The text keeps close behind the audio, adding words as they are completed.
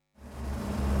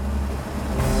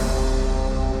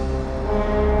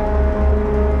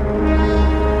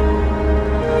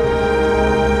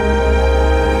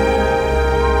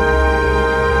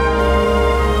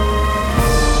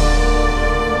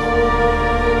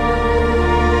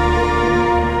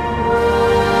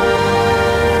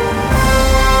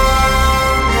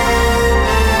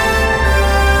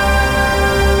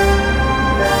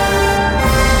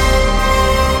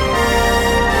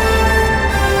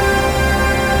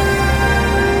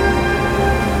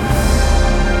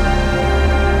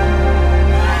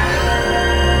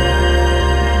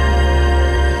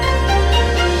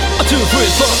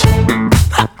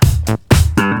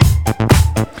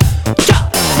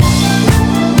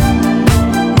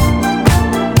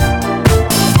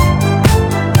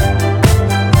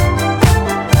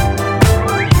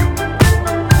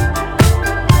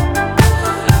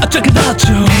Check it out,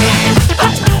 Joe.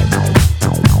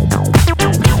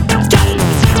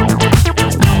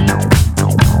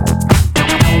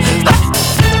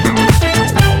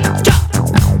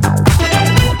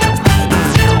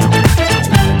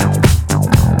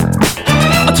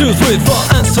 Two, three, four,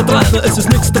 1, 2, 3, da ist es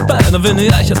nix dabei, na wenn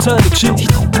ich euch erzähl die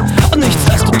Geschichte.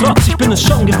 Nichtsdestotrotz, ich bin es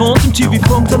schon gewohnt, im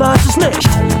TV-Funk, da weiß es nicht.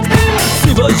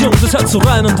 Sie war jung, das Herz so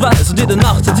rein und weiß und jede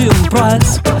Nacht hat ihren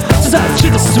Preis. Sie sagt, she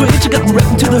is sweet, she got me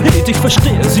rapping to the heat, ich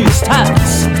verstehe, sie ist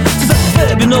heiß. Sie sagt,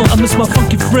 baby, no, I miss my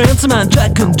funky friends, mein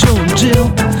Jack und Joe und Jill.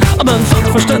 Aber ein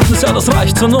Funkverständnis, ja, das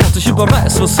reicht zur Not, ich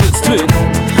überreiß, was sie jetzt will.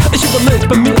 Ich überleg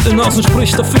bei mir, den Außen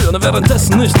spricht dafür, na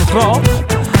währenddessen nicht noch Rauch.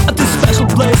 Die Special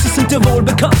Places sind dir wohl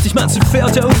bekannt, ich mein, sie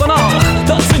fährt ja irgendwann auch.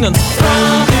 Dort singen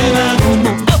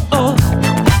oh oh,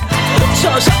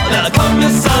 schau, schau, der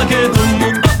Kommissar geht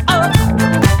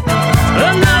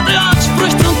Wenn er dir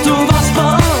anspricht und du weißt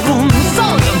warum,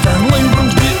 sag ihm, dein Leben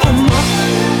bringt die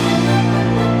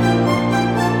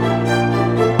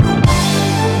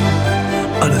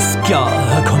Alles klar,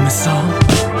 Herr Kommissar.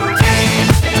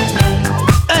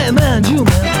 Hey man, you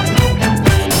man,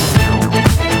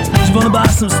 you wanna buy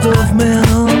some stuff, man?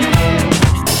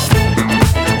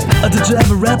 Did you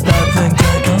ever rap that thing,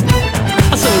 Jacob?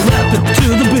 I say rap it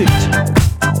to the beat.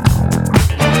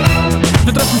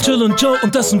 Wir treffen Jill und Joe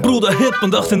und dessen Bruder Hip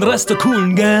und auch den Rest der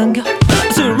coolen Gang.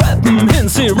 Sie rappen hin,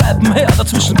 sie rappen her,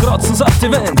 dazwischen kratzen sagt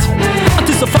die Wand.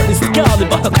 Dieser Fall ist egal,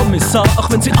 lieber Herr Kommissar, auch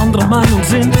wenn sie anderer Meinung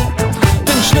sind.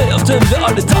 Den Schnee, auf dem wir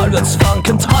alle talwärts fahren,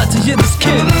 kennt heute jedes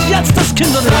Kind. Jetzt das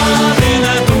Kinderlied.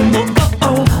 Oh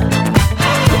oh,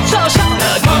 schau, schau,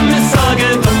 der Kommissar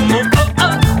geht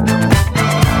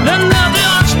Wenn er dir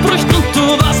anspricht und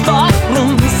du weißt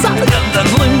warum, sag ihm, dein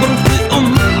Leben bringt dich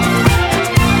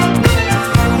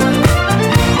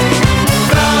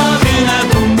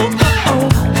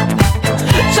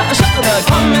Schau, schau, der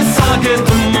Kommissar geht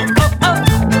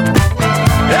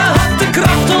Er hat die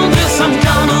Kraft und wir sind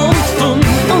gerne und dumm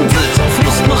und Witz auf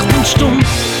Lust macht ihn stumm.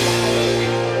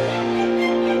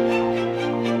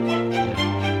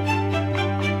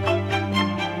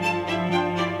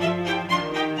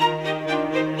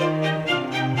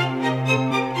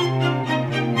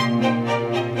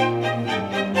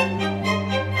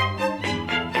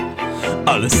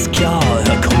 Alles klar,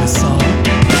 Herr Kommissar.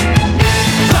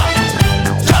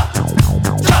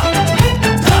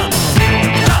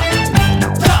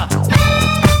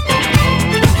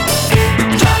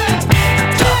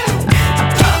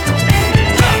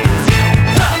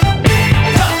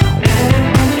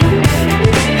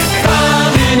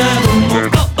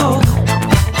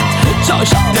 Schau,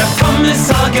 schau, der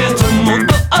Kommissar geht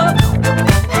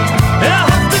Er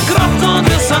hat die Kraft und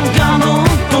wir sind gerne und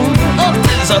dumm. Und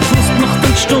dieser Fuß macht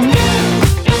uns stumm.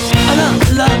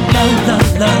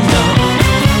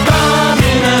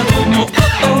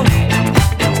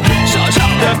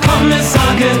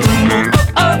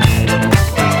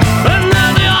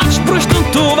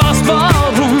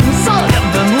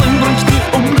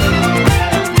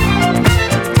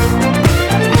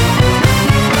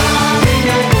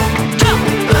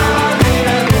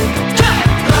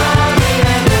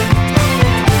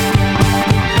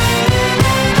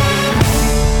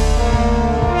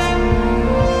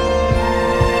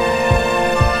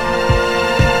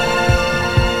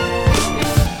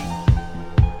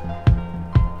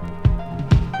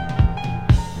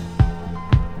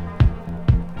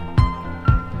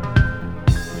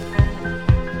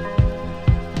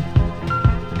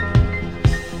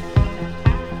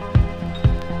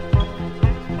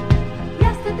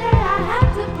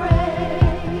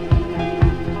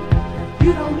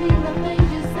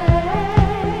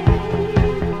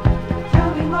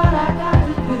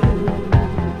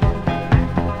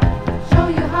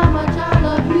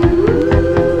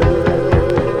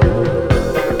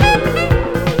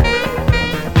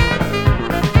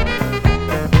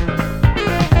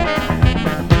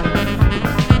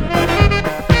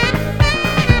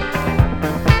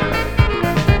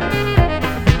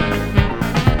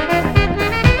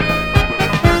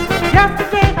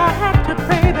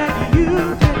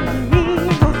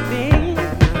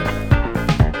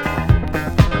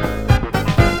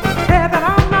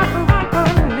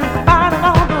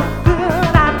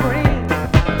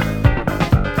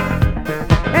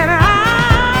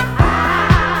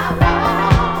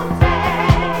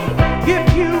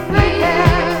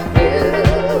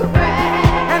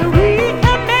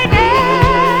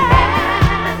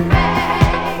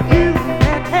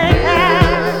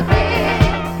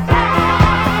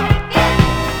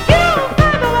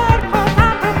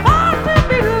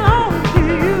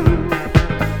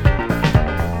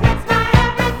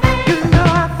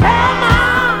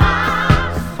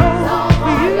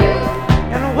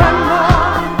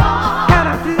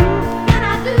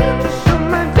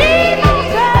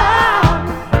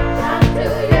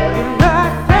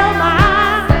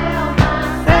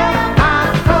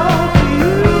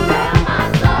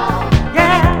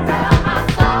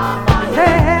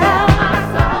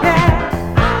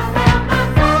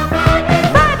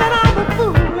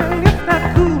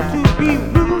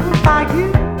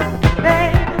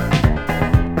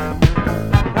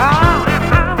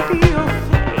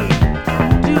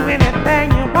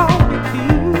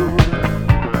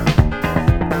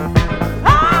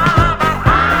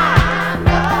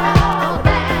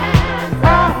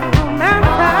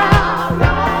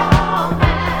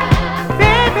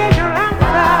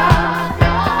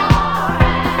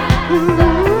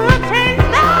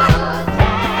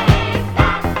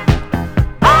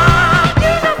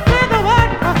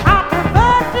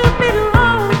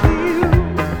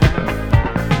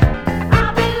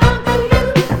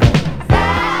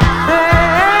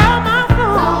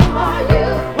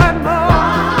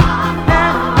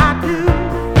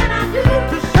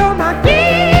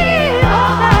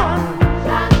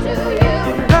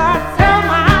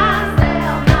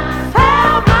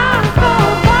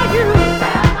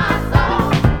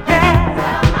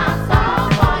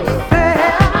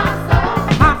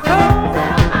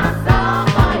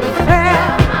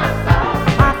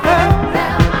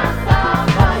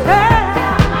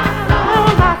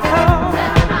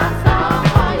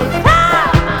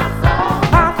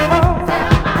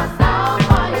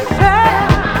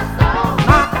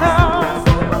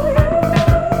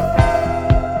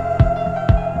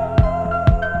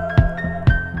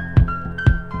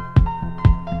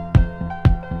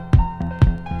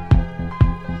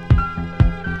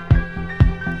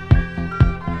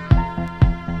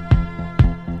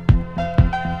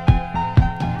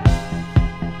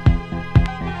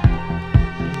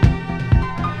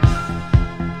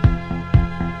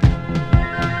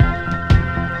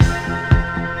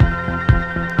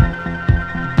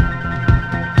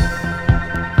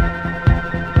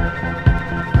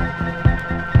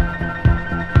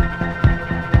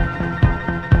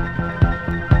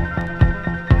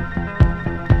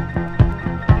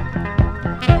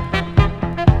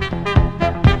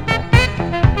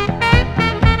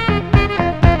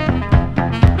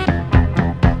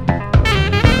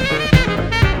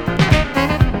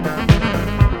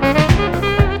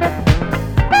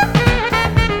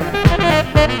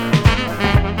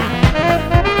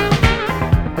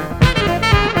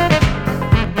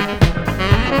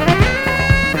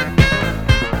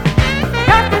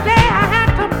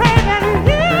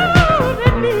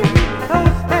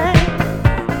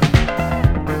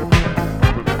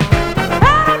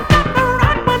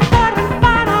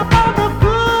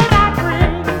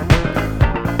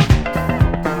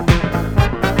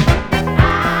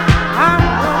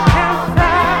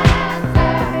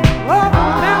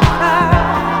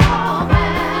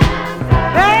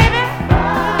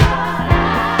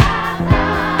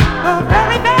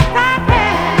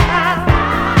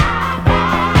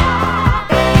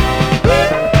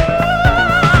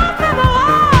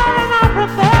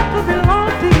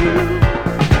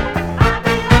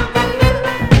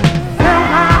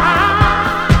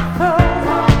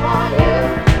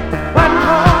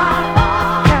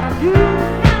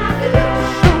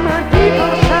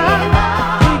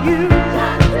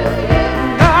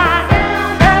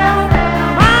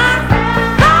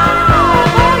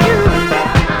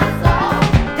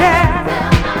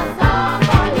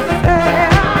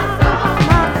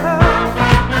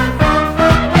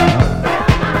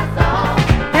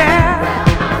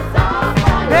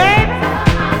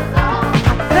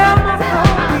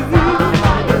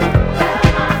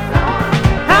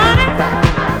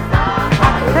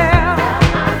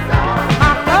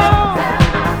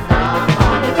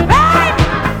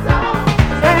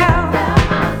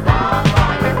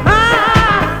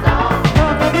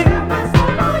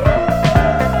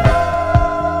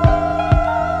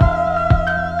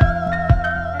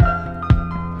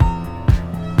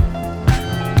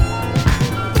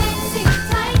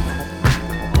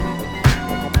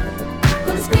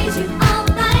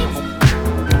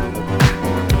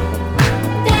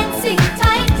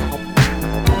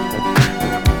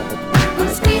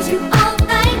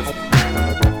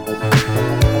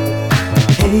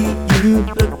 see you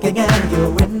looking out your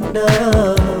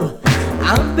window.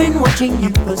 I've been watching you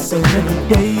for so many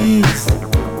days.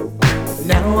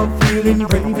 Now I'm feeling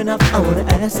brave enough, I wanna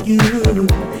ask you,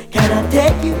 can I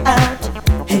take you out?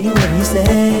 Hey, what do you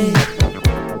say?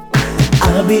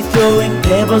 I'll be throwing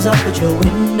pebbles up at your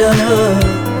window,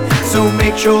 so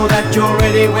make sure that you're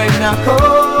ready when I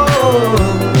call.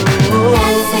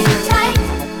 Dancing tight,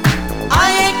 I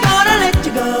ain't gonna let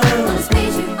you go. gonna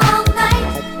squeeze you all night.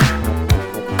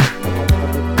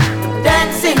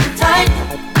 Dancing tight,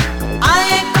 I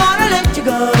ain't gonna let you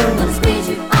go. Gonna squeeze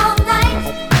you all night.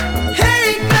 Hey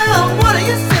girl, what do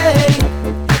you say?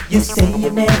 You say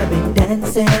you've never been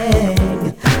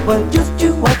dancing. Well, just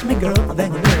you watch me, girl,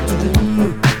 then you know what to do.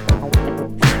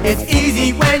 It's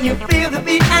easy when you feel the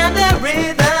beat and the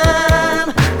rhythm,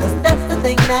 'cause that's the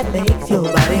thing that makes your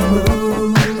body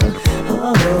move.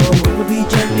 Oh, we'll be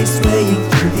gently swaying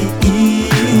through the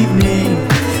evening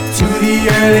to the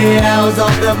early hours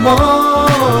of the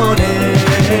morning.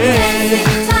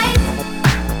 Dancing tight,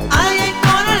 I ain't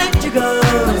gonna let you go.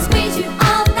 gonna squeeze you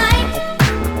all night.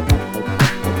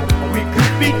 We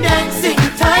could be dancing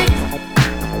tight.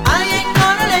 I ain't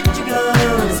gonna let you go.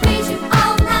 Gonna squeeze you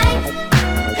all night.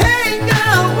 Hey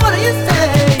girl, what do you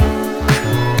say?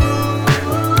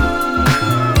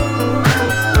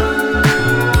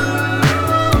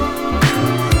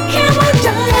 Come on, Dancing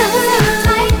darling.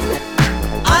 tight,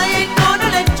 I ain't gonna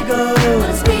let you go.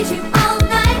 gonna squeeze you all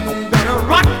night. Gonna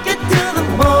rock it till the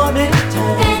morning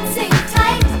time. Dancing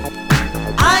tight,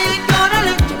 I ain't gonna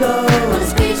let you go. gonna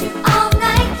squeeze you all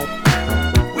night.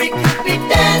 We could be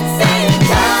dancing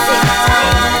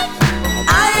tight.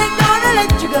 I ain't gonna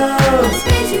let you go. Gonna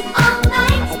squeeze you all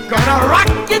night. Gonna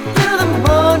rock it till the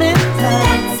morning time.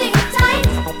 Dancing tight,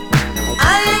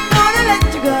 I ain't gonna let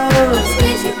you go. gonna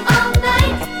squeeze you all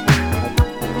night.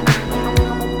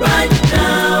 Right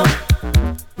now,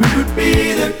 we would be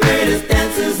the greatest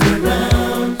dancers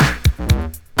around.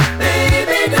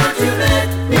 Baby, don't you let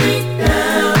me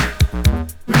down.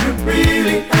 We would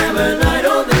really have a night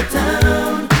on the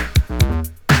town.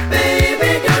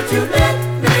 Baby, don't you let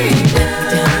me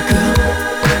down.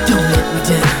 Don't let me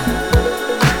down.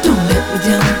 Don't let me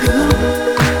down, girl.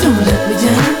 Don't let me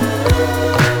down.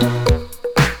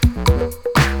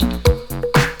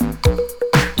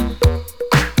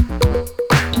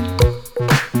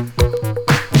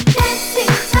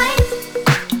 Dancing tight,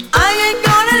 I ain't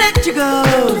gonna let you go.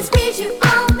 gonna squeeze you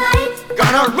all night.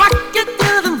 Gonna rock it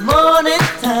till the morning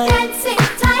time. Dancing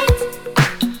tight,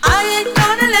 I ain't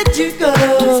gonna let you go.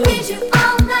 gonna squeeze you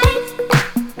all night.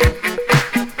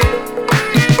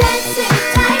 Dancing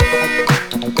tight,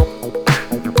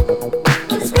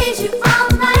 gonna squeeze you all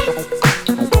night.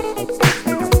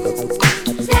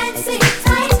 Dancing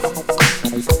tight,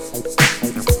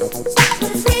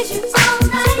 gonna squeeze you all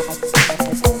night.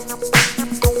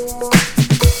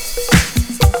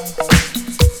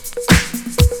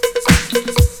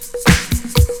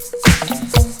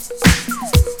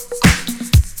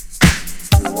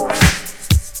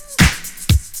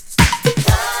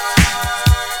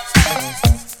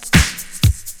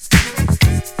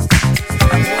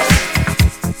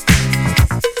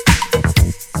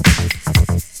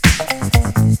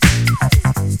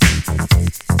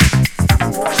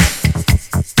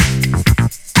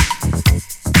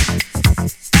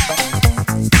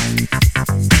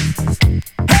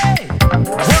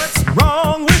 What's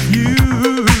wrong with you?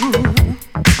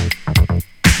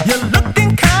 You're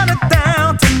looking kinda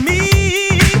down to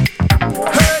me,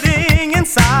 hurting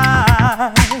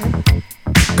inside,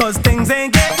 'cause things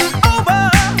ain't getting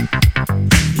over.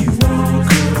 You walk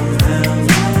around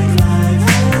like life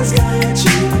has got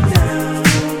you down.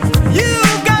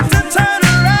 You've got to turn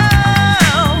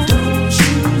around. Don't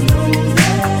you know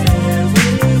that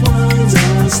everyone's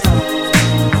a star?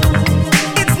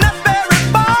 It's not very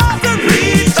far to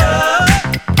reach up.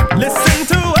 Listen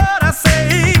to what I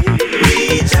say.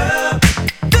 Reach up.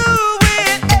 Do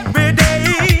it every day.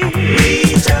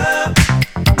 Reach up.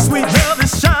 Sweet love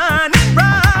is shining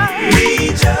bright.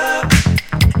 Reach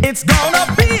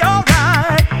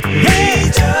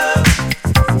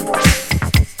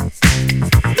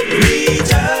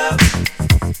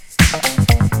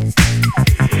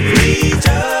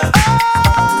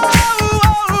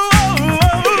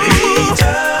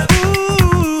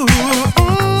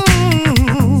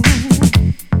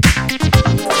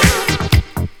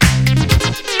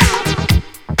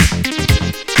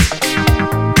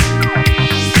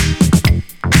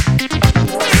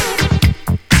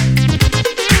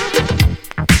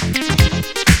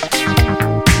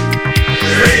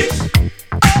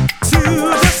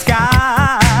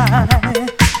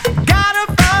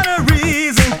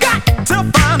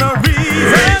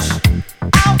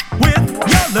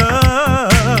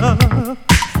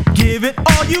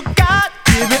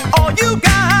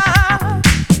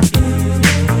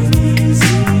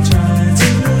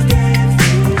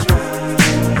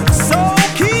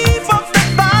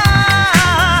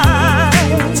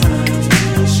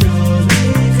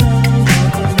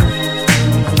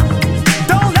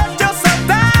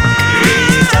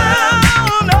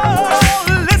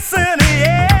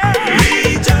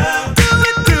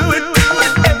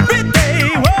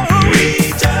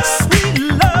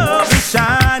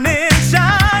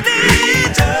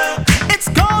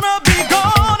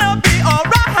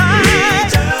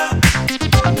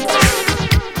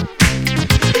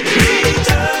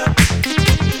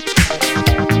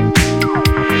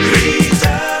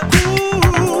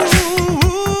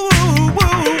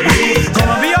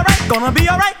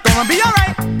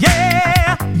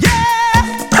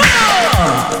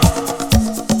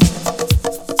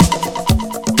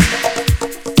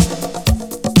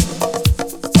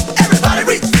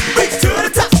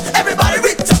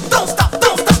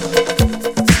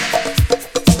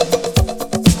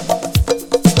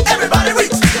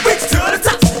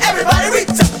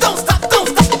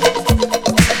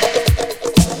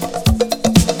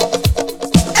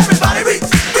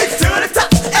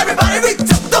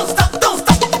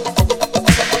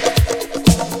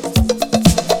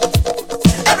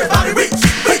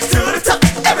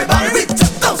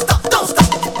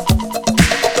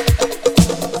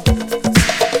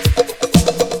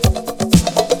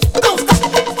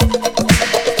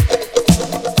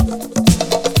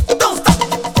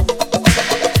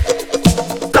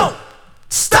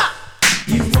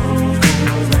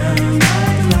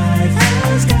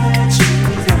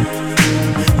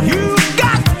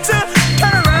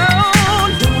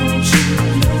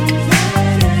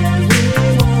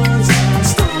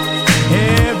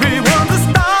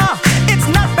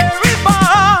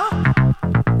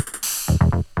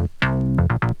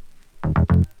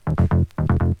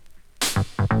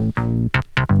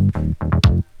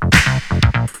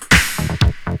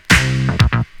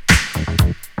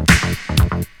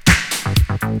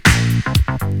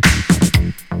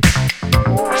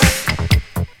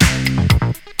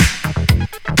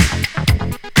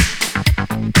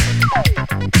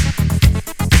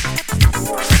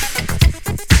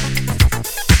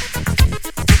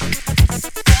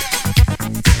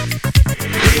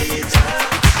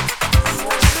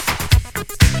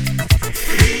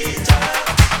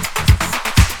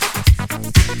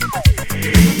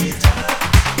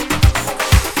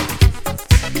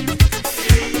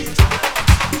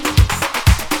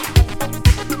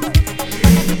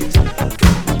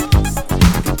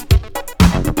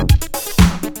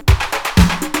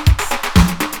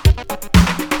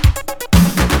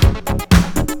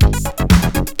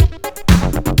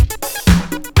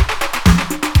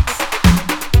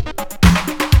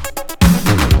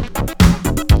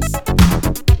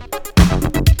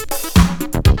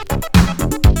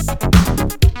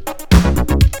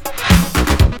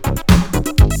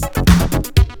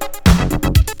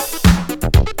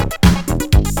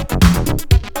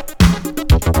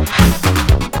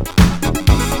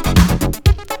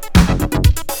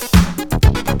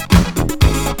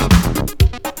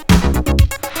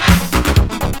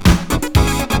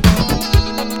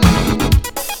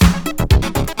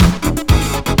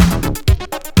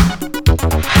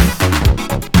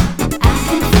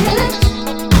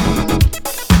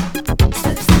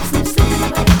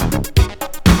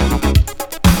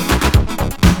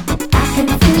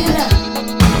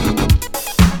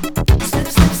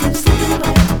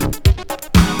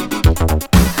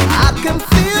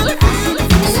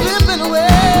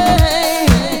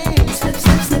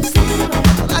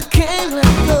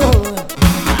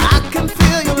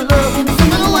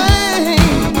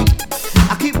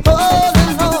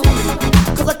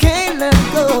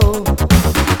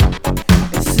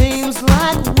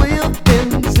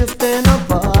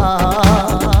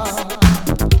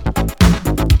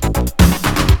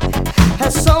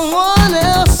someone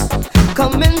else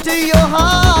come into your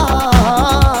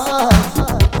heart.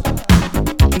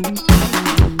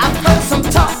 I've heard some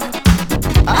talk,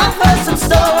 I've heard some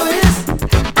stories.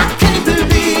 I can't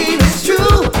believe it's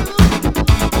true.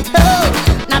 Oh,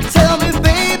 now tell me,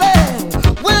 baby,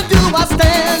 where do I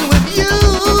stand with you?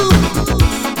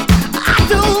 I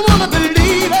don't wanna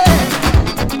believe it.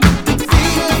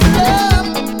 Feel love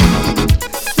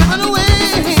slipping away.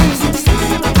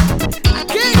 I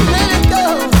can't let it go.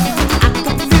 I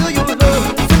can feel your love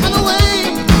slipping away.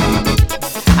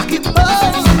 I keep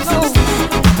holding on.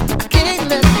 I can't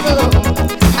let it go.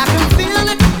 I can feel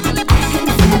it.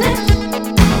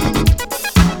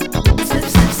 Slip,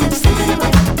 slip, slip, slipping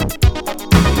away.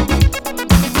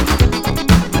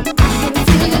 I can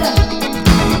feel it up.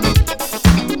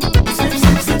 Slip,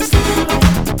 slip, slip, slipping away.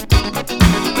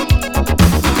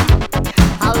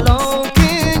 How long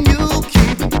can you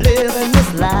keep living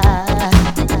this life?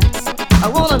 I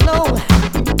wanna know,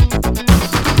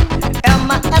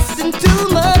 am I asking too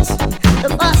much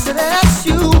if I should ask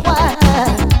you why?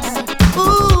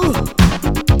 Ooh,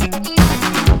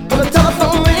 when the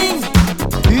telephone rings,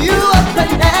 you up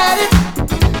and at it,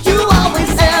 you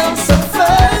always answer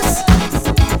first.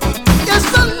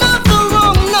 It's another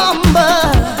wrong number,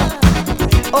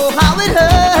 oh how it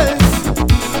hurts.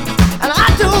 And I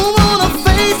don't wanna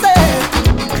face it.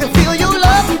 I can feel your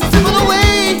love slipping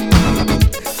away.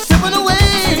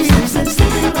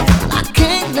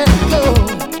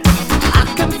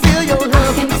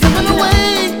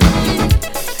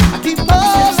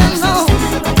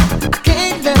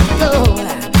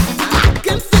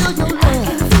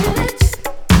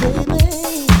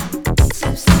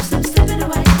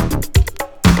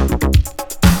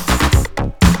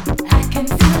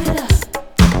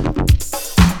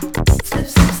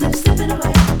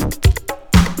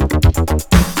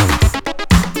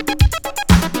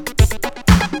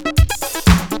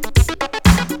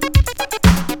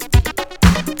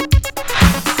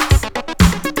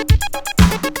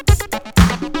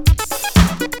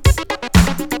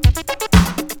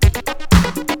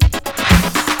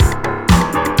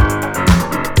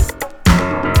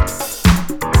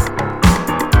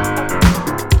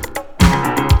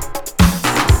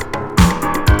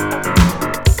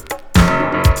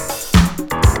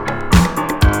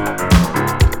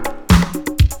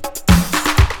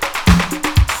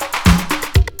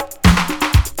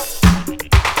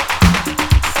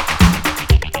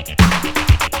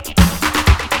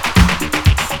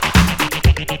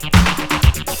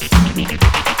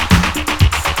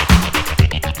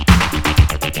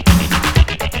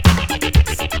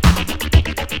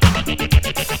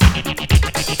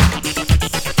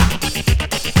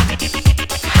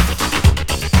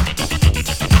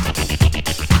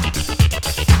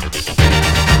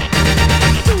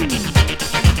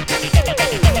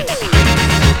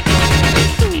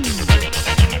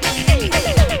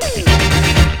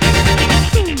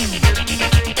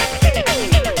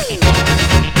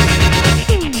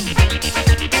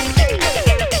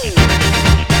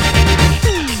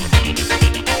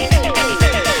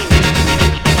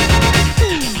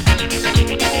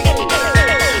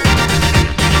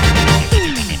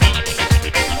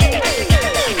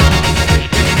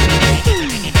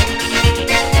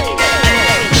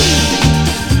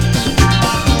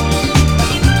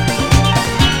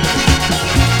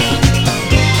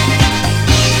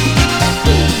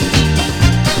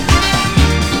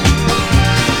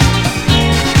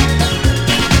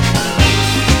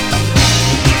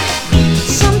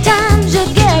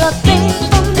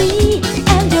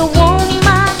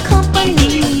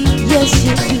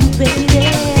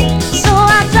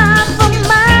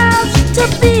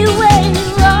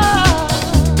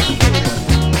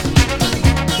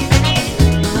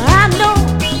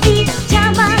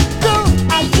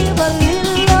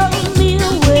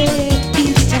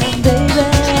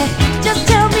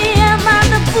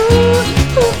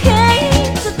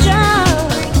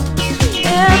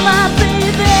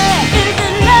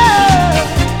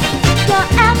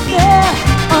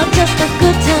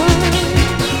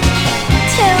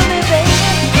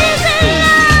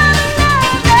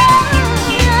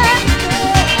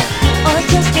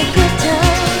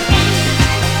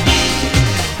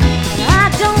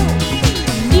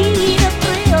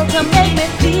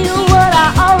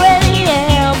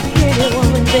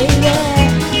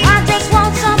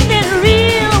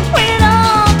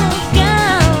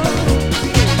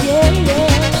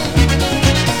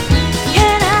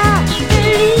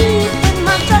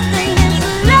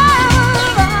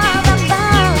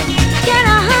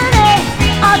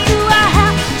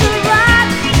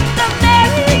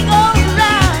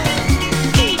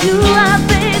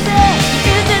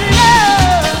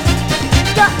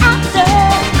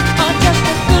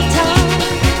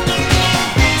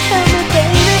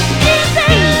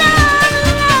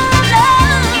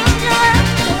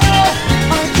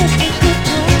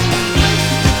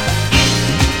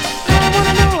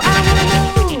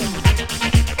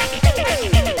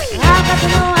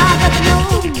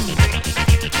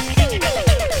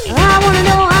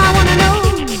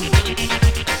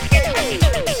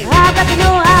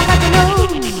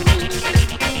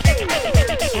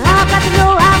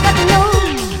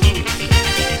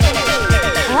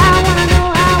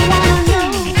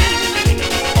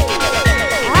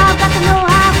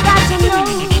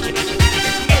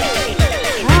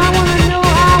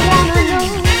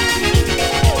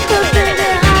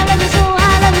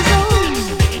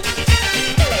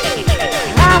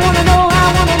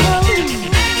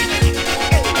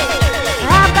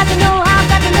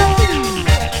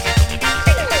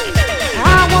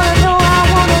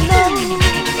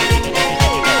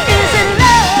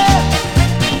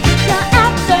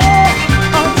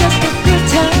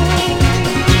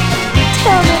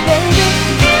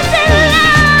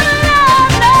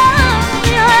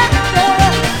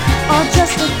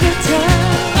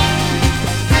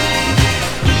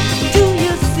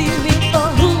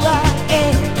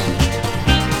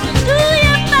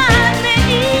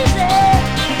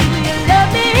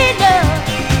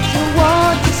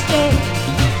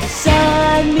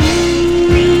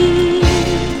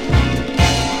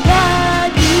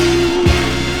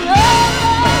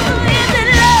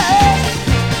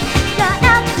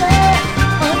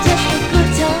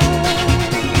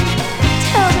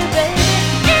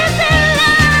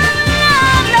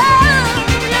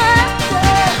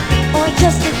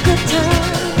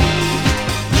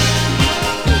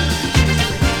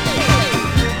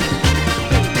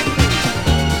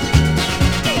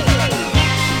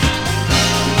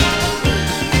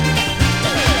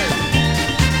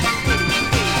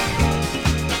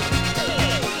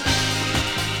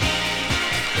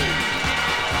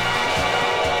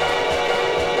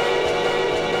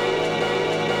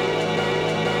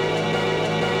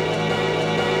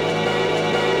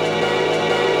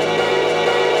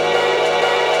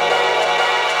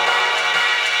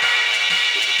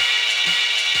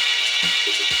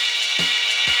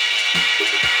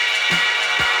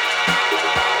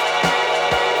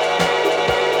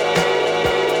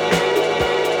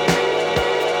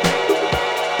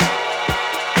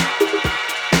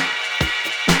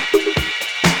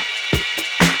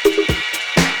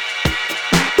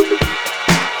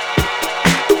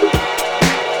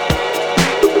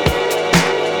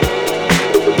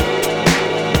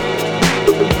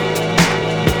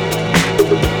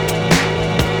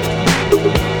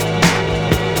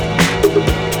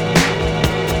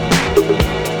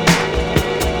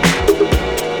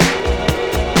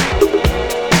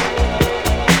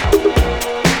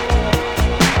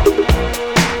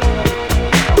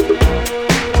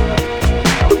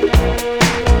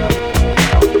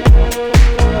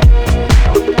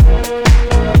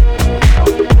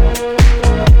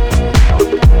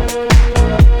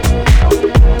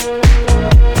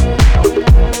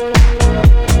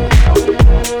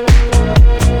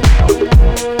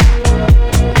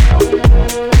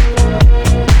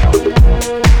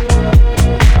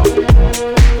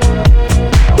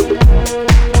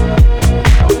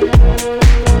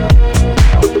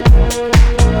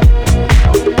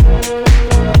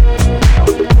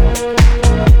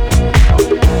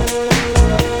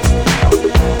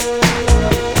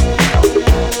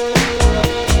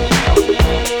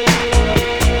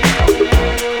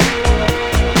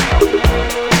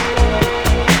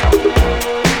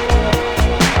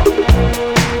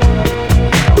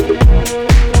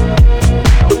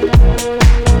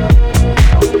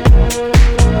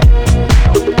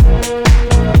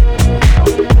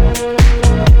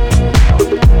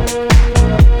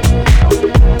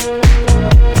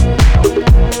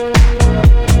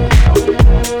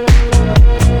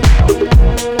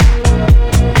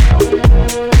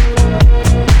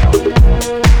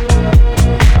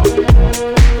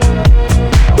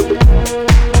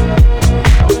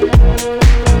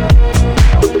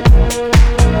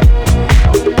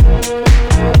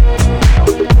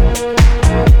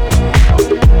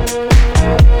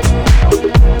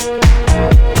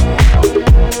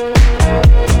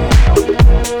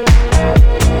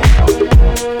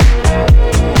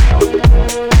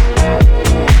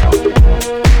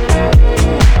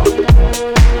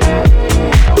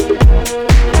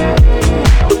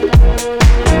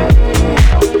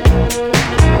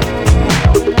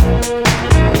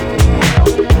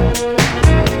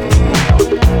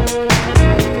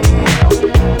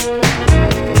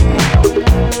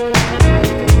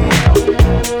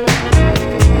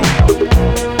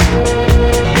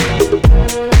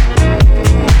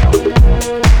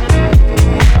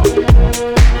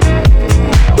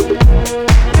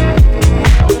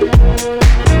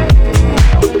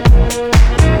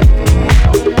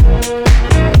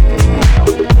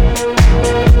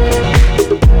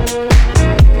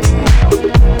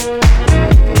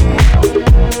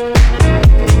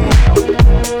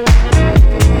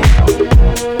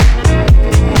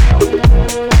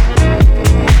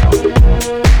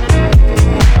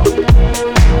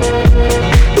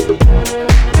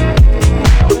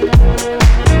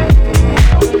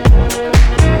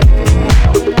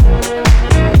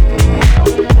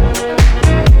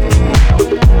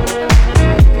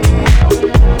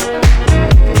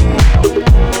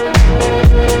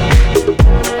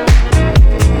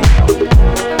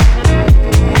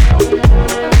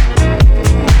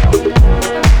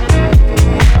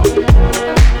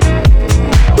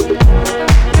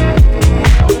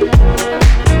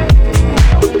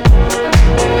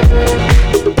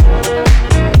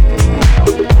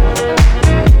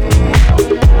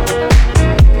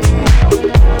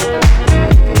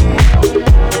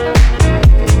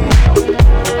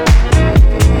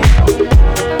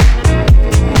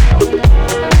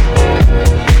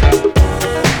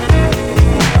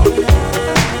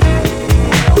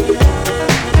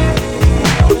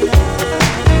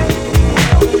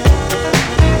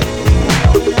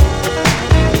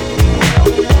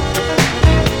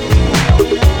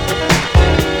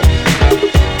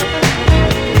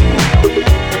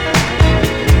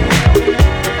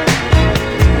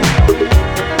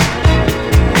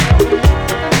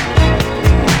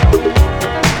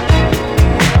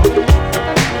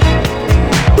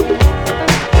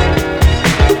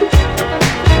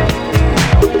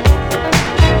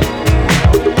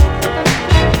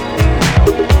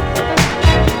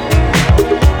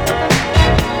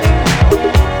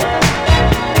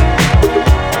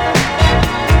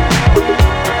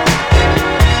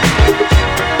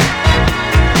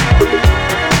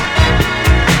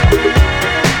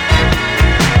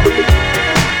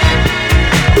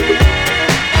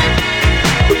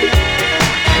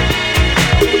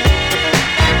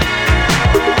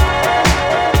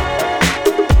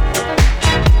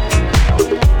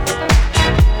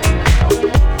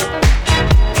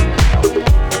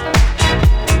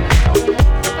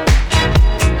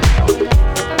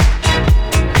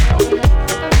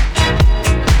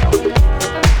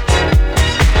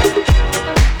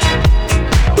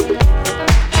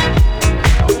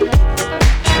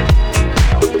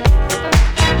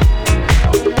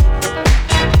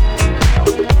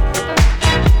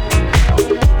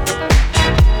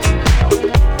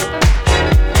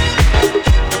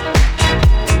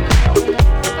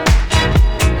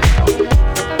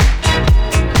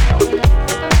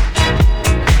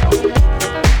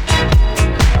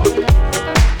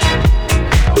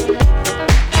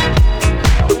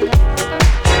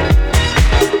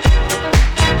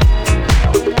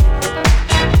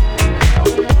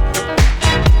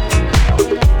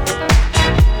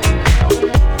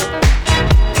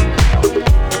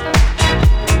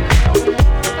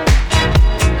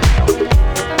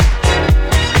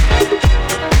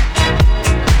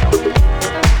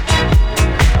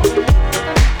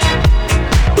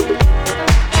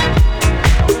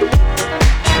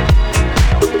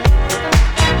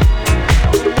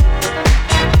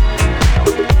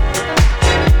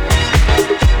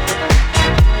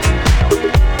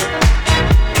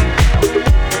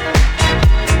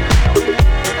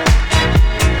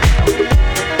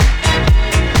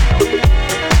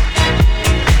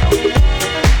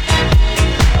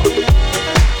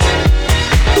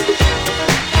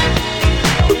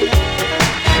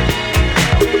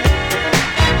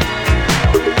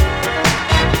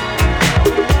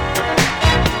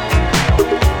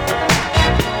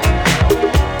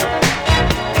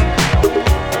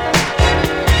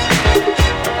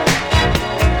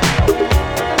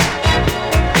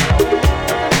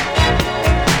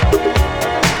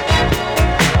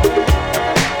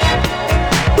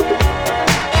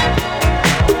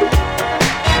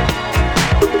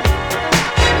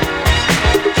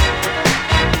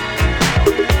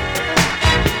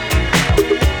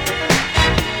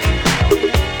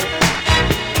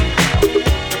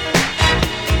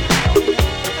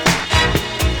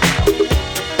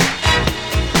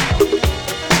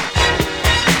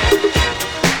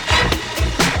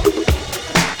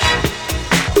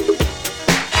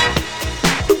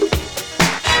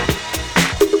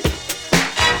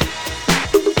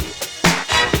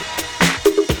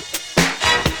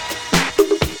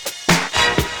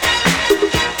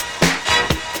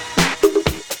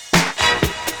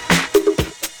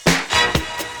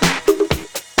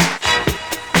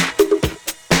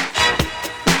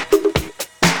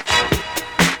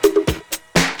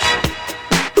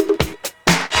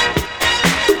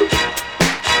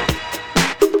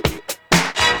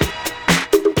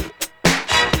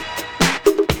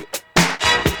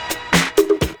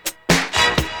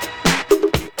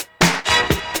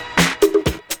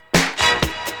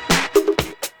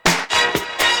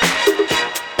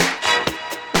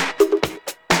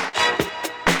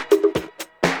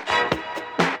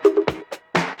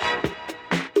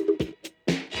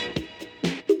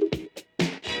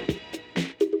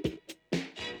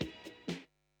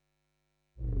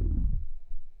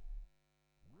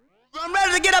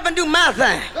 get up and do my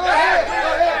thing.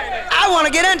 I want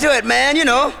to get into it, man, you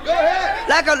know.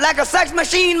 Like a sex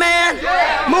machine, man.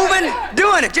 Moving,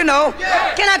 doing it, you know.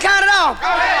 Can I count it off?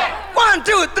 1,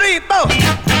 2, 3, 4.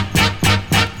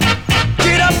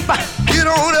 Get up, get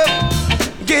on up.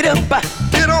 Get up,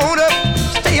 get on up.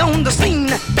 Stay on the scene.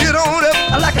 Get on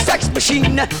up. Like a sex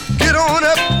machine. Get on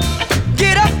up.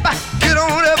 Get up, get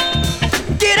on up.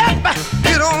 Get up,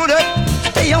 get on up.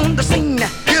 Stay on the scene.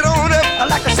 Get on up.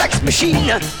 Like a sex machine.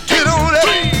 Get on up.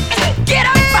 Get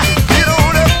up, get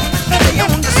on up. Stay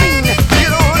on the scene.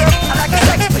 Get on up. Like a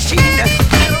sex machine.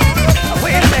 Get on up.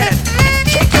 Wait a minute.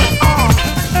 Shake your arm.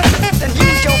 Then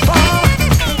use your palm.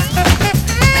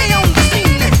 Stay on the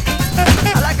scene.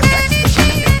 Like a sex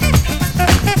machine.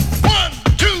 1,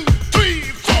 2, 3,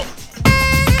 4.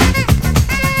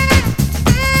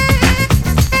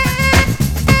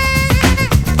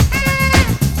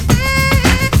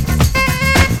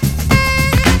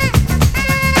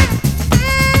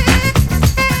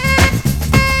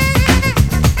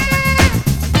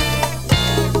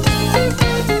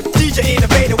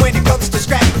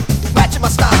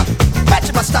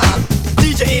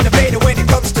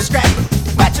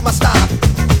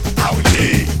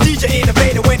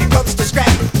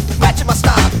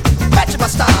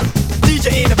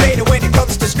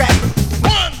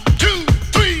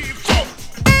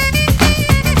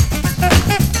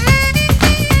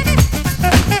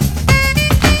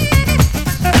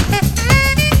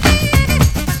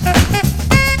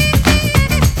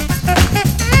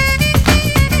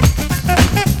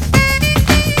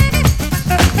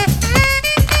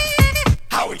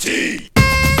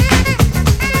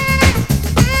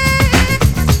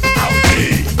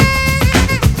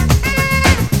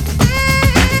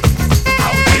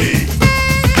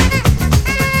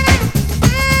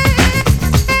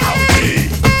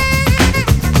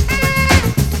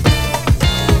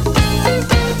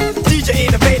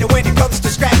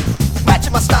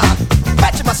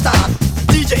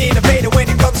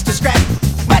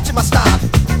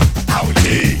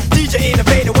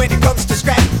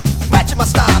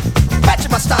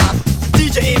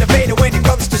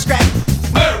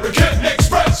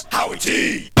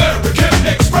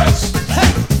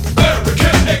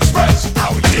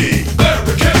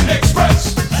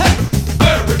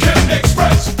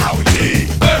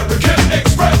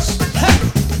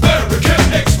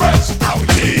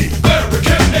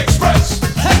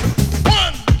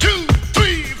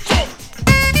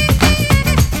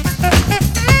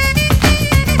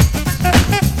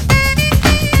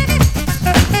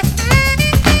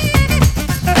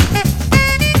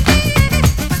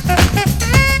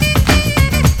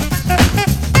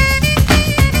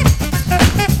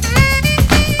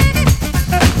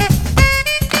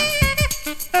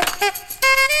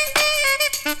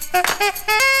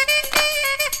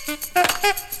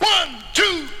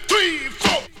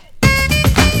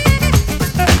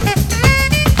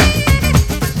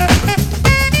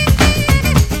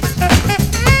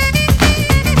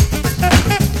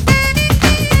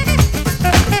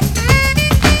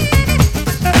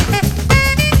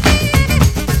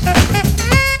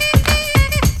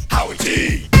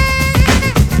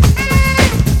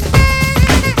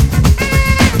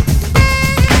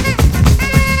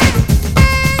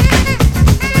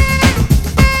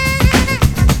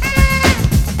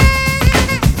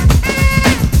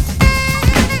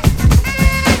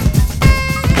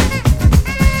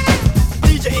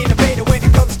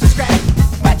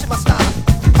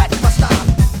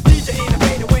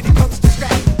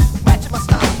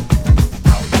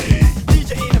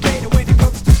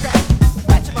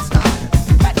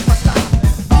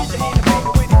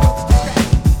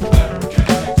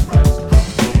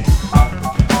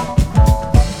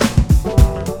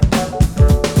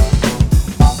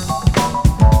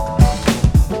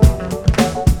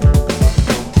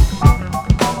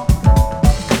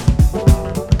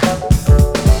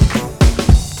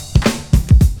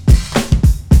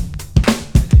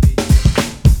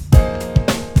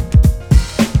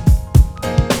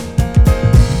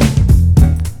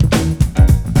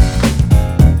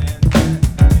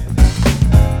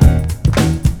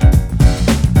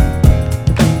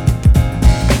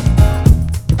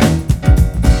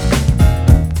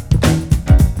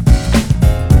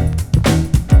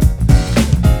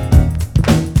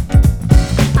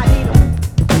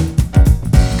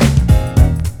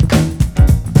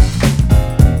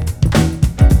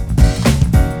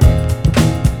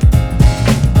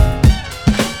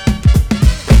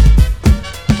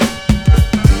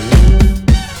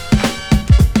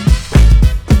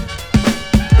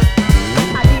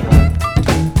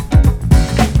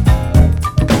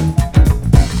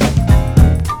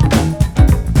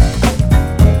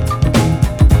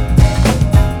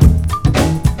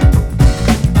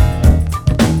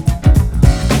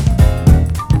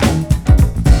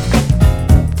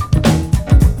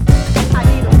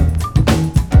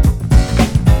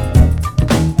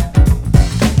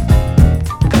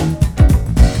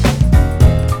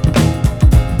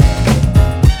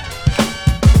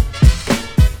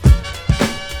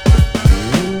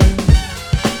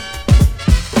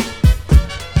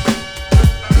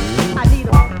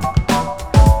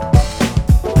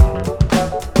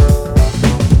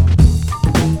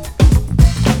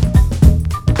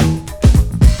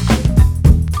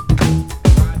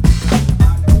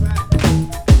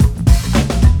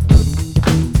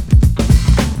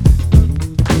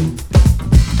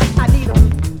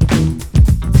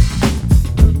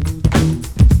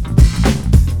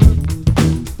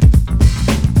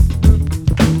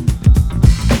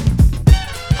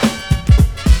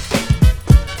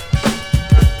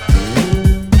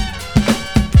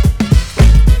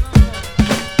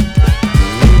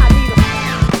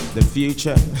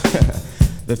 future,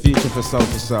 the future for soul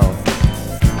to soul.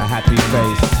 A happy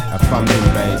face, a thumping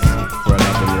bass for a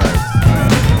loving race.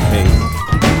 Peace.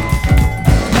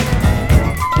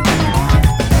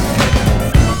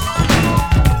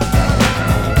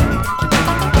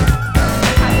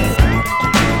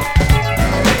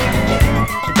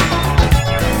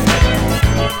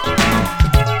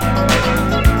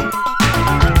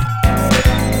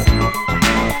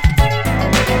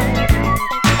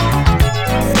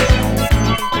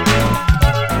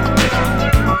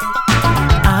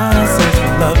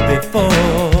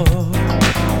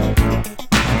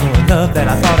 That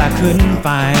I thought I couldn't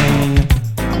find.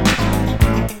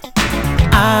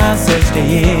 I searched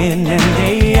day in and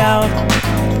day out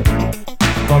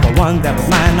for the one that was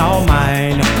mine, all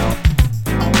mine.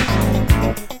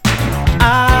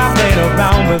 I played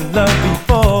around with love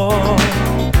before.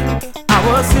 I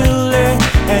was silly,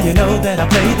 and you know that I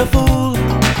played the fool.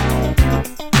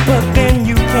 But then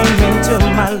you came into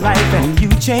my life and you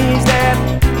changed that.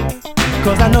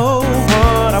 'Cause I know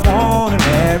what I want and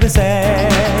where it's at.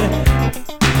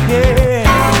 Yeah.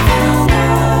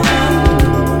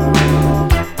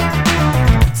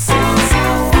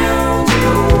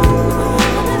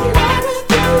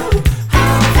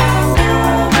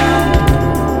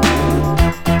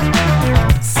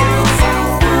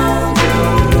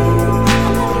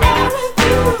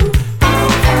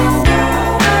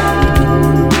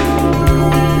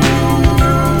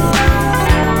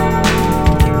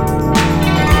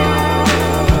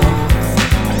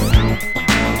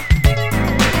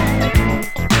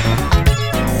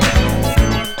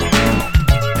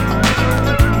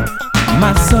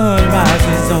 My sun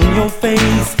rises on your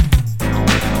face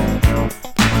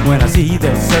when I see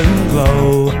that certain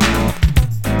glow.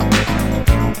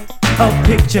 A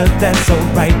picture that's so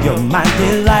bright, you're my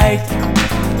delight,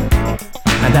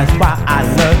 and that's why I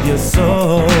love you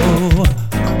so.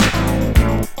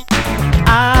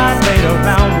 I played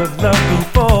around with love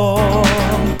before.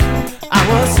 I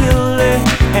was silly,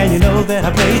 and you know that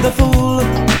I played the fool.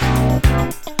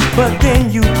 But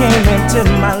then you came into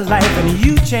my life and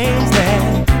you changed that.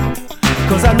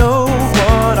 'Cause I know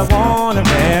what I want and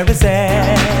where it's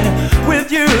at. With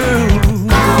you,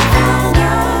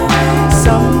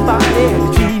 somebody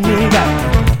treat me right.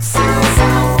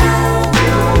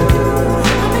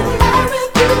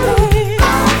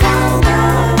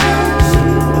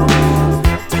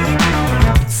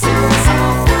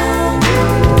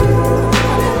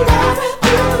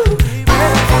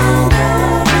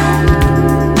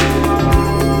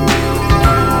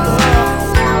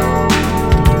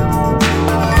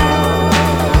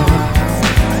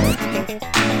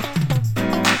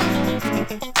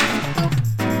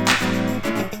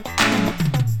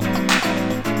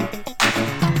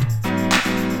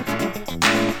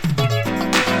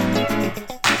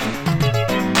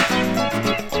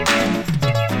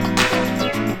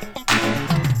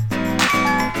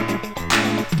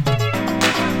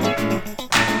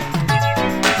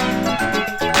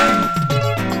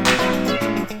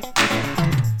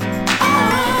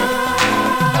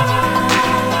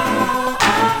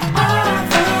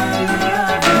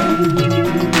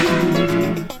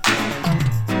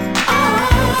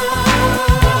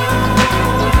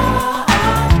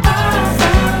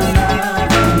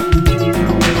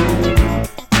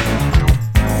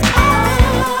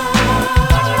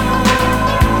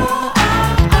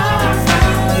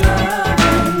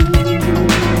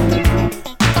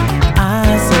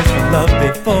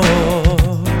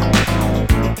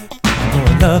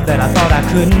 Love that I thought I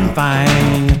couldn't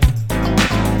find.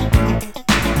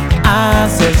 I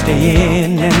searched day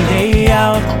in and day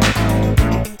out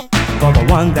for the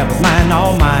one that was mine,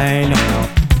 all mine.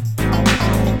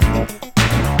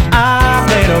 I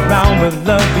played around with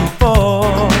love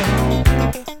before.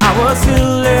 I was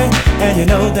silly, and you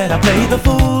know that I played the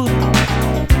fool.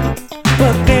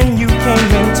 But then you came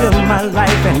into my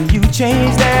life and you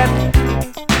changed that.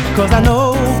 'Cause I know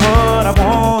what I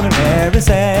want and where it's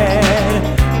at.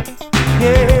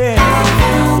 Yeah.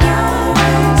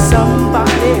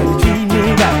 Somebody treat me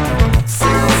right.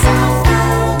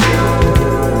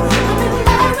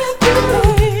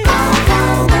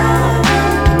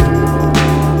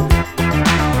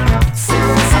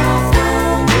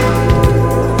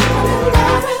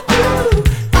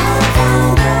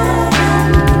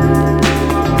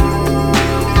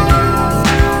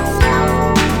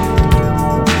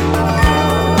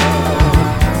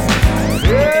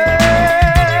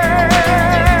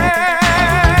 Yeah.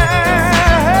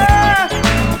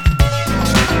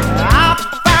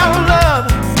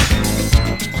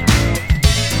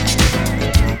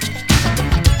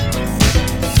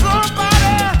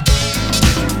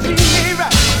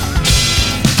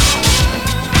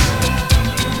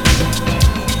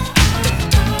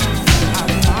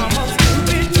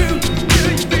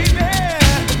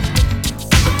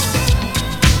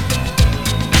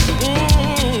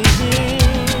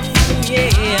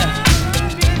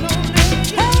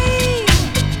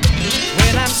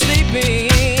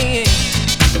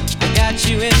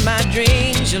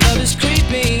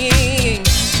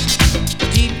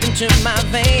 my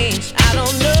veins. I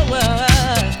don't know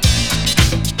what's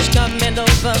coming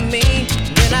over me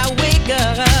when I wake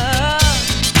up.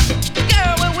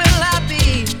 Girl, where will I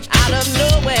be? Out of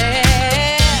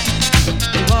nowhere,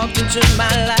 you walked into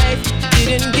my life,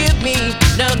 didn't give me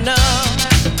no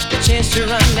a chance to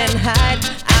run and hide.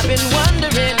 I've been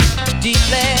wondering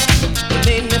deeply, what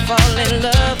made me fall in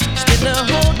love. Spend the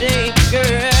whole day,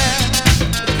 girl,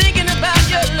 thinking about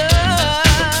your love.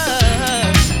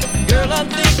 Girl, I'm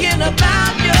thinking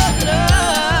about your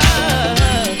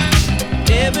love.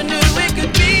 Never knew it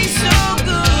could be so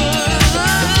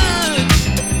good.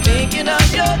 Thinking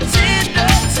of your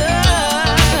tender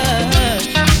touch.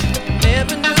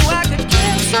 Never knew I could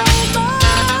care so much.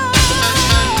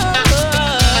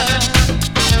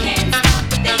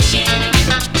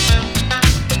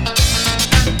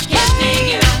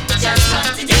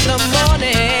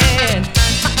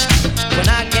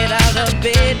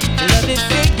 Lovely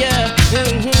figure,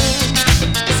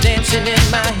 it's dancing in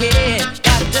my head.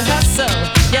 Got to hustle,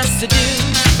 yes I do.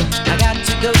 I got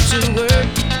to go to work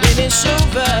when it's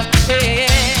over. Yeah,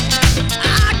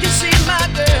 I can see my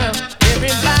girl.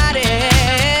 Everybody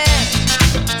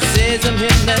says I'm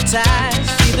hypnotized.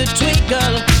 See the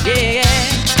twinkle, yeah.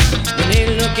 When they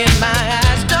look in my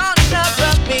eyes, don't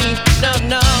interrupt me,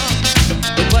 no.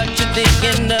 But what you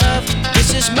thinking of?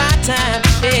 This is my time,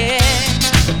 yeah.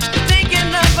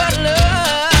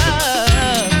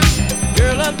 Love.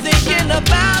 Girl, I'm thinking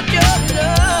about your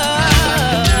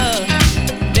love.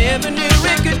 Never knew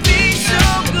it could be so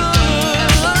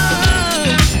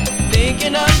good.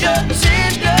 Thinking of your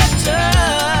tender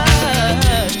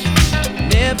touch.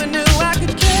 Never knew I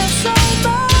could care so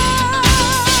much.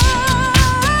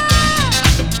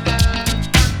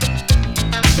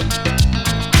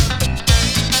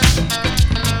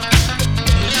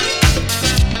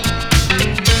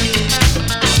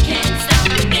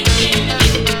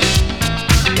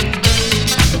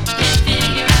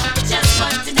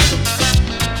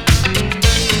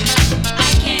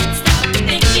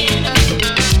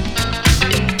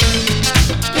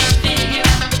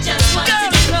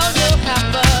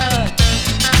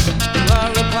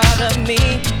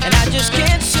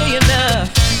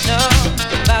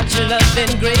 Your love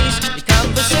and grace, your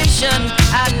conversation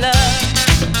I love.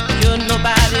 You're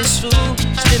nobody's fool,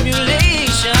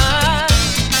 stimulation,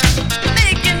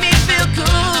 making me feel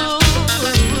cool.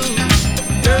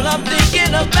 Girl, I'm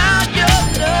thinking about your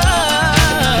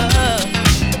love.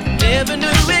 Never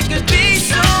knew it could be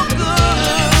so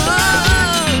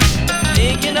good.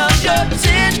 Thinking of your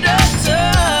tender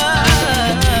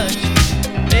touch.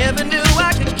 Never knew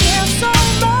I could care so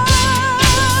much.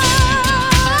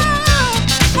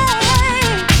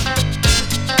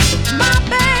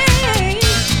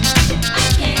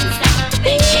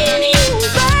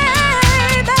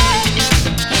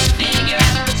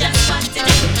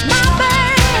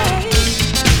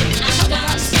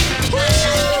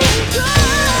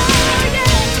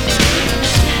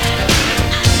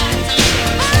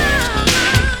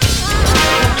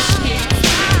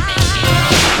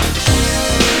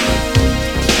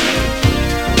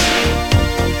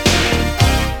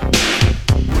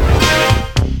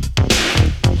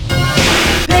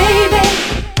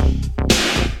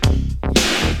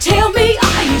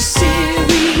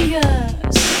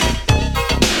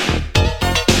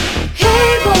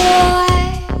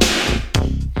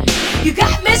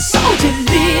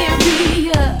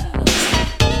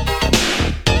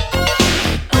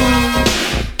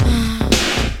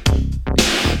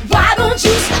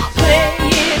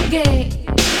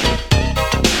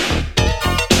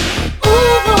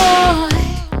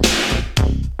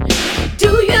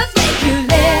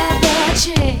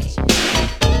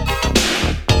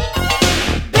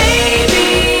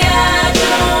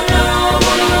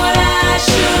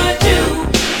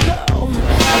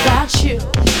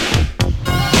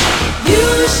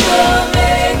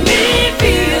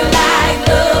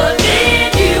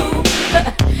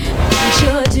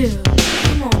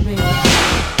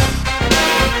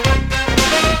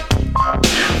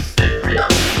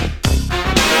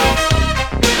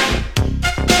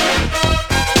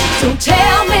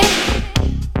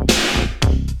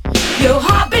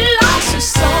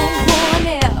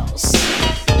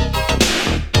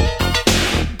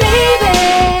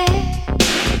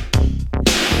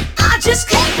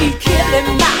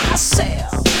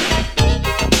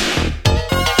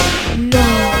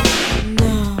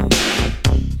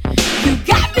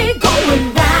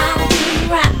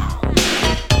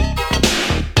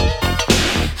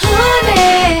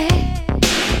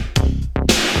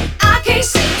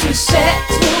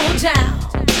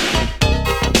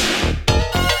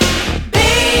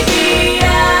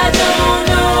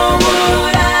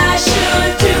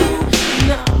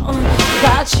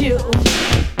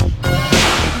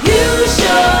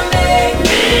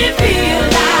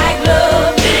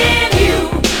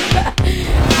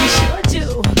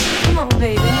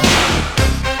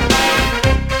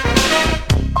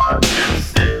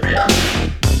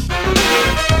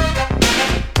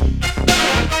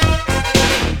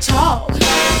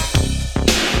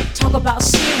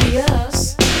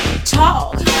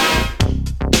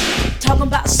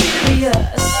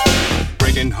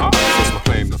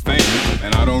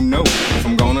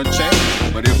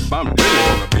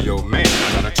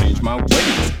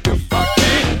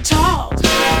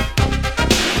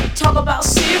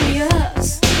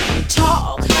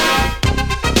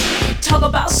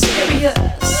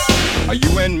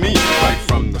 You and me, right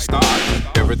from the start,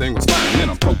 everything was fine, then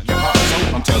I broke your heart.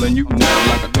 So I'm telling you now,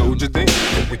 like I told you then,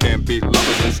 we can't be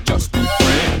lovers, let's just be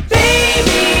friends.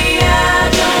 Baby, I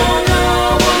don't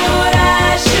know what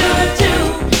I should do,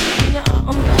 no,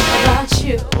 about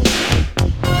you.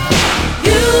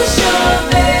 You sure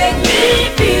make me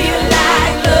feel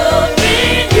like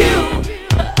loving you.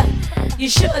 You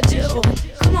sure do.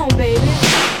 Come on, baby,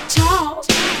 talk.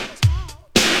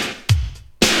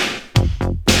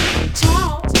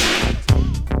 Talk.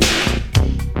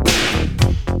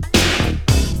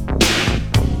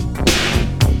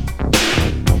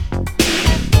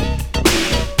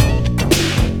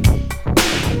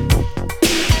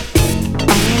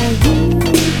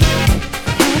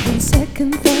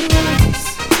 Second thoughts.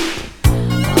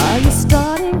 Are you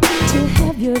starting to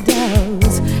have your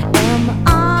doubts? Am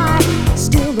I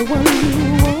still the one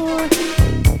you want?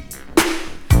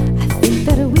 I think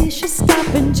that we should stop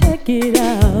and check it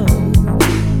out.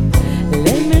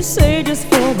 Let me say just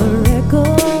for the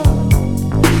record,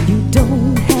 you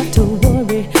don't have to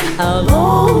worry, I'll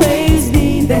always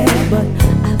be there. But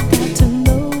I've got to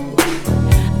know,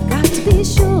 I've got to be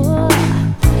sure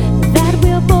that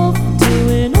we're both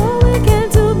doing all we can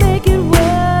to make it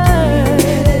work.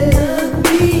 Really love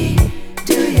me,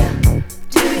 do ya?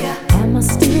 Am I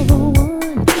still the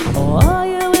one, or are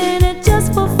you in it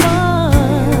just for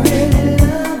fun? Really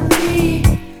love me,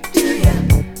 do ya?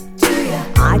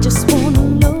 I just wanna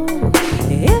know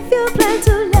if you plan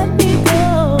to let me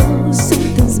go.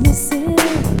 Something's missing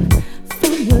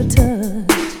from your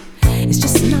touch. It's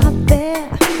just not there,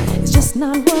 it's just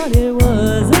not what it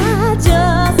was. I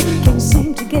just can't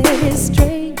seem to get it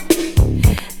straight.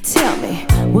 Tell me,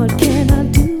 what can I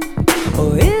do?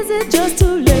 Or is it just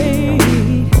too late?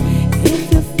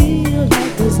 If you feel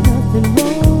like there's nothing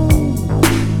wrong,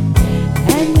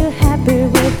 and you're happy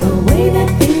with the way that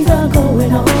things are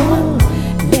going on,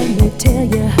 let me tell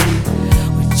you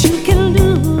what you can do.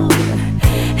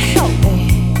 Help me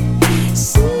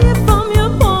see it from your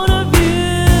point of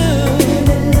view.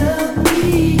 Really love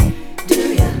me, do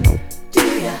ya?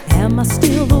 Am I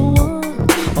still the one,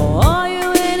 or are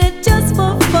you in it just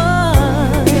for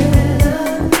fun? Really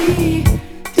love me,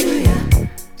 do ya?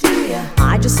 I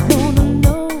just wanna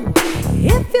know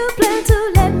if you plan to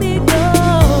let me go.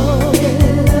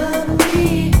 Really love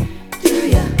me, do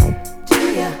ya?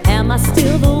 Am I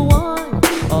still the one,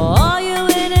 or are you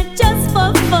in it just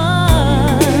for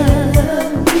fun?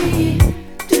 Love me,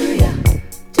 do ya?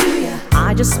 I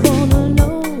just wanna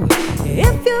know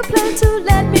if you plan to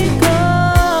let me go.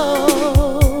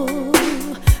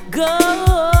 Go.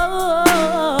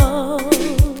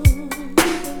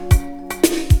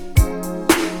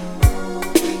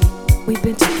 We've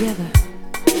been together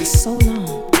for so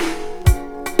long,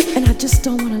 and I just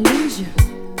don't wanna lose you.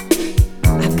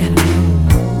 I've gotta know.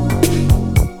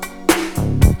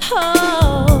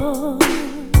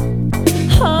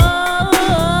 Oh,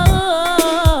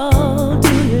 do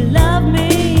you love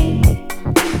me,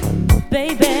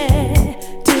 baby?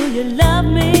 Do you love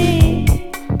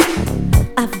me?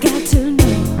 I've got to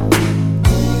know.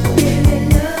 Really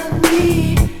love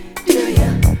me, do ya?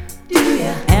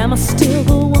 Am I still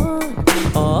the one,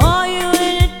 or are you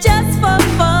in it just for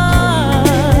fun?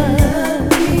 Love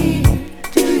me,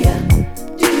 do ya?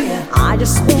 I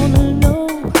just wanna know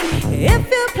if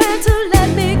you plan to let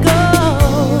me go.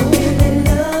 Really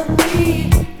love me,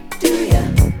 do ya?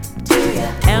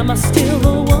 Am I still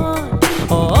the one,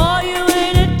 or are you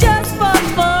in it just for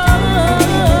fun?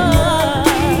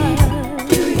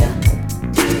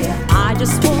 I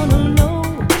just wanna know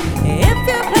if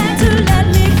you plan to let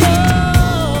me go.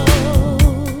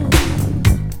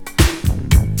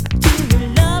 Do you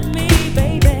love me,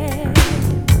 baby?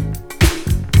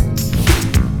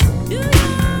 Do you?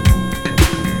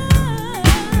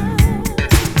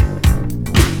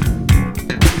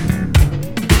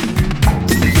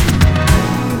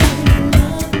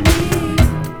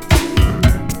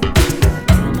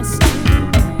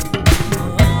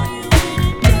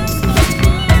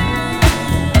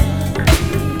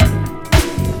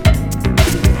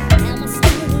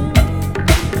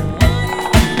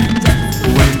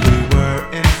 When we were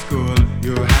in school,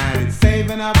 you had it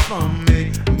saving up from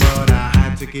me, but I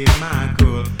had to keep my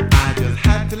cool. I just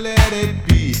had to let it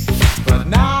be. But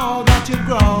now that you've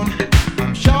grown,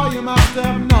 I'm sure you must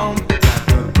have known that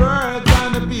the birds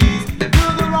and the bees do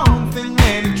the wrong thing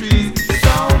in the trees.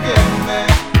 So give me,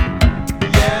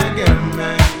 yeah, give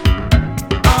me,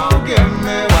 oh, give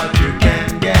me what you can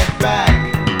get back.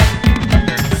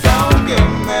 So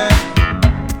give me,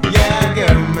 yeah,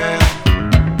 give me.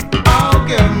 Oh,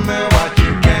 give me what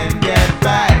you can get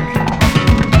back.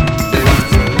 Once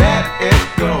you let it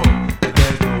go,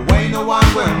 there's no way no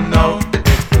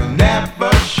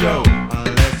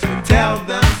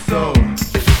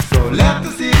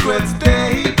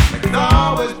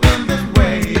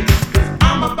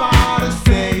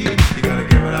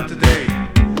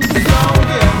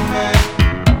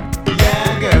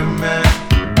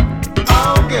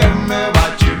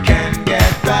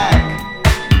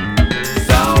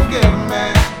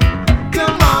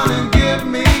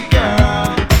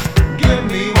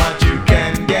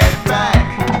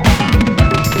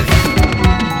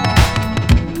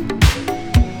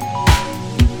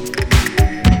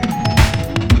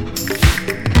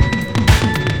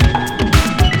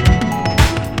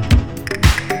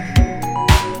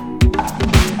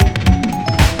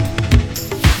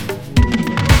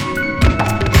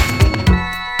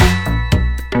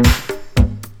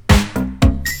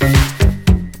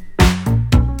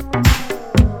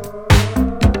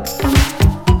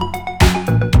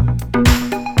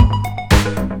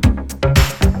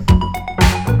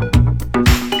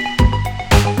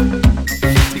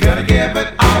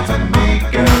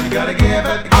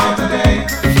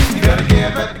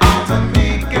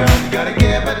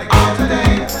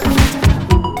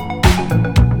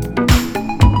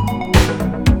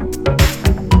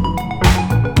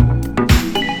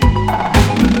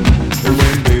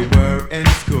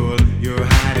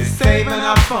saving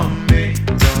up for me,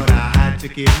 but I had to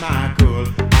keep my cool.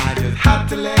 I just had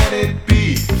to let it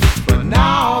be. But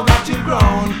now that you've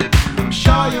grown, I'm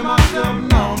sure you must have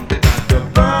known that the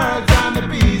birds and the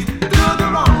bees do the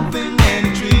wrong thing in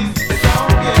the trees. So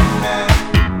give me,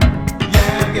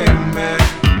 yeah, give me,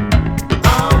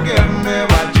 oh, give me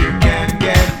what you can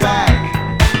get back.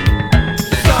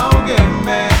 So give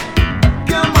me,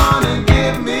 come on and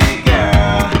give me,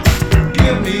 girl,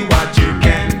 give me what you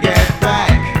can get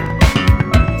back.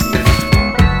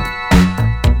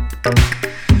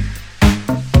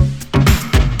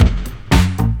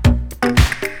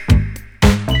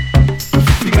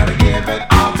 You gotta give it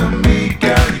all to me,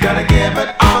 girl. You gotta give it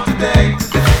all today.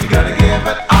 You gotta give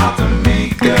it all to me,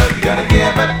 girl. You gotta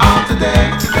give it all today.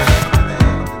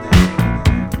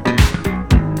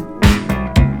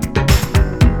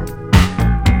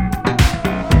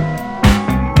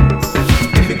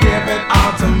 If you give it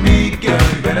all to me, girl,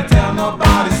 you better tell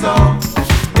nobody so.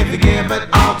 If you give it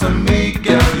all to me,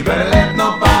 girl, you better let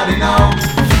nobody know.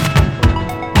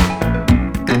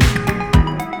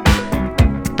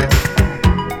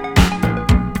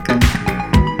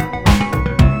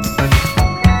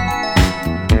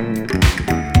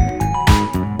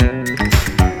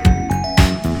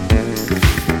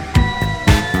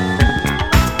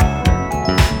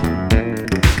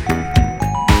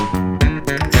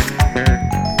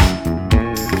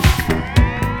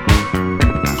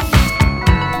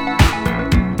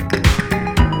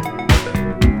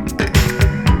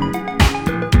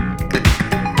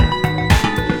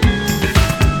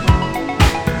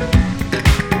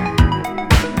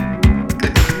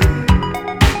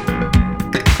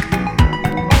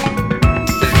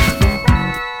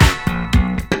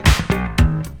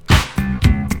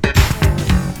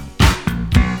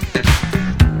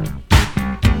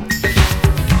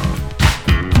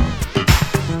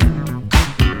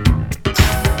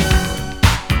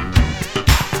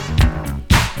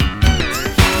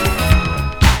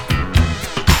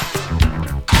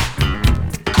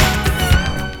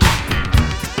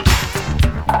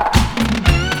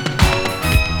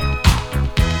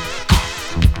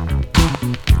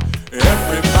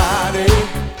 Everybody,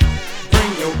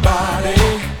 bring your body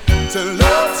to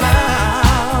Love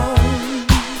Town.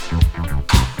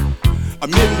 A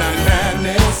midnight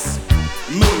madness,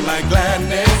 moonlight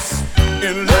gladness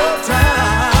in Love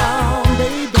Town,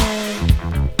 baby.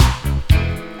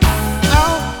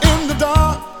 Out in the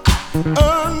dark,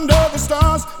 under the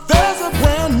stars, there's a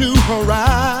brand new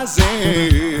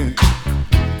horizon.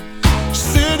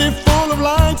 City full of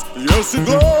lights, yes, it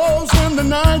glows in the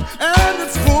night, and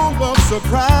it's full of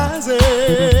surprises.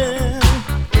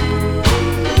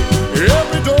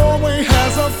 Every doorway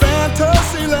has a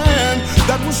fantasy land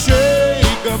that will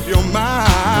shake up your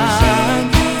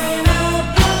mind.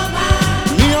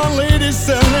 Neon ladies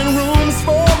selling rooms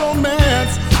for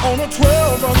romance on a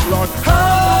 12 o'clock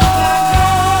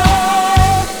high.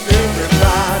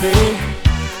 Everybody,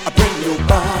 bring your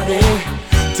body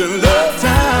to Love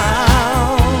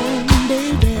Town,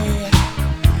 baby.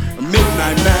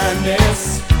 Midnight madness,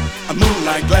 a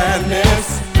moonlight gladness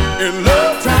in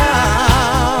Love Town.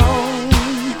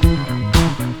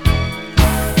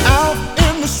 Out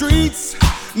in the streets,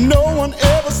 no one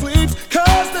ever sleeps,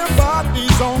 'cause their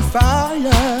body's on fire,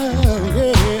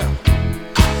 yeah.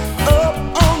 Up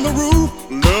on the roof,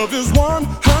 love is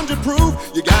 100 proof.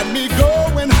 You got me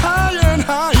going higher and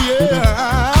higher.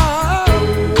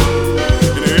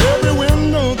 In every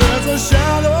window there's a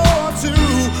shadow or two,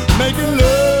 making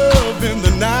love in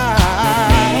the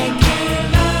night.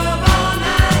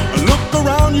 Look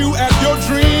around you at your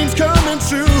dreams coming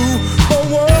true for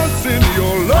once in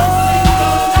your life.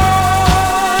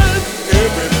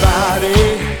 Everybody,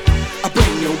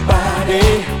 bring your body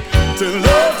to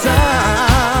Love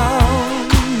Town.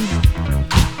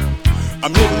 A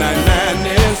midnight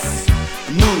madness,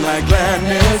 moonlight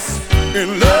gladness in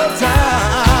Love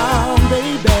Town,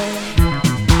 baby.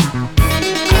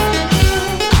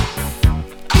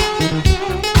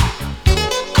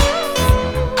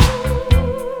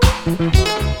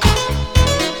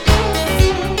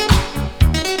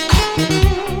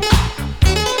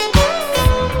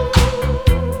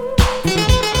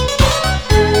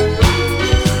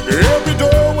 Every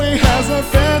doorway has a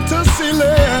fantasy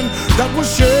land that will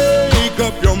shake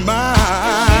up your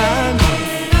mind.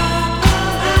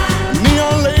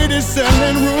 Neon ladies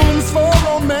selling rooms for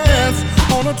romance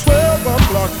on a 12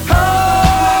 o'clock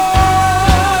high.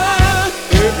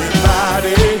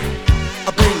 Everybody,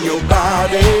 bring your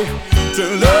body to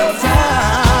Love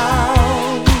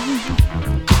Town.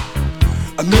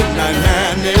 A midnight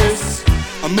madness,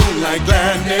 a moonlight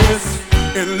gladness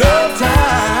in Love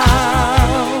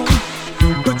Town.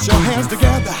 Put Put your hands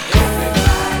together.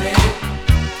 Everybody,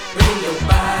 bring your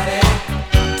body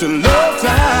to Love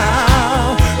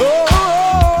Town.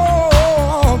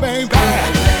 Oh, baby.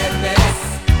 Gladness,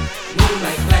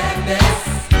 moonlight gladness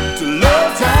to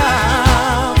Love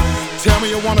Town. Tell me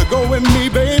you wanna go with me,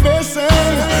 baby. Sing.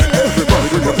 Everybody,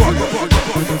 bring your body.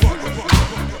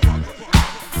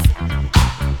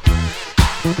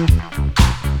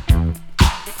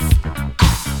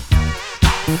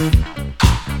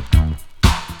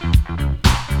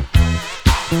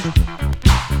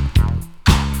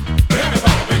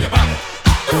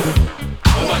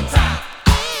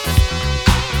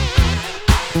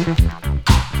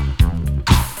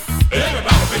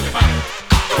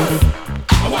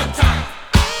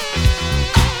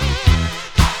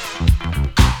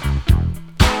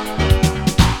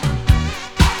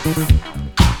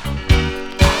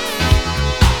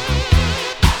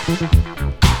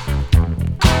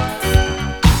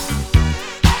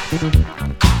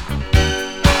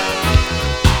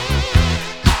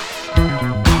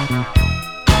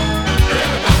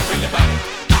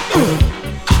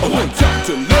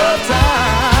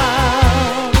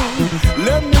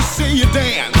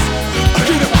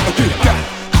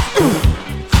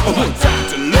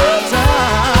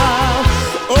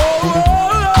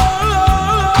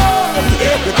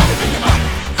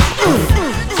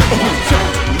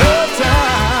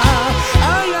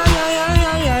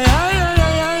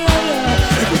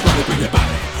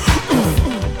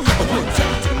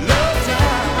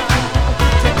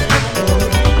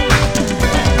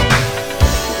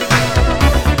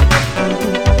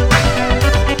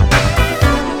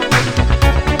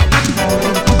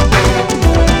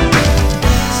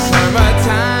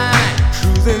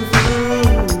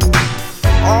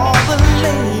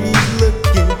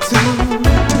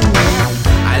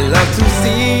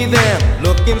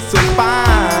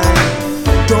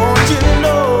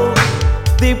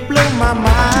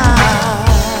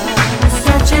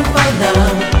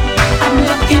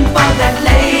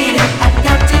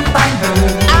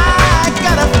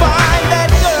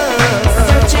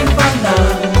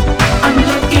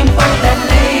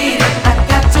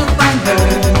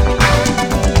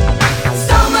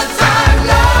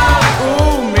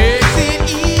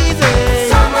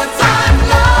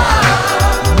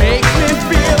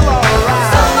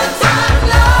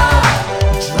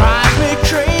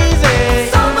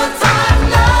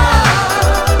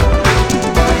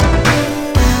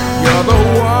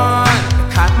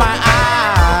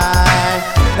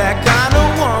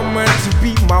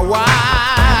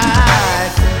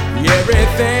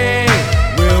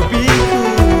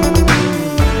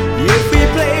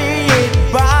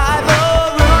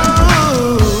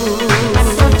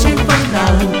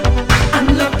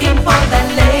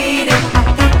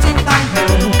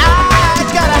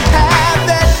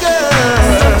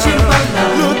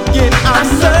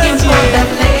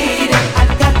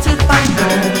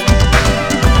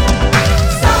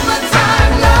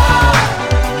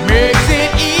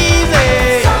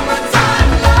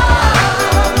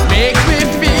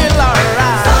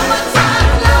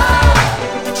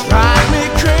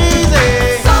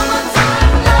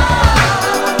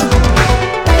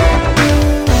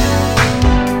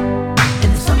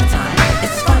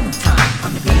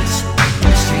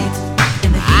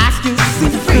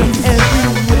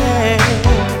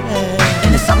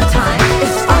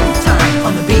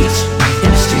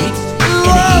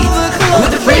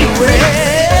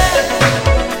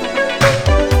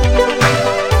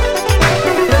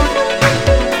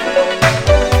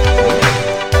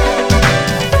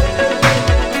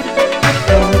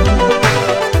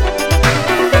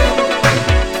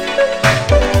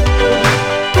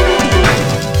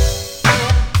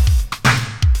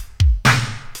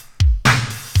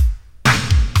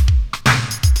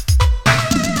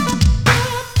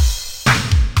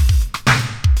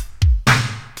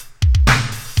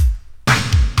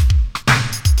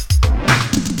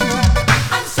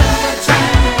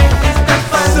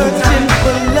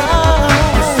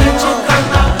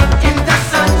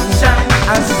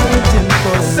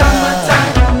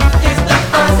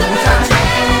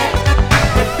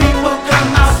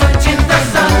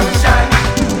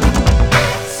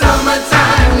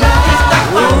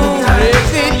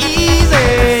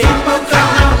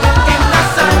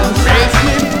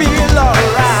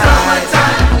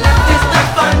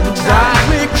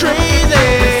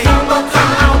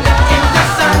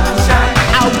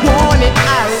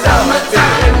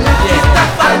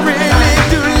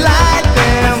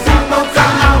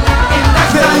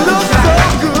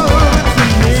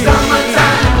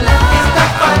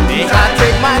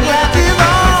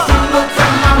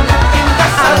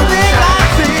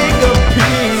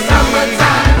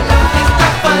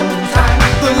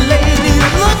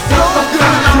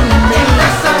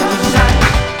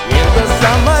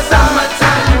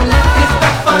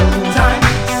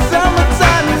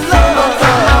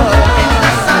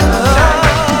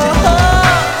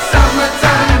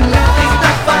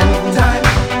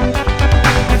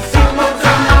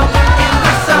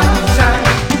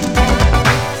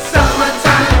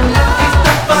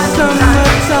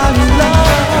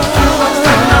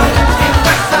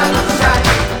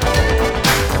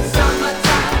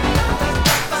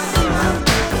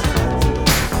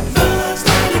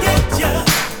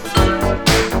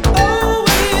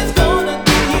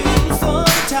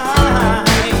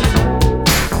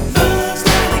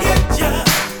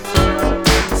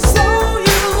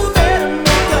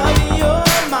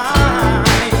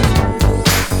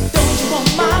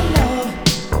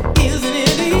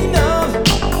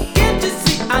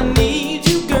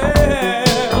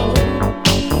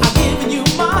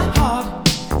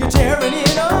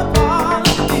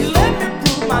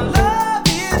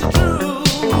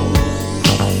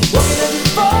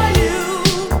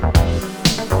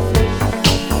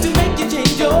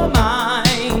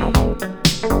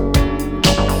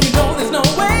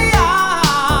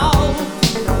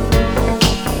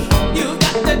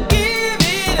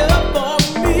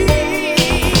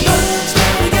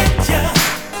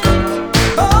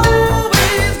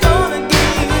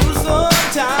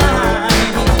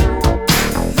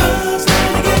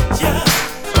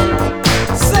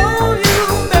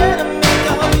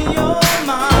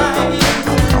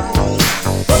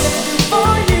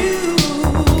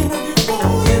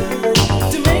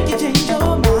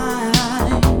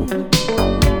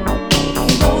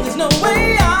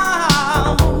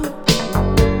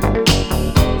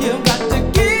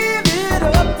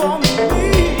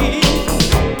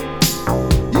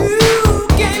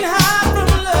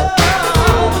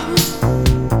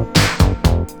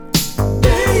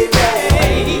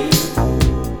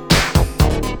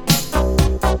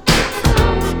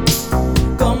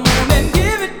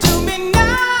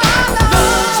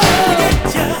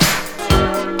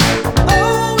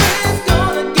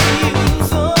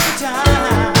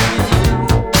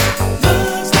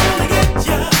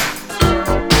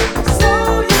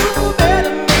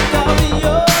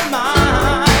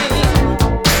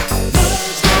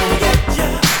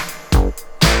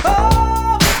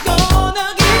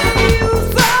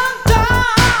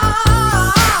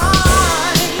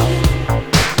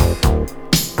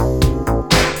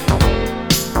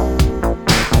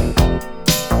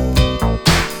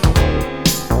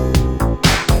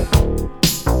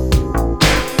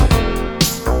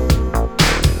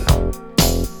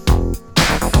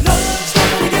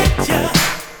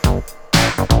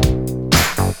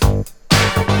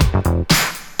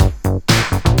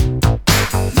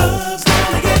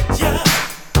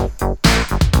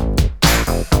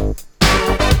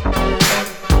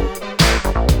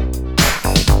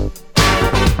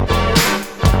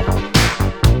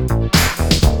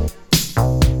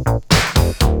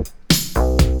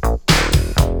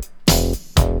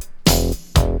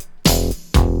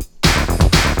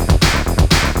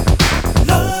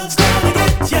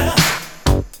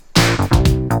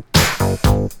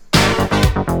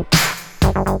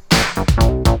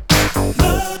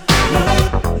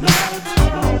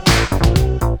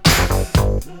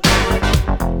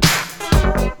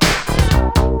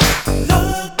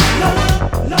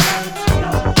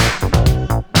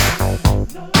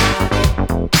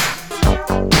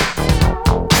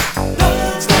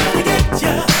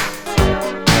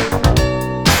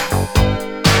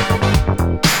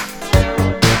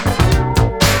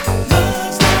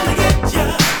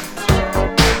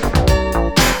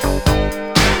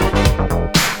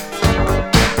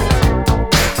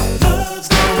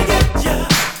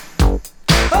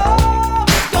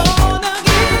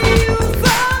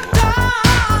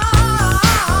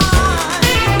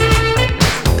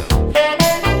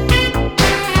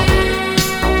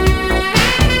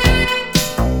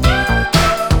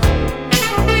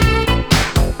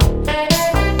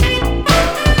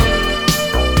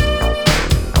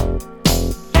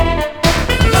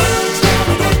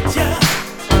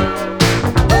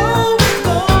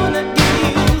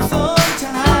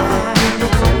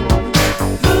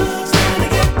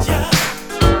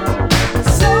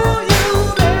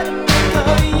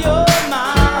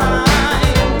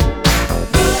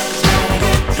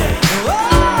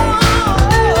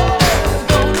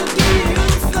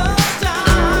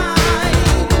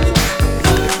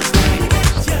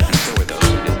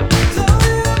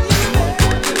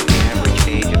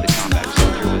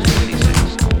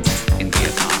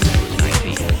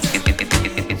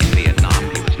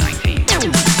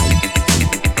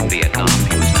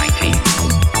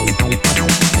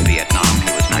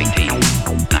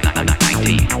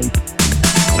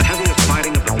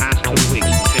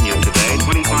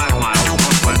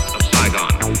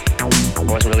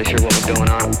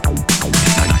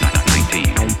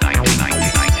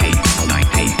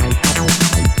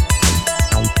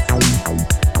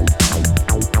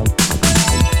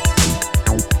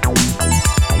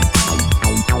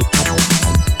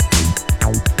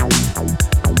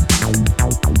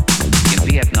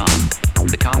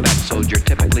 soldier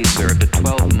typically served a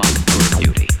 12-month tour of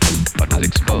duty, but was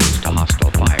exposed to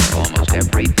hostile fire almost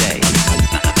every day.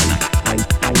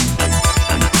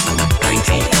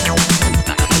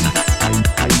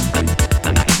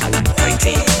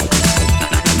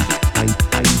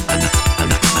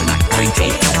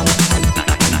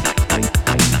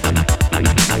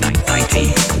 19.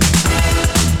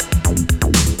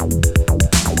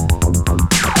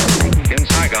 In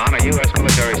Saigon, a U.S.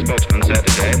 military spokesman said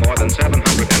today more than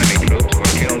 700 enemy troops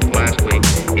were killed last week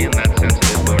in that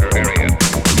sensitive border area.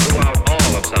 Throughout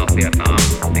all of South Vietnam,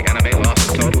 the enemy lost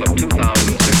a total of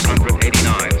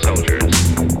 2,689 soldiers.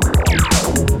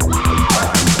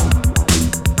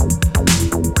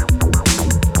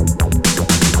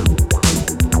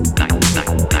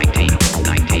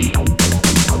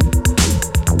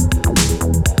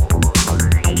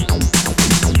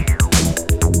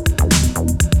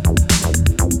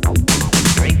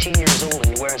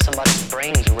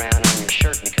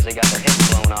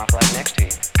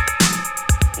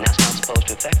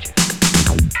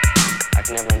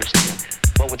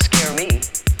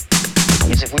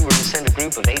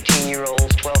 Of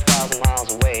 18-year-olds 12,000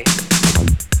 miles away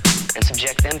and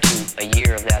subject them to a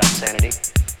year of that obscenity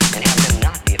and have them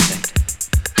not be affected.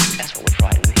 That's what would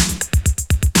frighten me.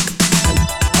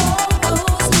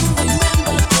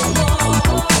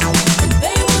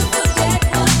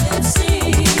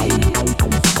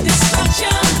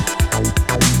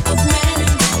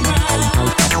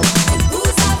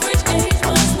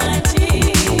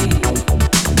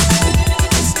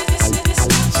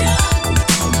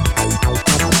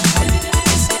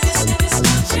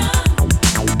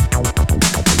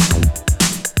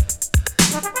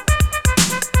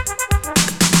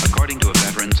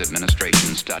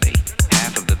 Administration study,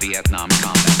 half of the Vietnam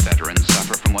combat veterans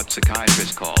suffer from what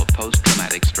psychiatrists call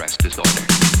post-traumatic stress disorder.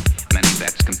 Many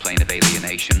vets complain of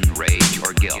alienation, rage,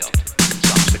 or guilt.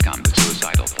 Some succumb to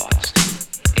suicidal thoughts.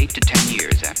 8 to 10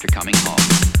 years after coming home,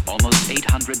 almost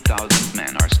 800,000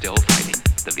 men are still fighting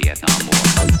the Vietnam War.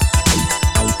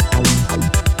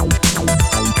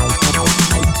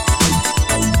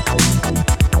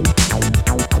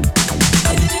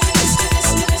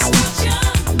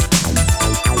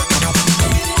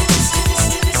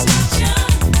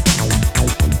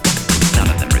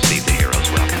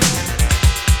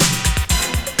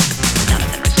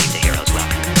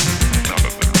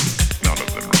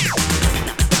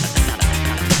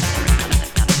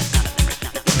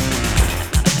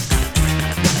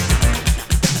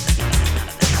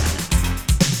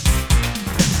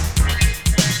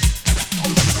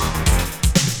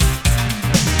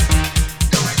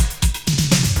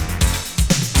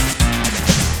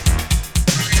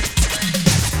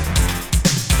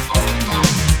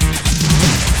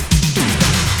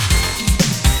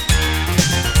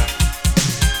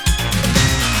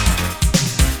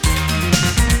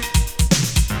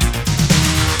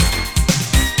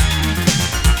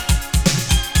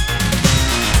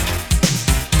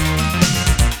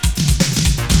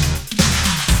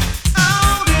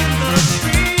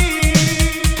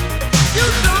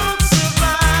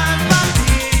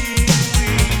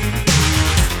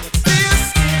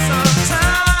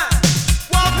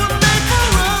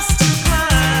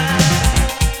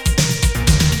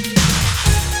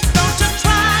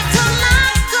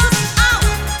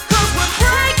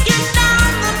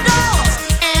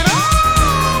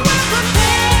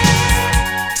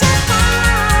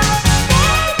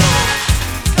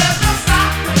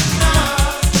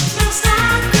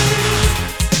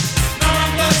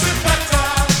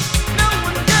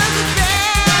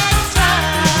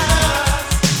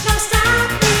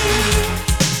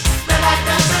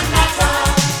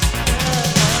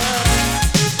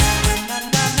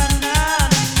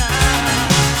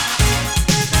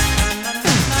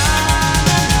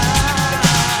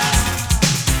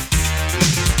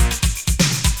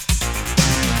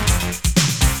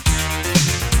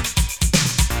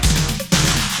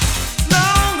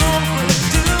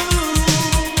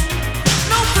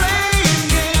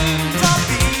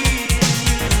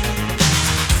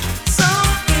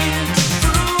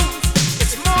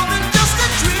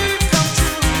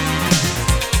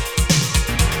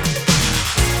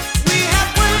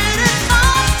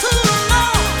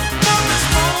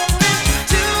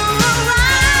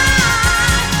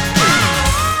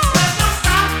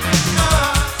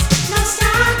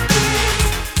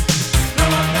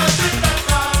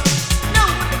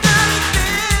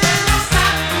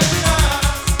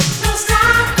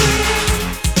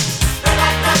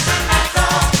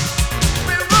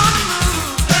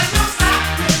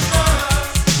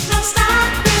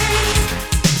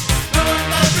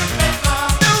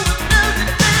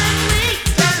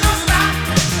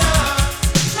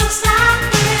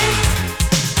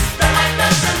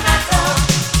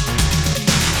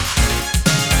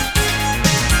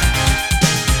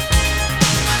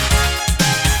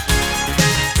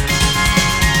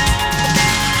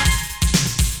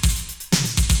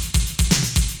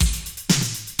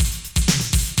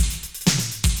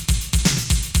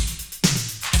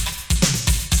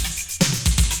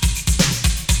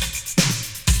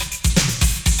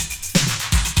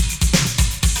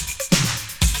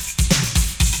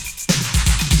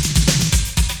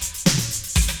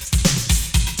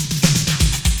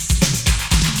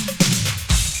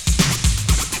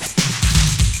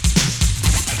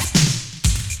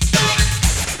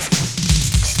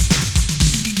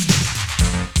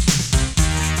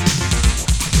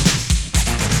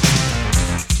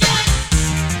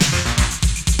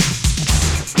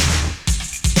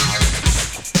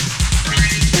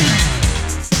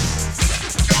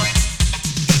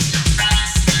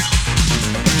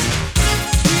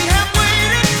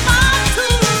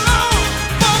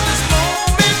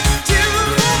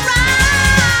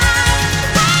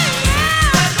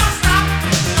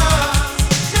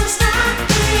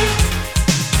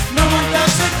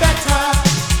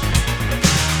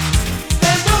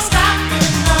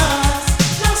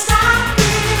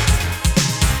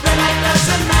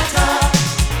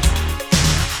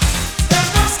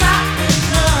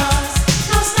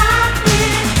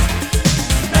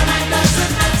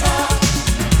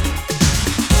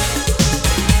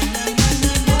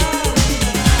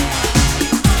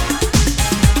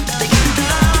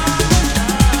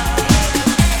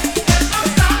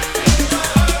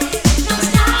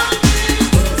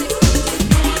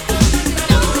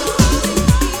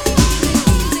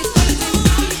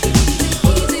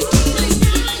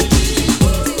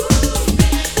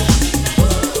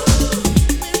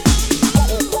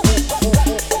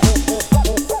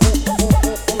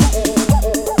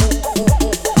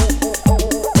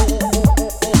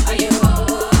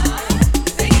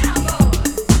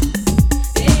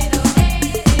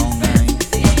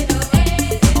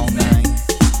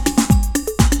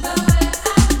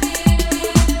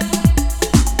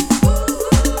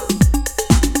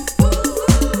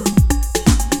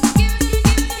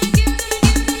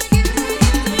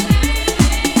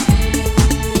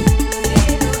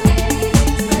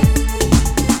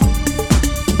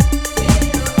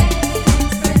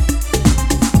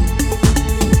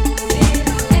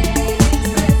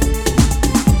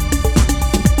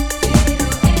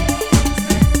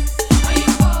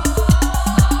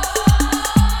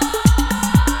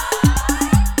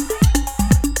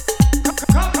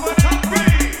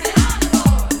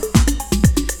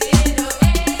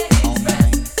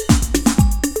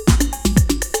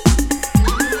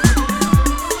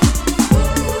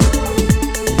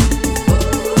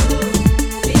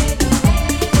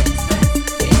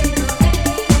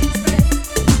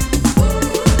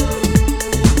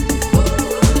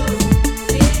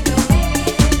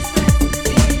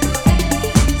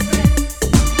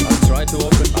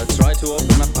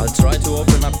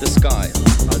 the sky.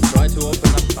 I'll try to open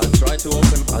up. I'll try to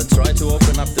open. I'll try to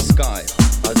open up the sky.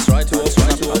 I'll try to open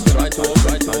up. I'll try to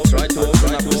open. I'll try to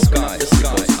open up the sky.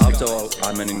 Because after all,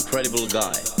 I'm an incredible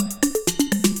guy.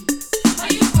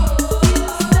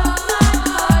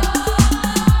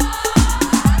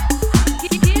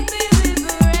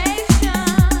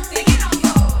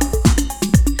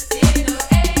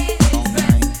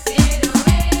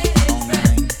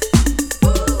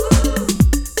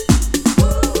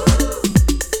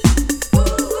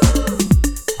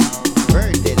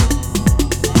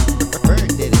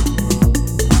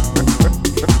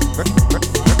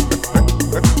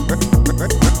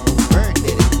 Bird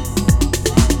did it.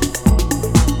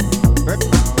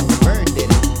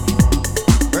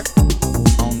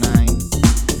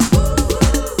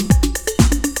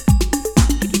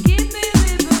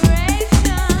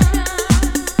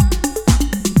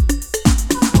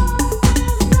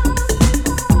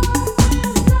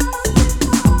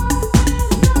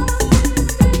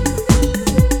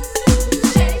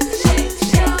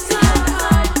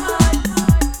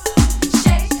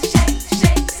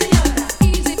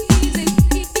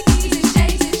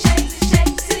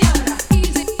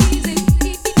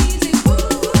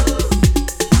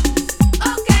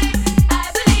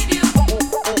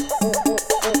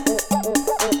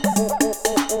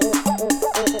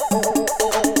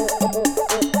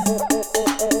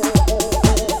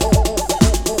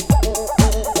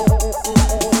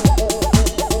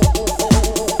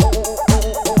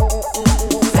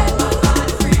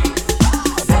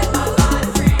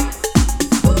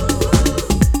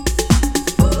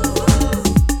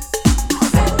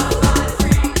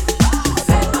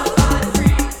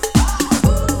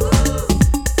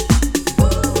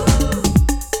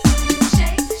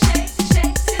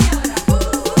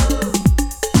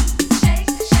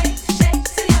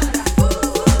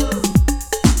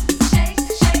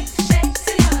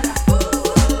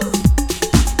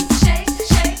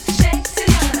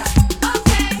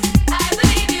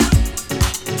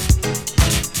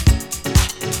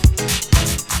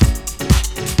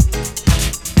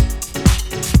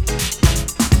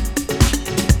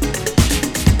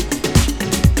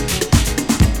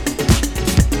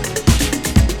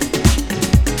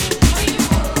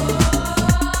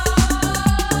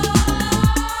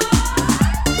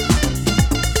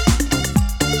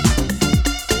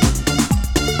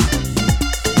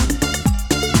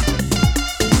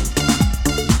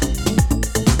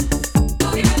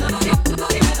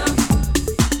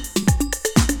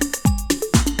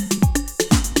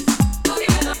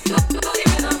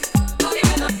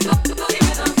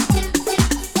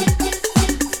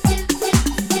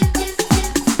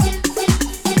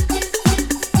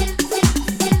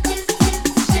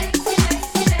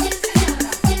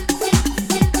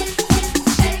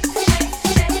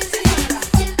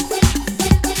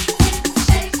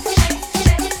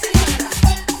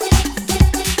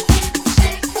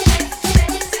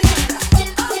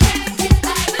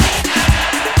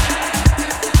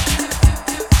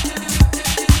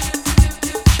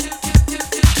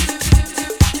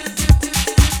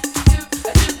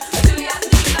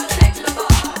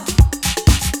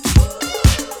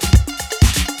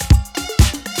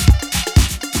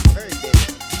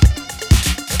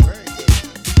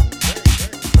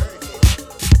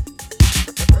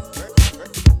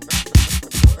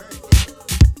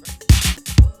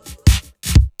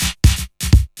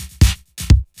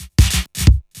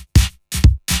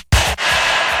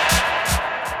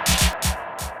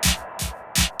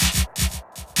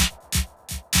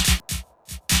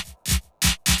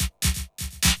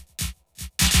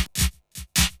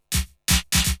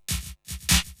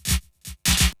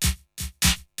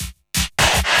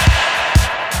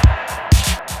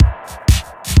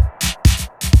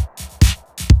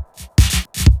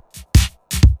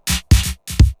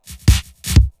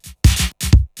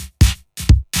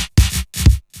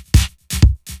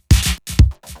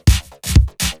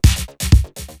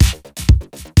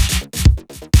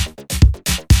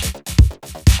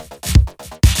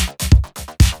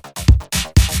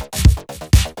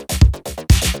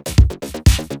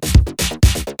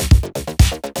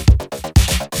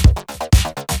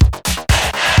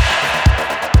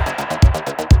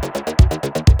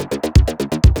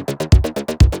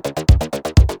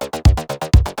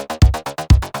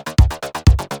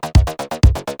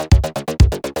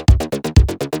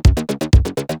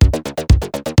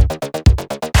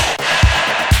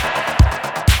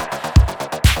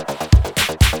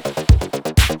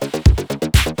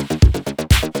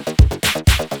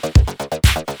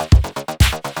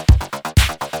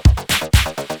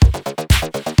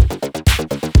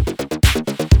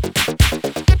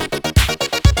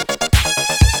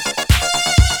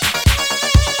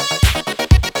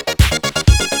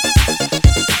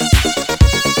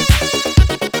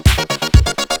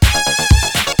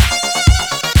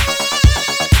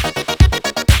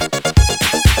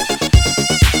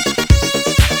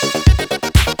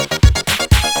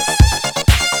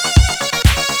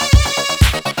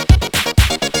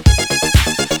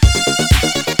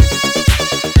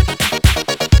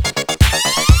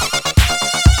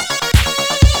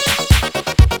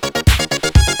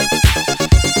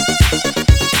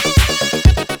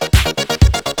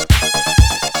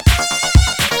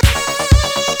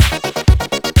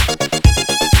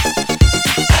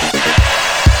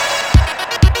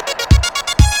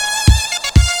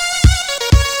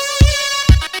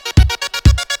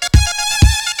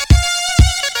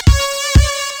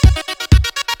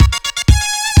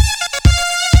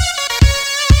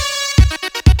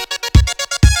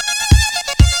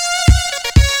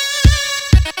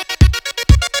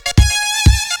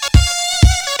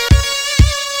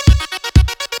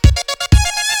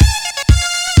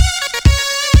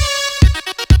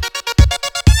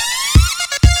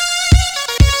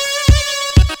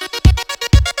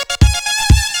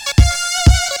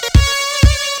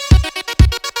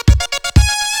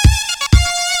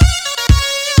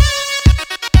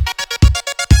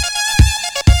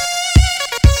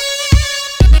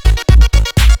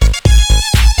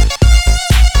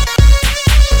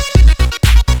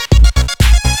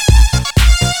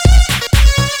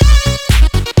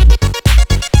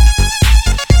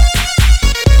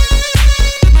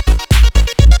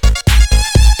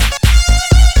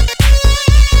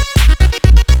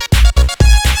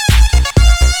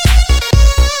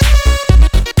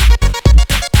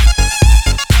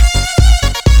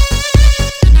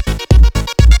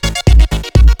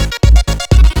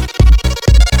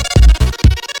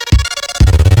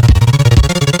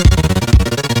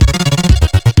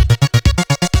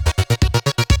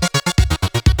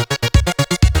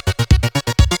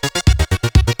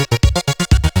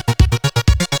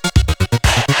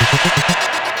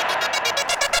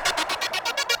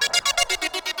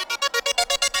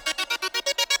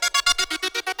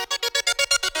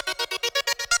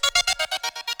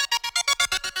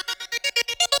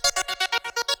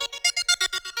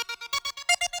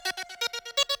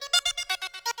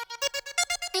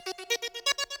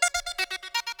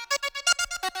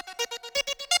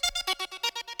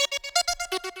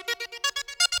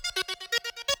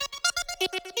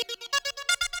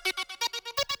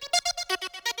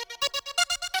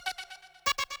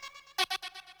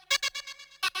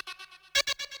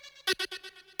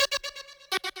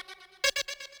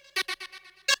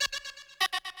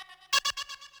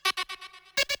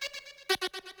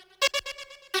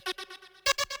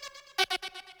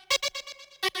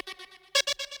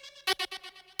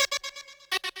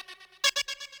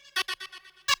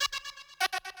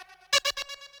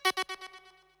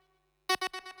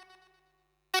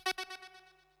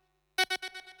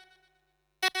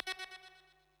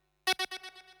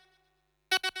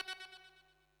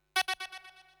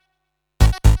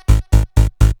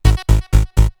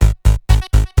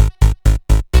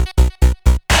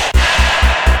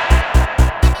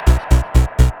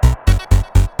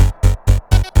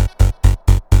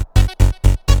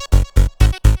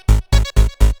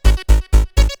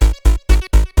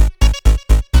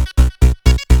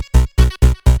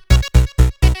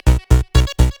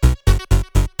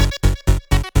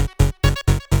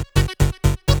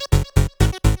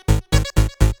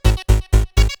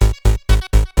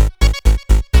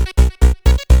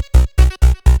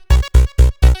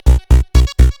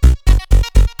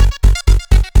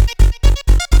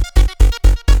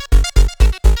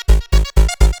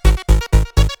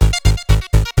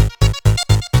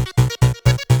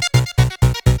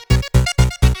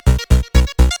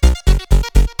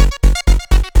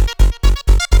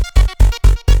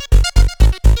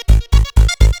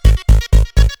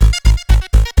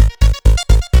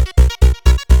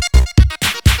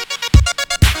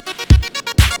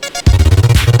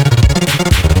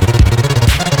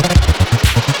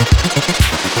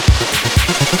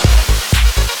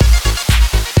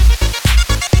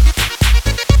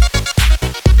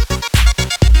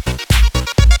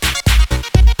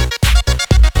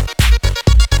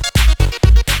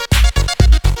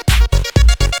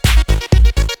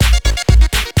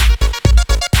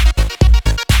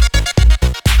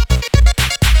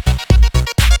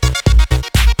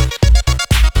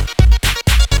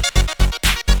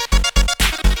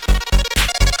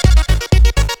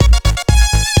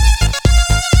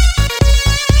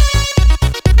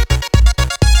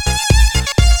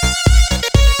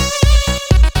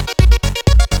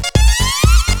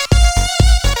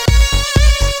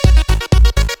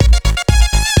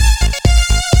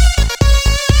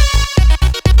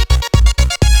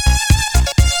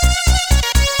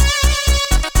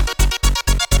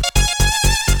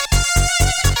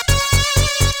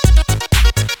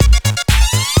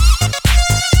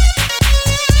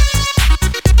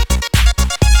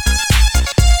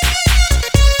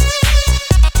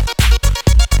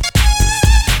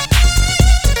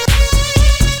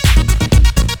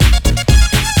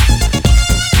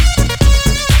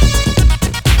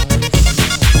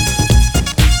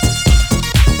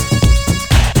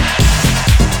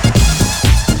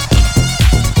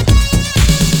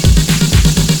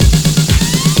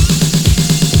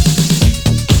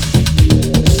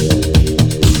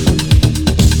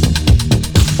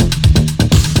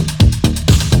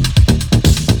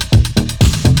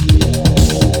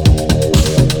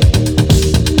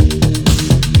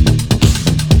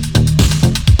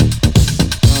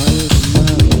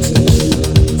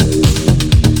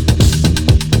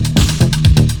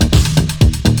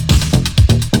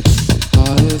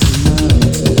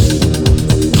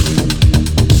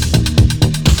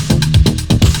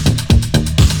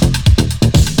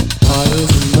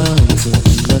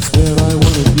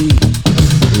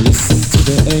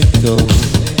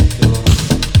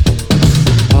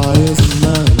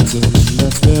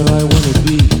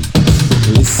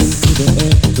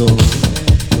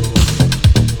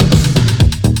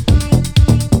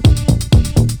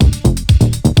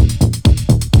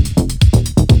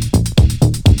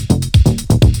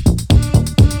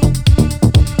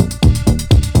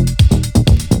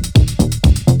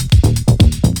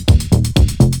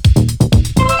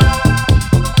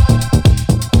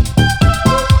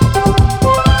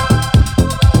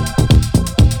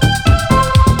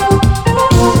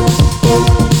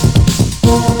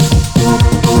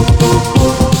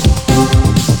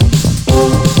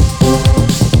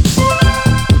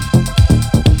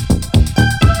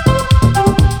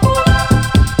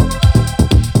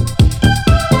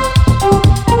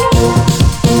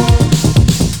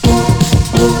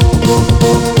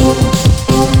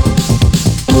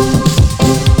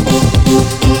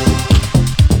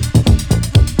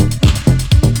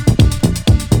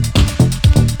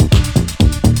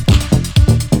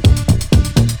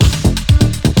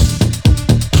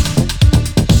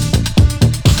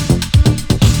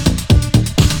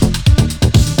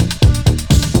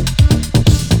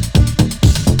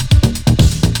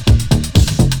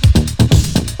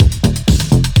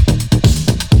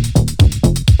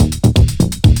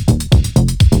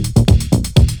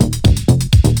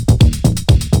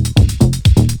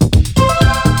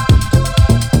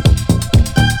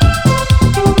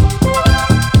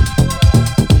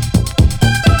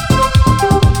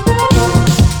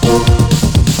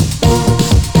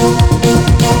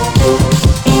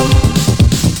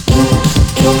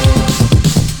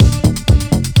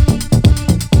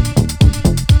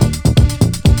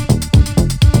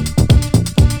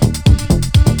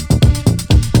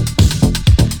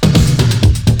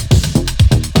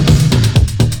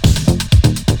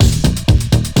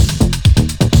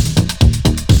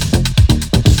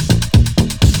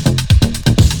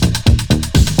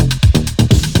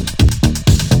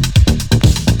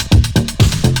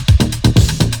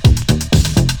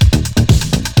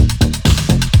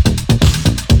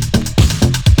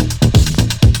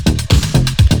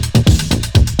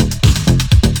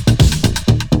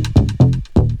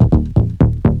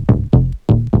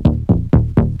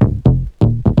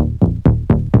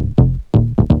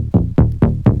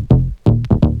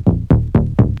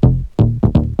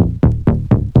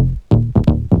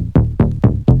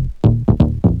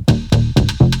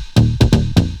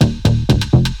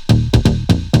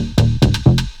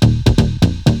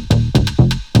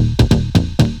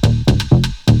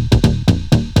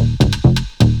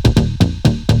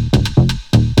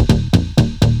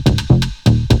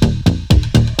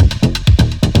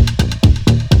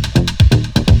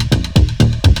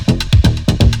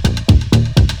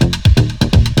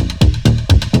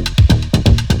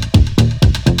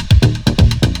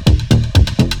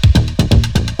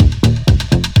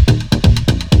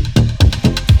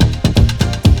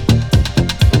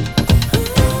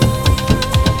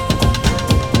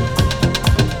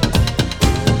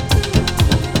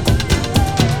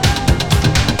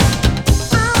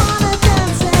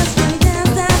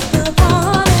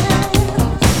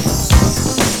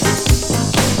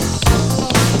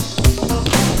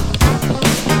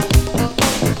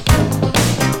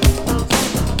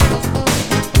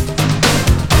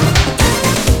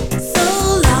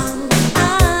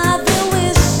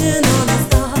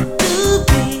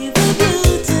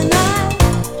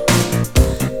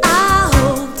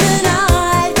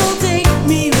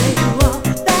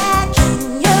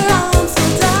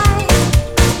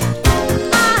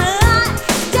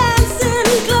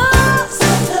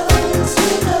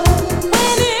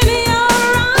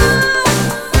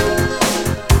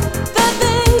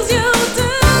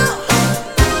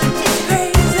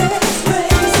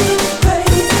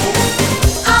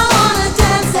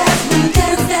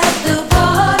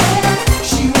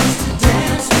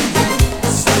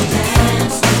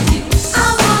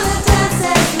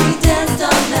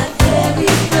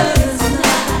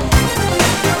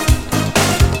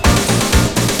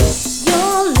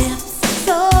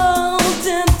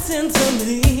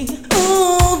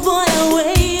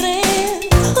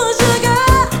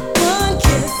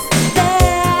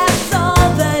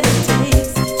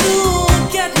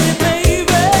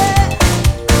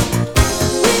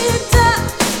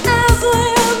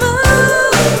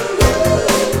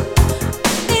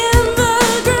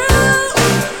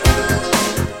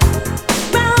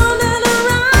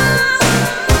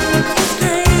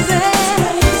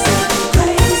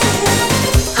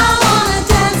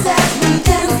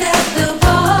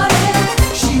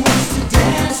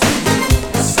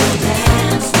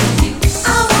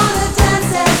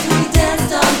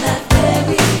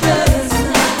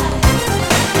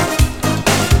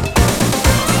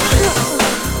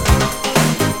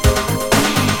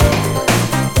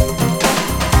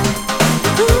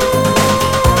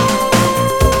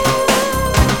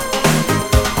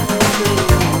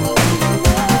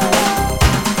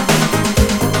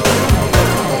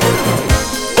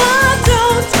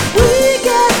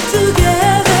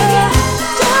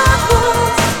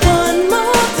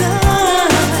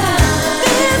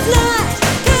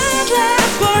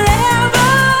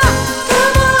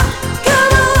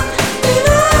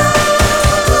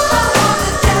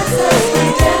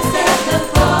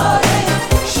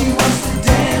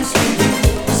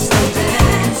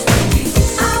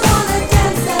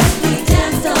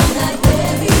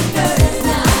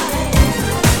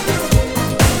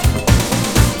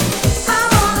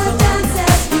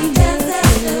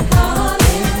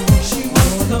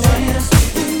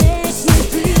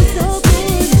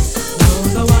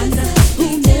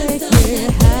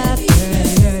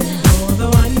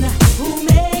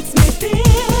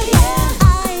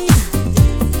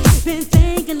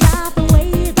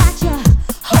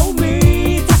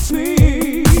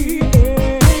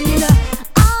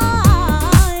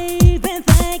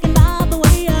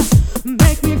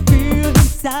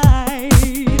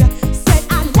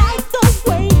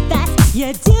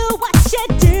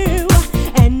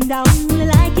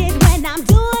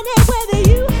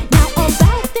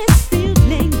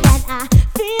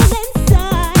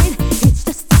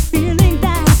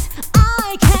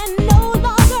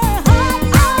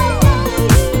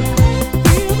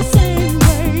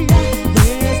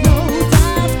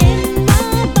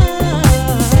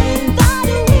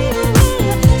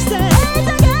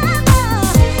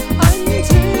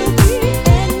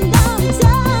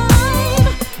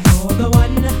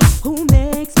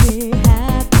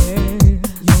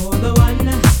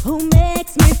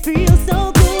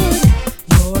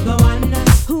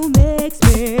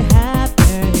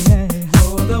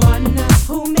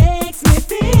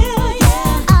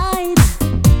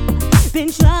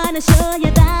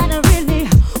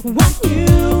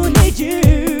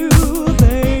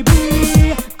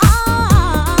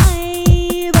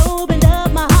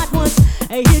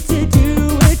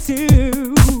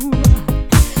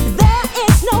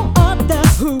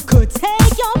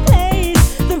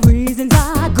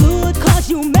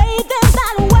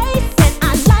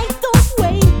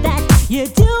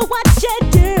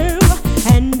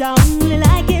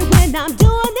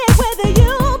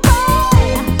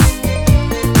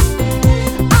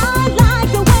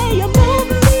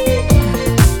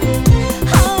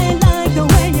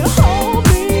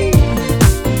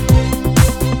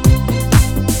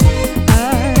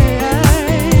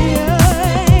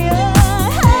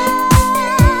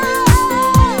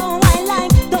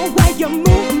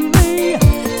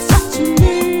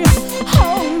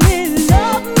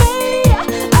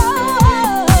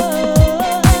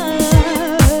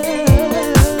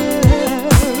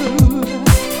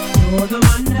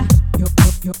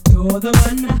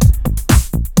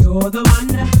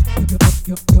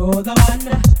 You're the one.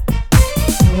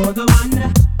 You're the one.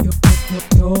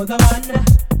 You're the one.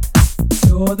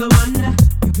 You're the one. You're the one.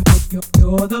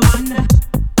 You're the one.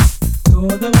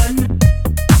 You're the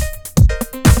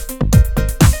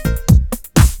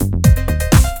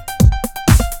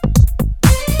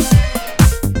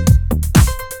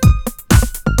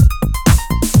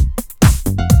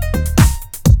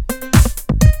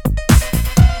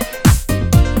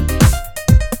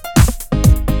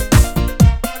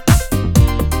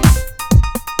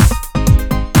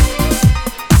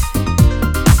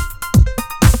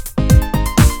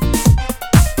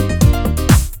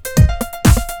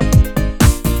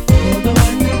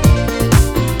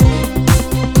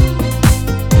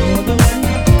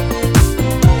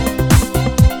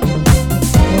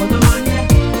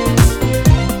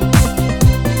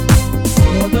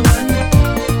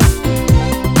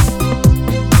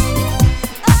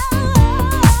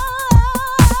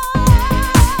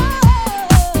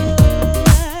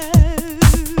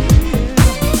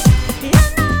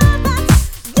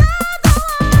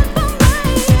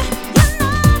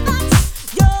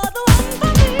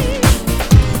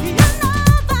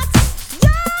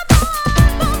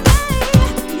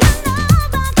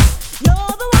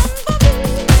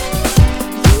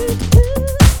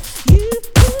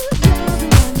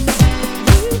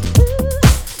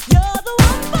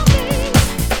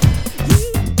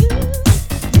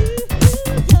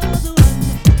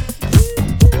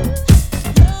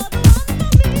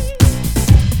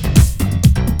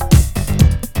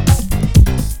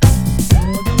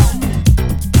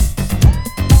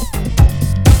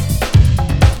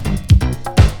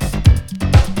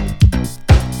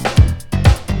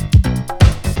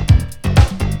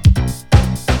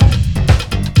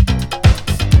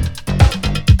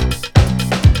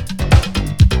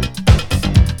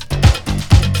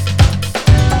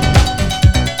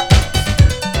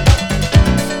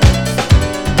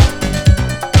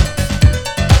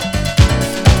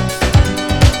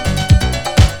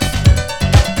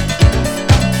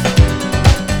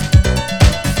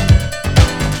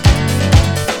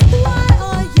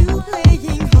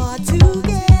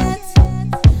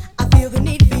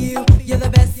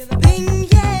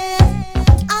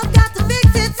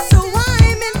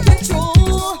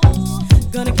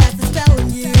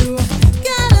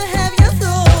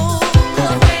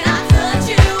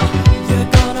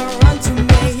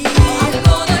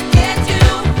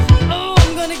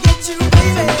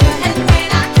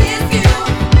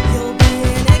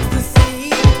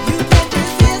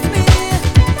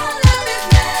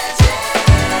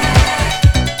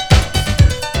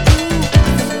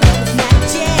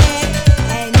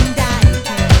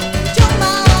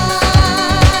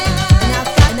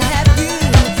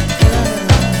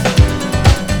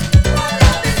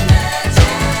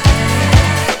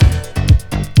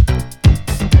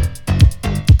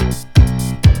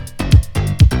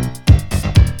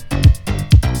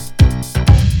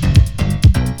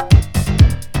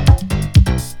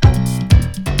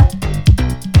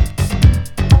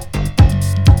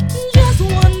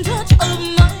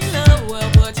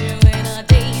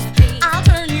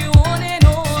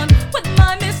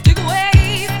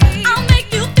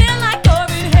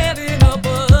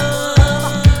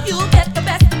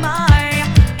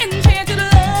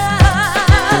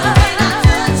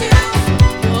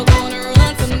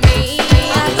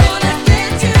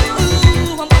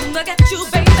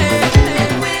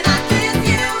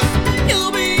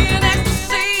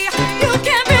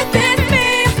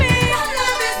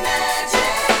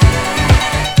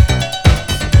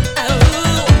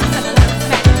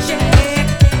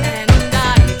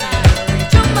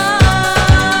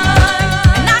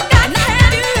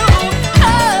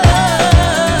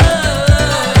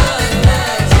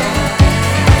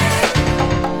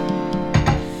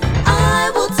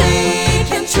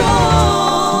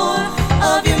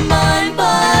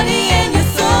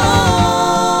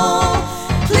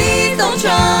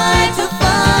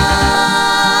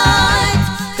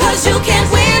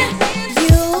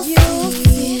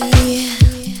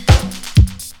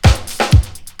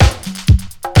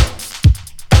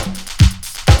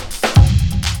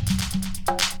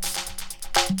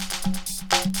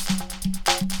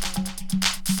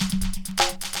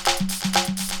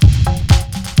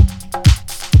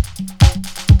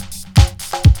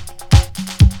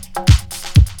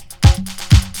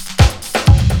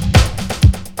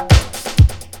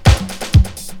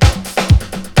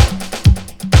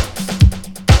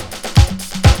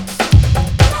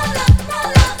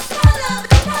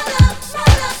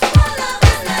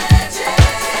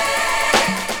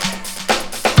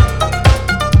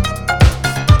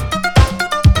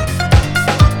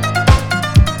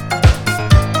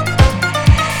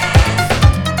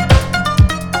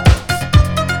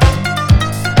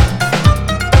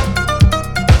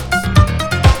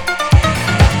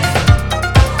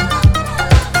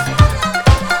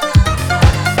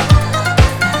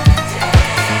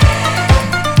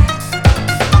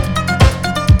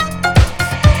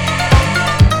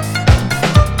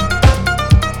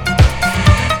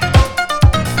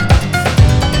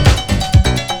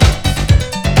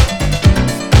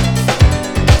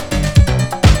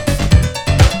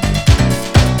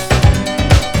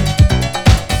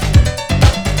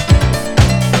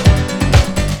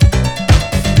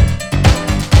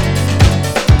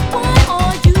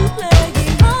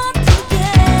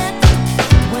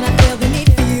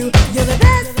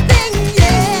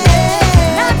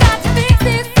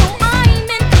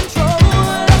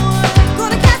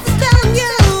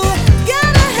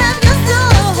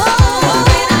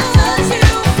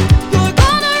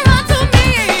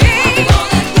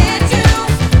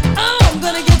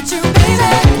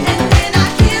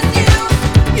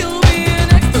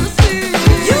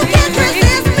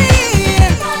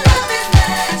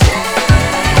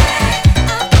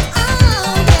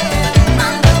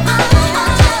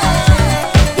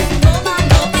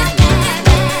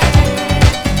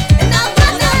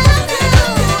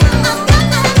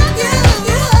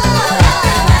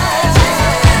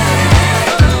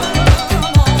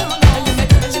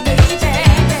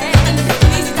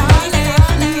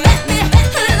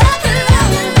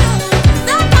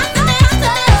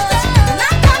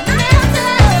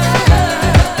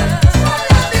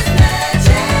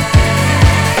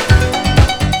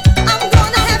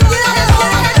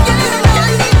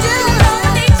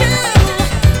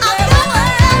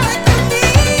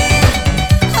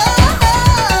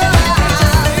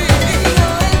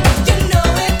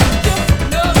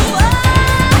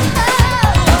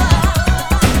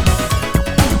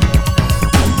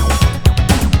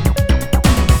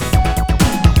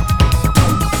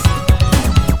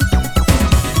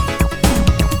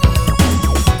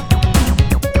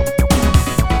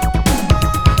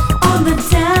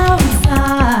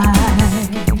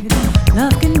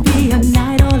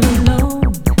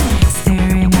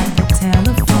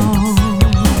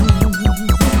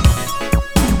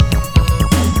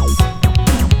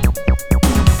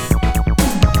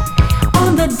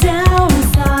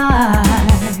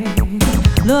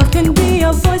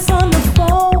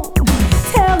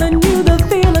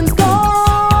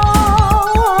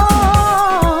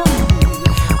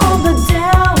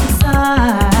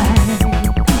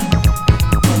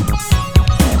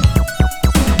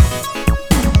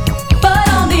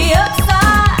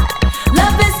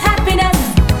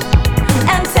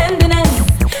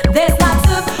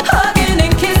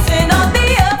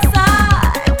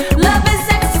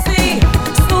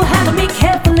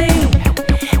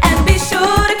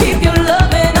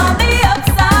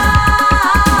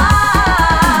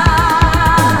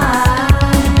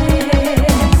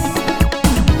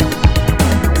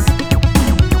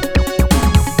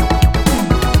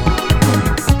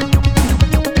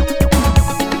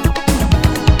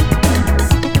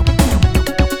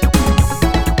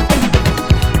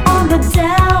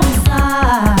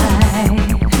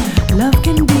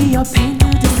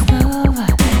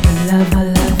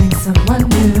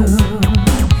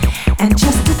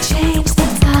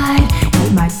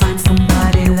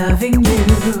loving you.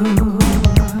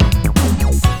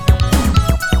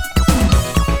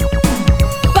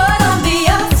 But on the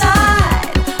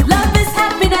outside, love is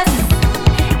happiness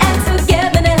and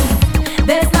togetherness.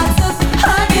 There's lots of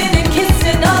hugging and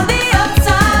kissing on the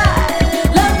outside.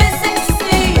 Love is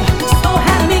ecstasy, so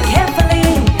have me carefully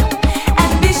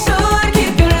and be sure to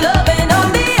keep your loving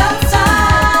on the outside.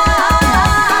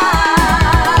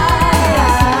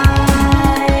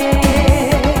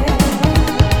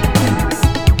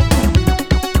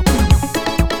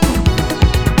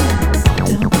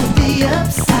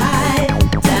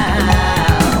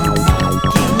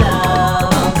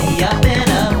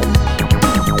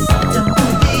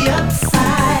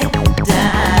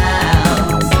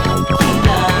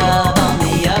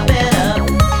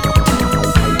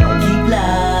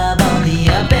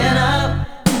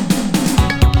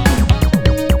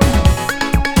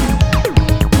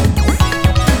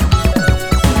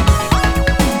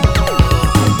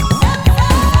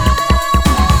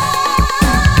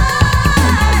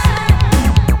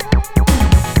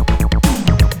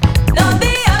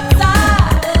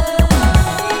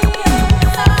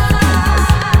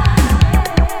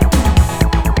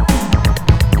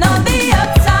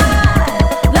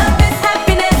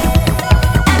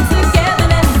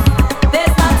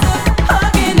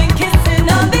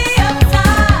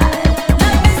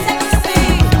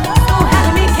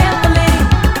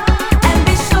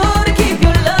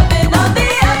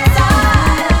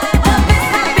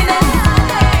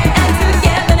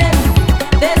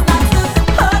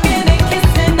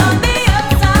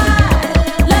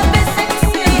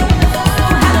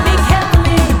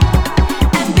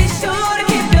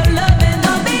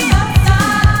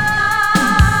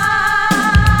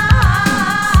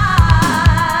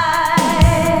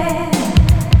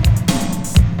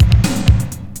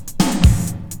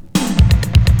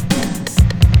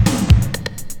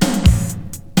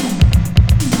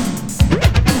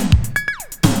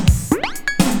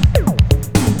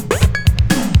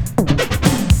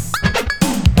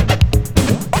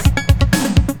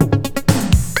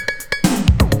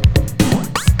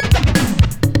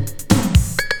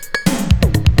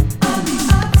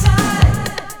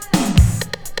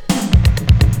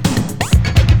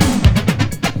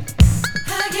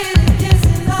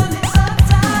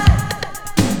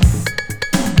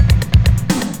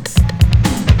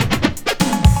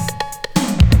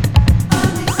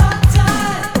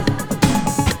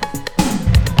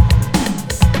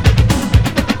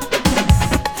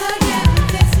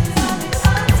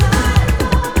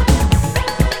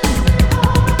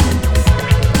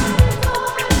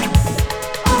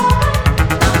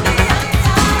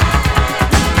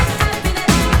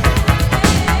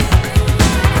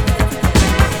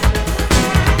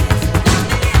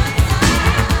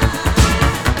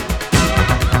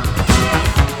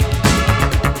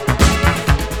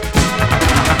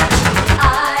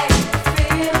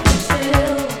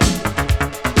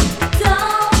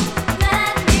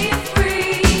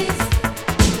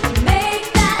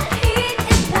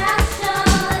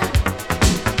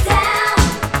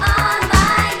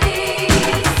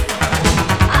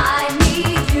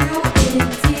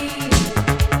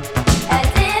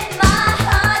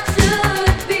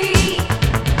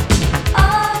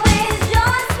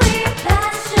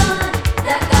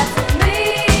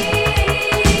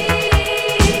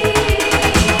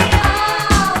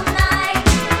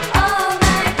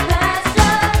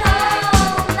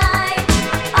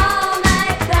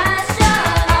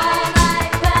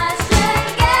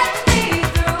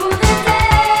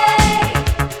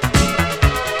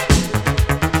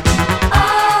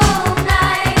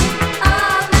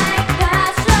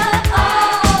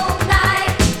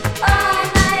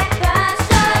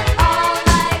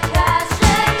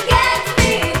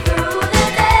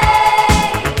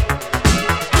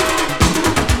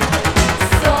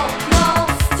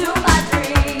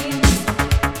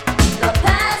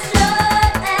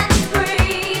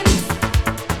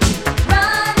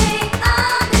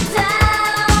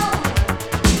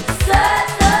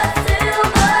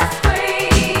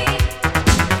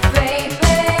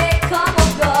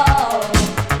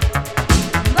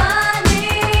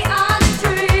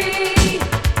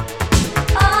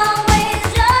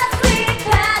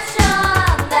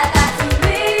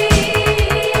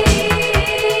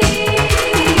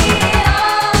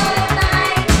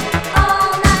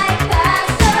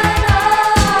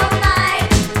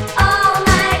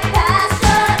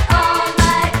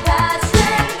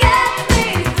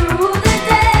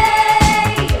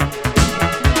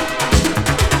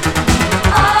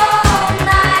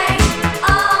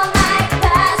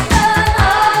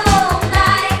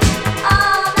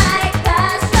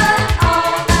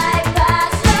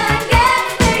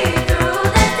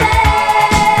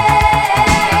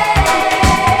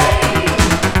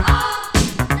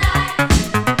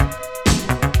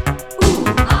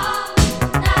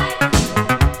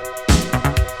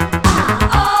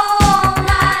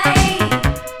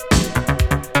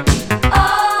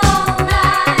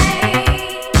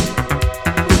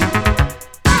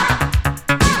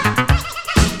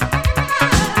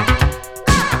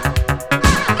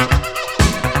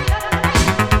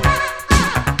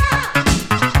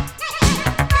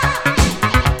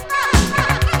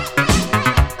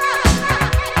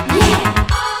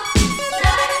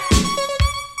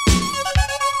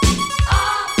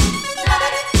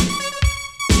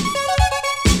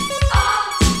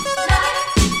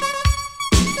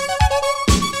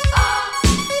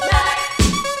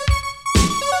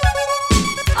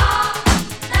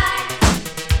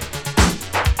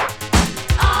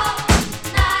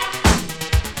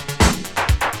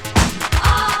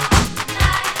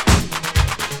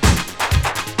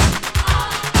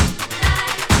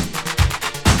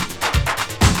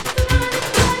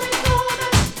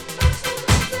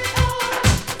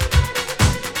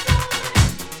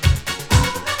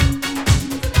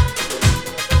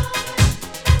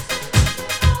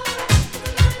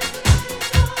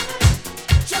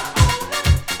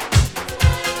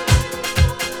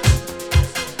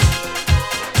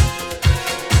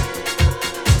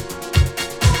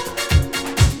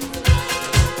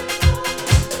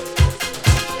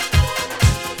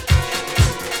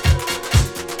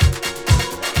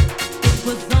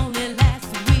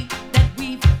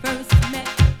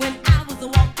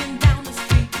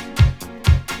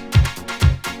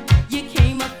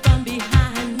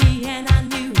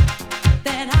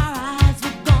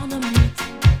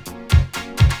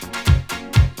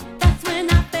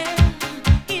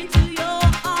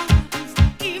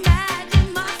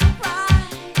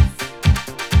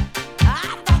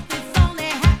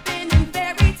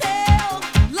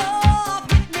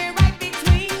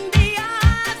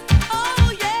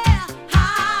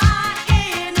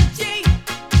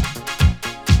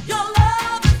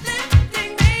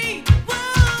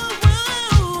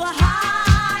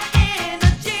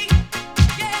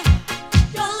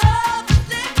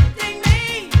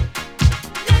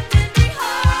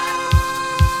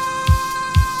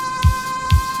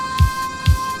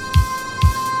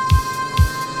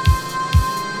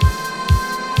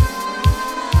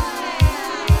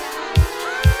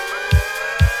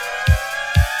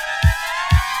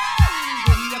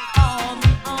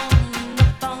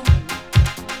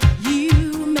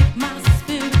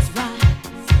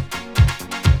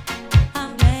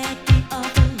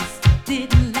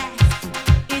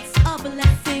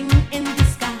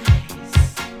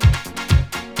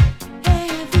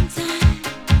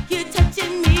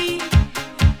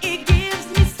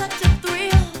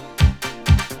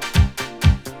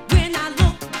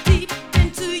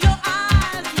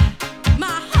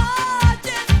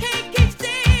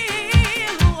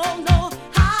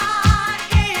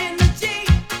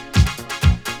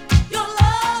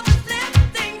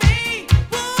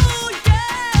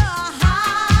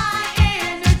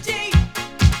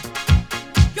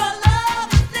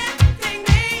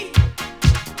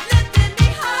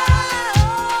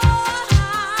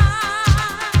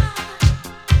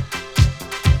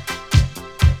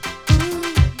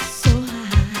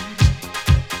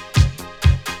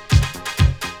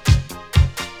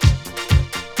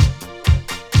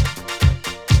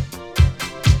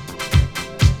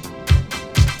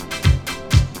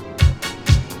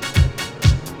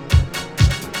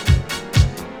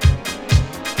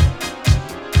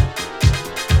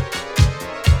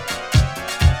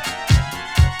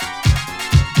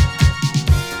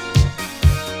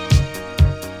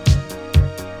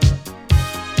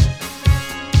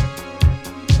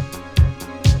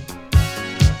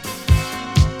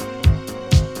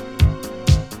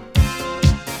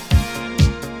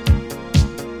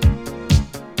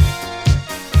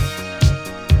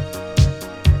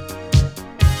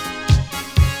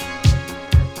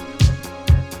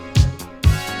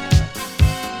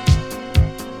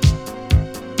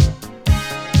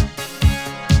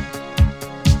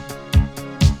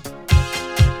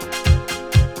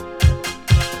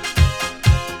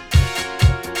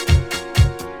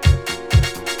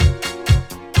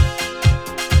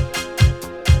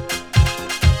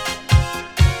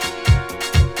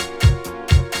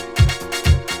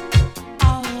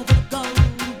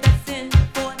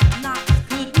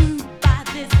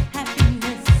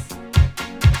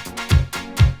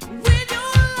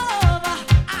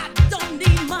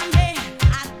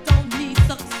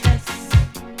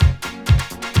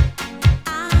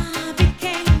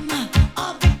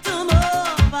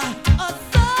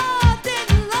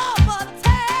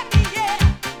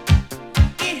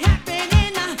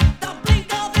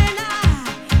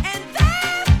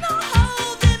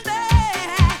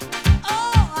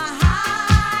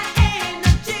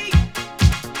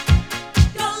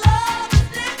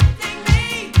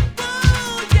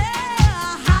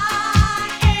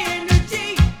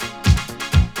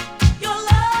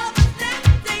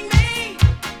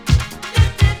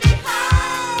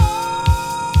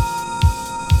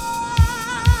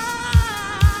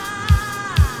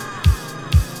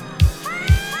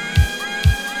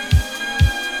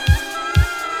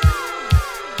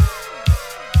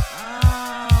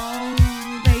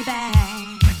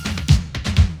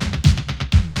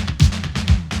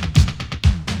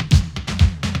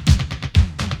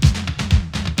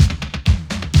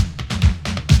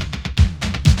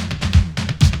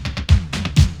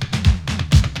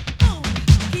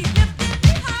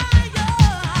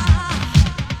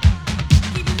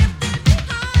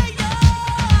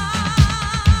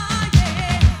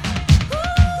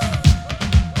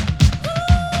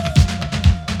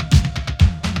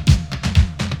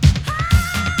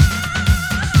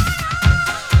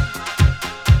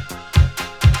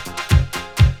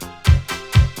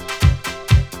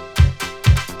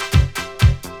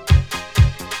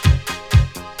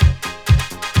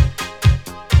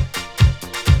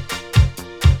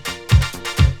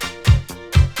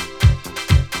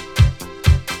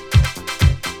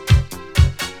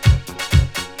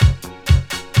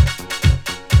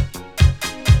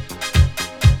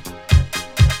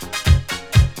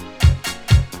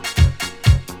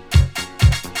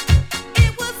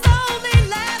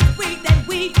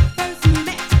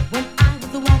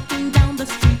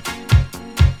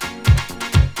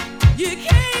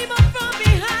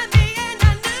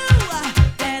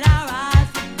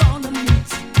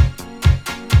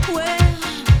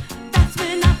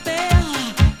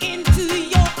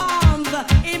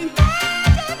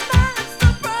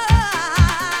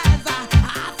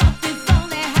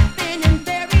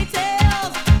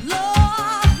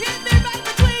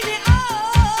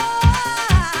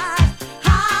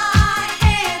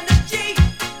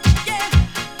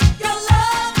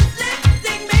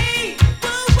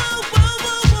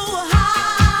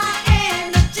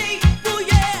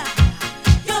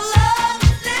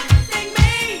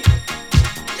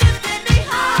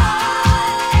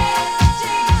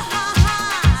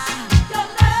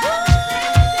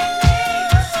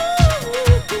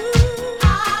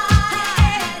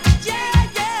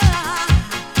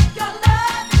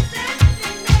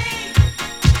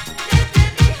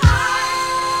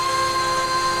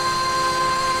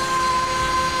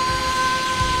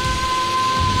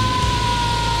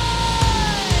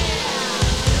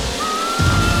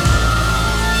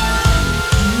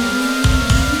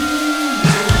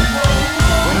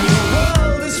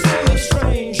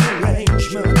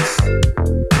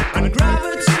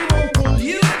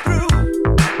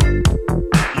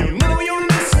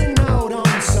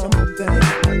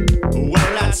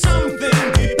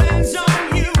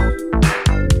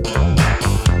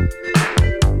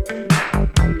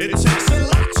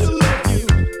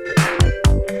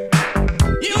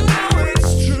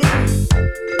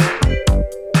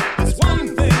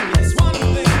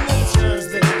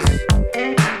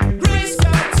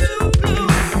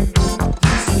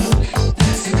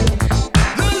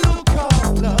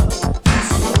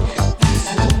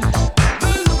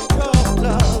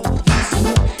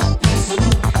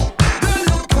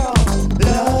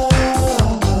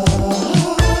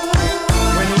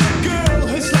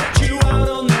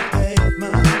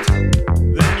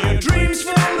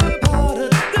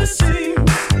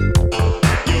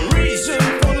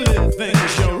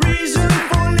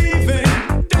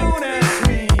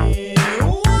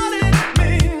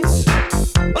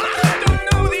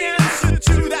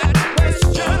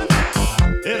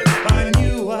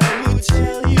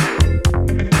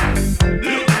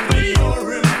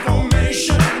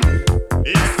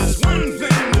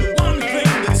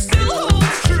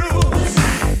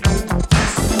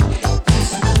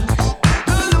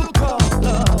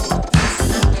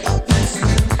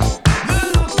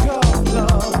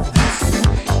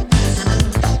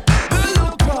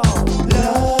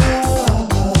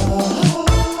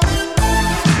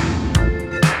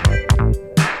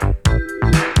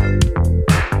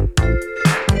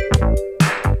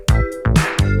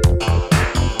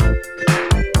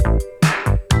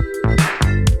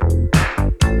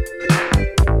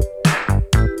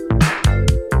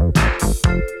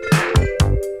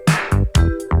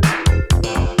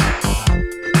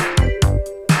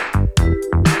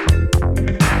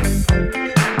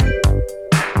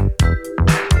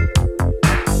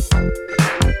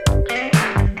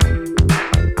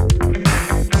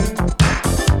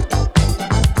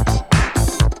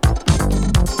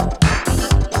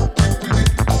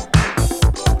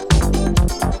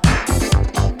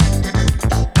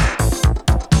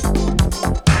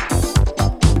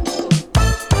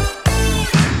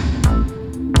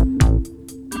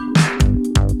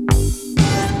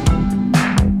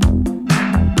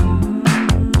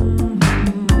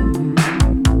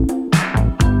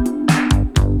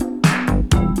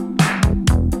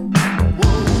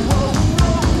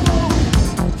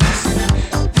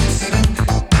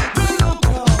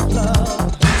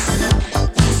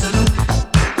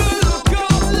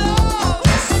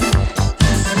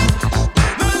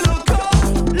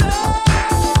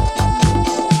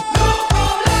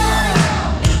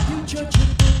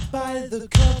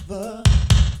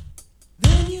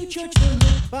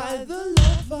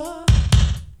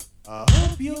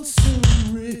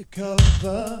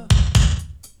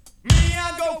 Me,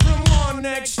 I go from one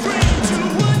extreme to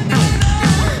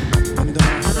another. When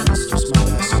my friends just might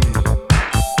ask me,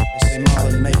 they say,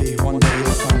 Marlon, maybe one day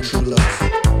you'll find true love.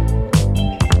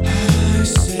 I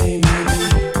say maybe,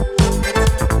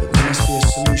 but there must be a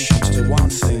solution to the one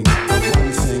thing we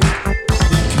can find.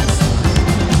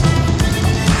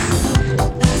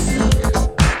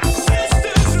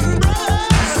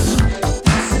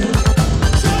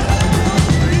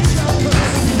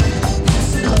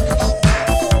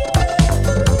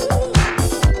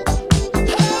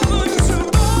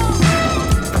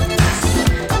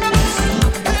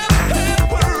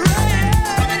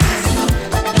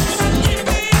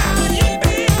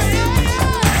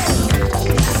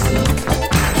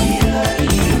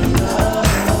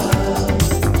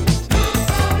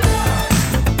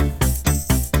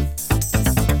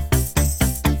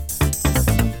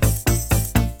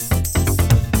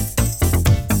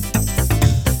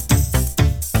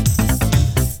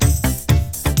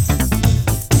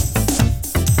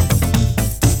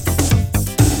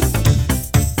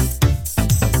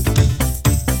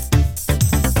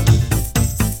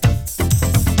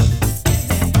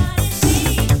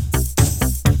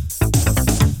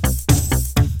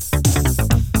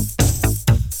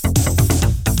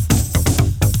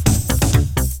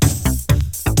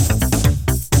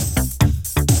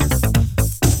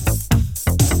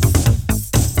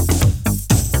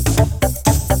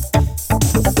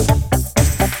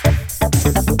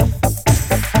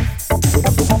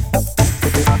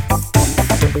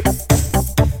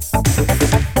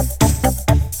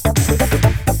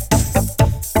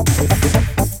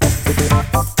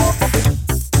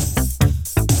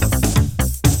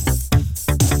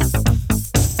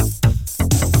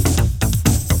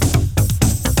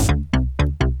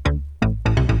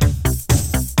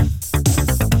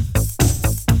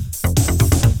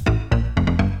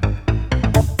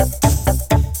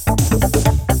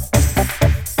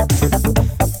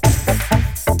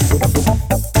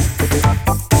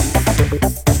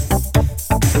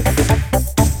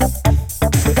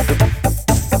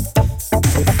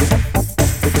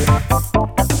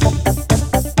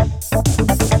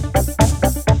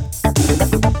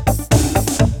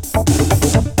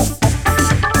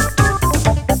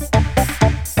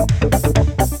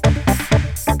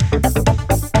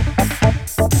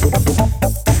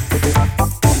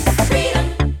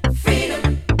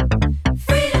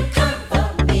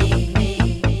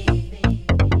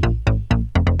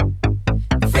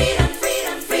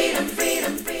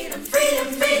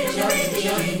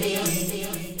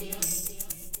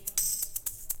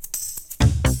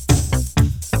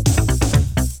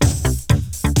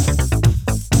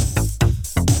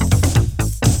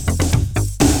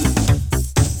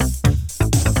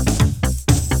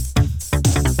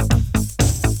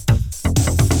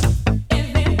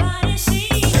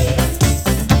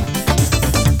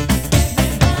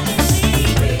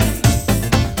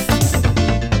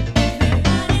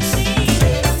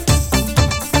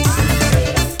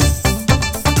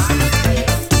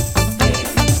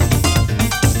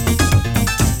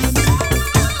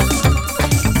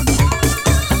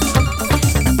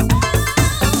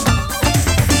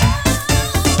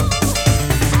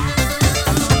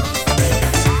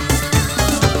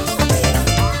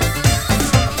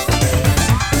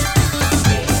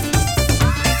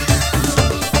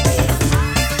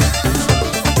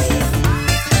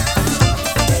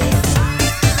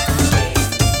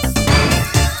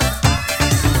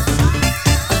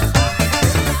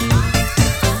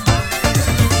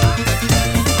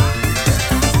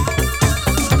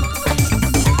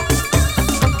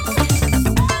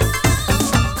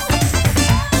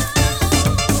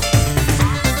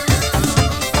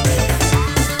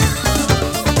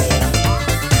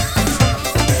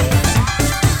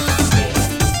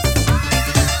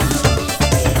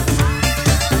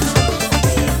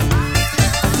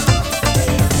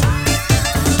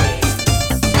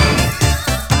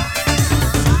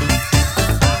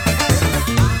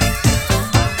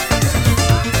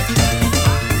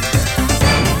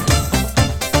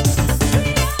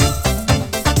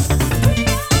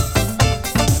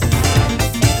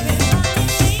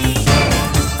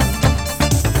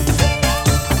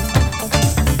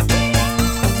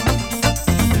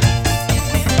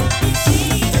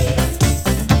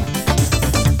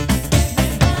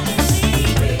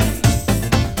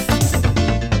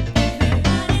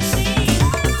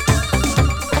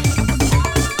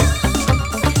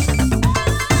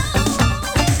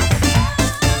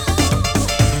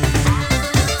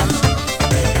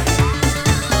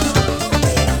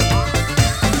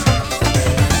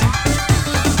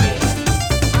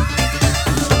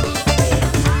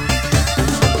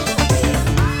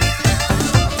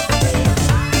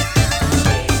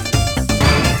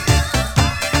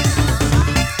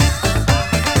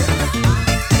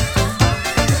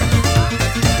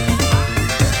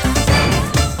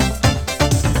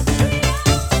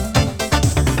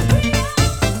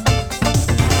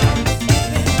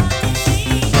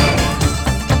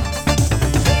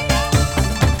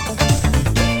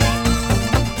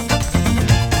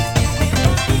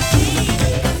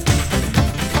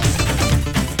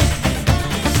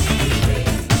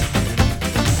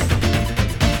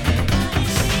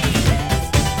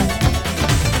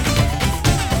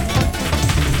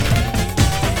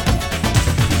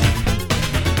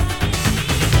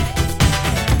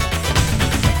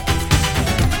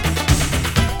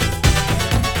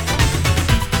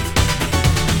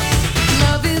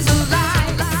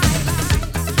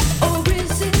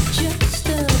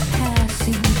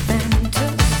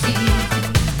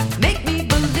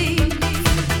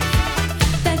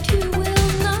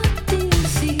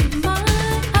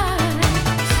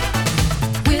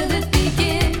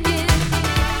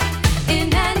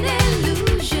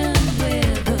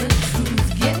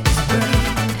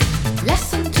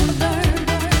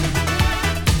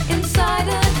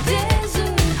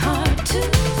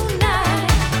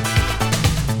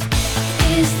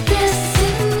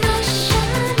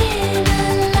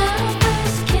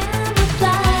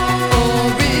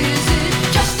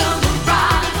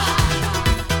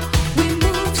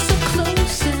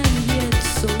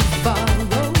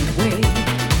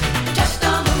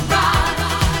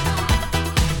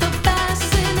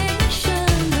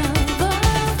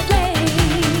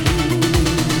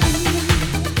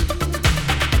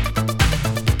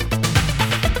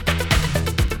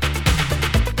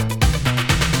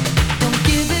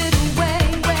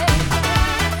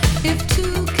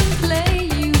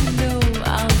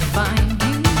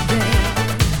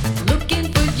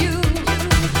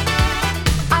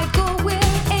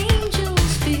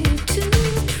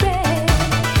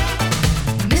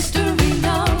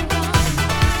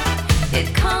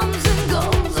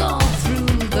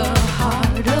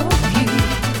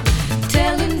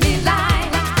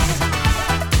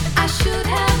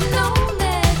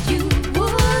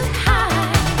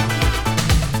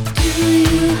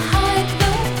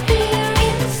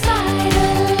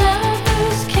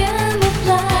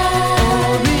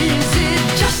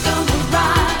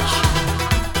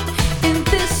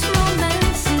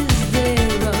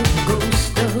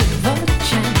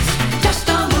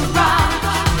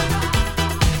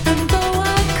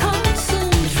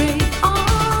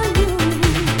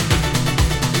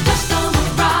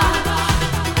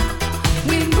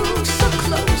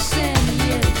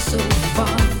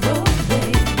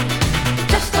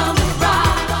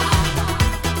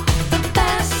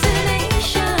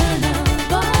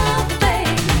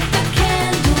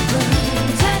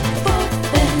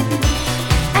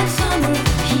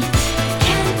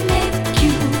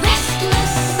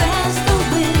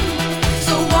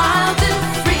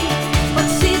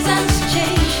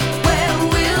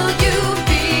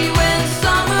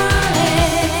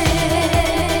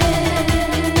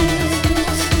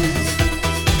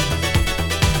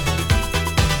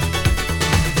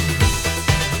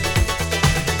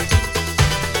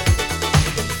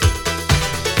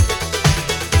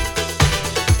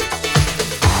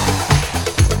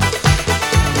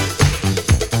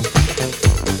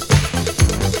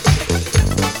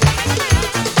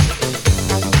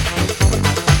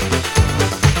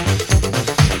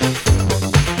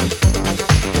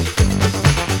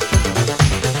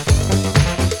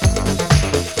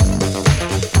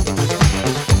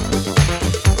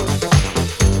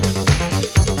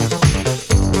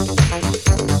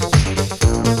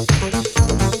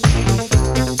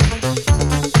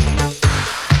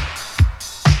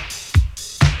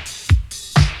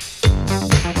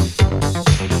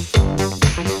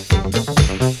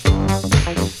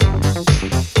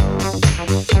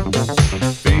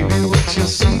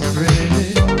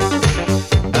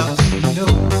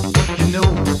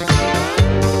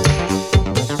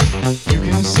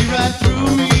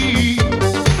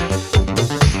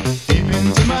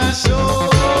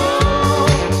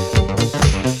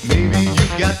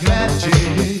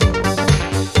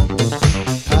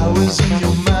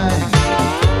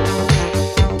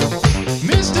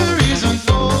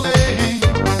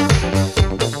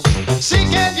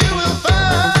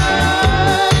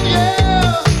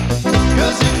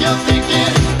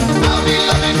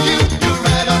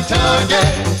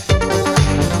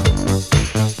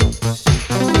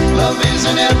 is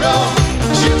an arrow.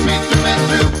 Shoot me through and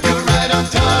through. You're right on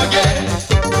target.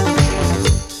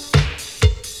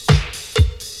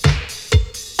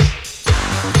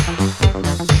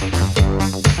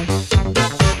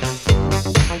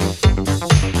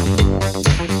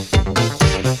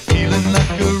 Feeling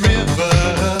like a river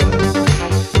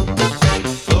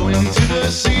flowing to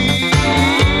the sea.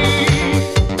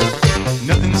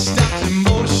 Nothing stops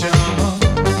emotion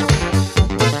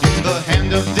in the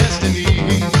hand of destiny.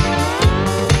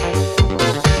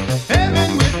 Heaven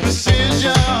with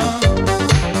precision.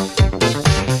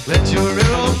 Let your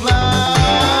arrow fly.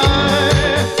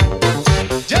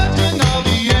 Judging all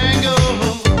the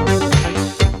angles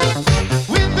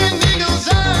with an eagle's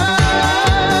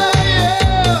eye.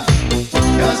 Yeah.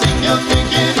 'Cause if you're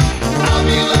thinking I'll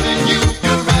be loving you,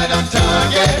 you're right on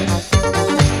target.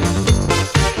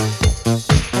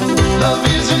 Love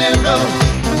is an arrow,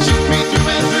 shoot me through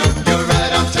and through. You're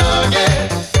right on target.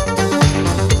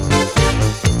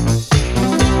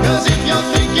 'Cause if you're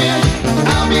thinking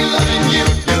I'll be loving you,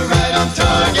 you're right on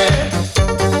target.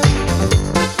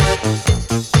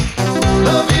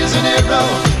 Love is an arrow,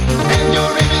 and your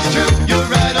aim is true. You're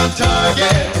right on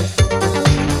target.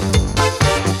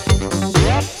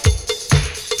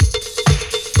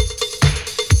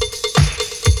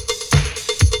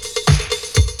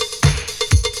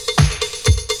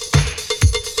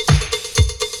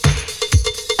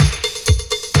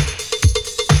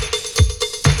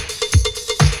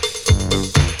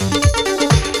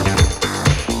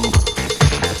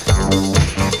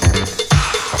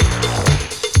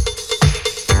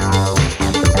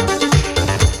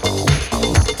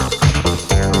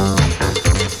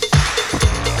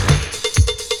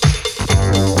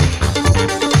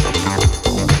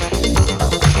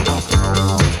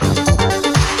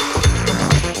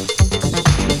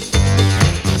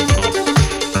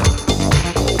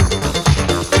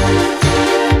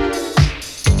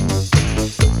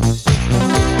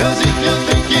 Cause if you're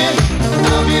thinking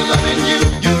I'll be loving you,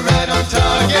 you're right on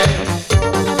target.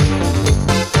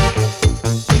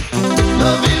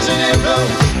 Love is an arrow,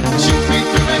 shoot me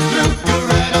through and through. You're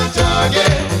right on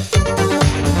target.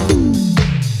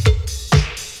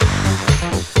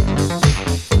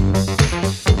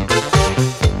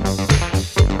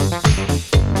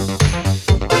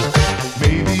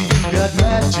 Maybe you got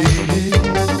magic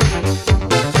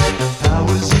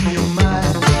powers in your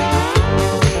mind.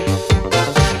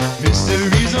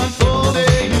 Mysteries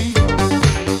unfolding.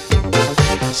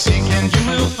 Seek and you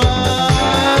will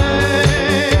find.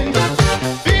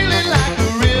 Feeling like a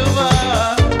river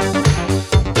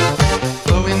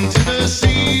flowing to the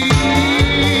sea.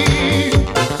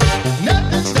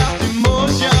 Nothing stops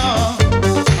emotion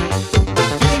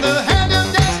in the hand of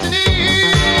destiny.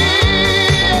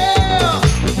 Yeah.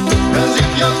 'Cause if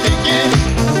you're thinking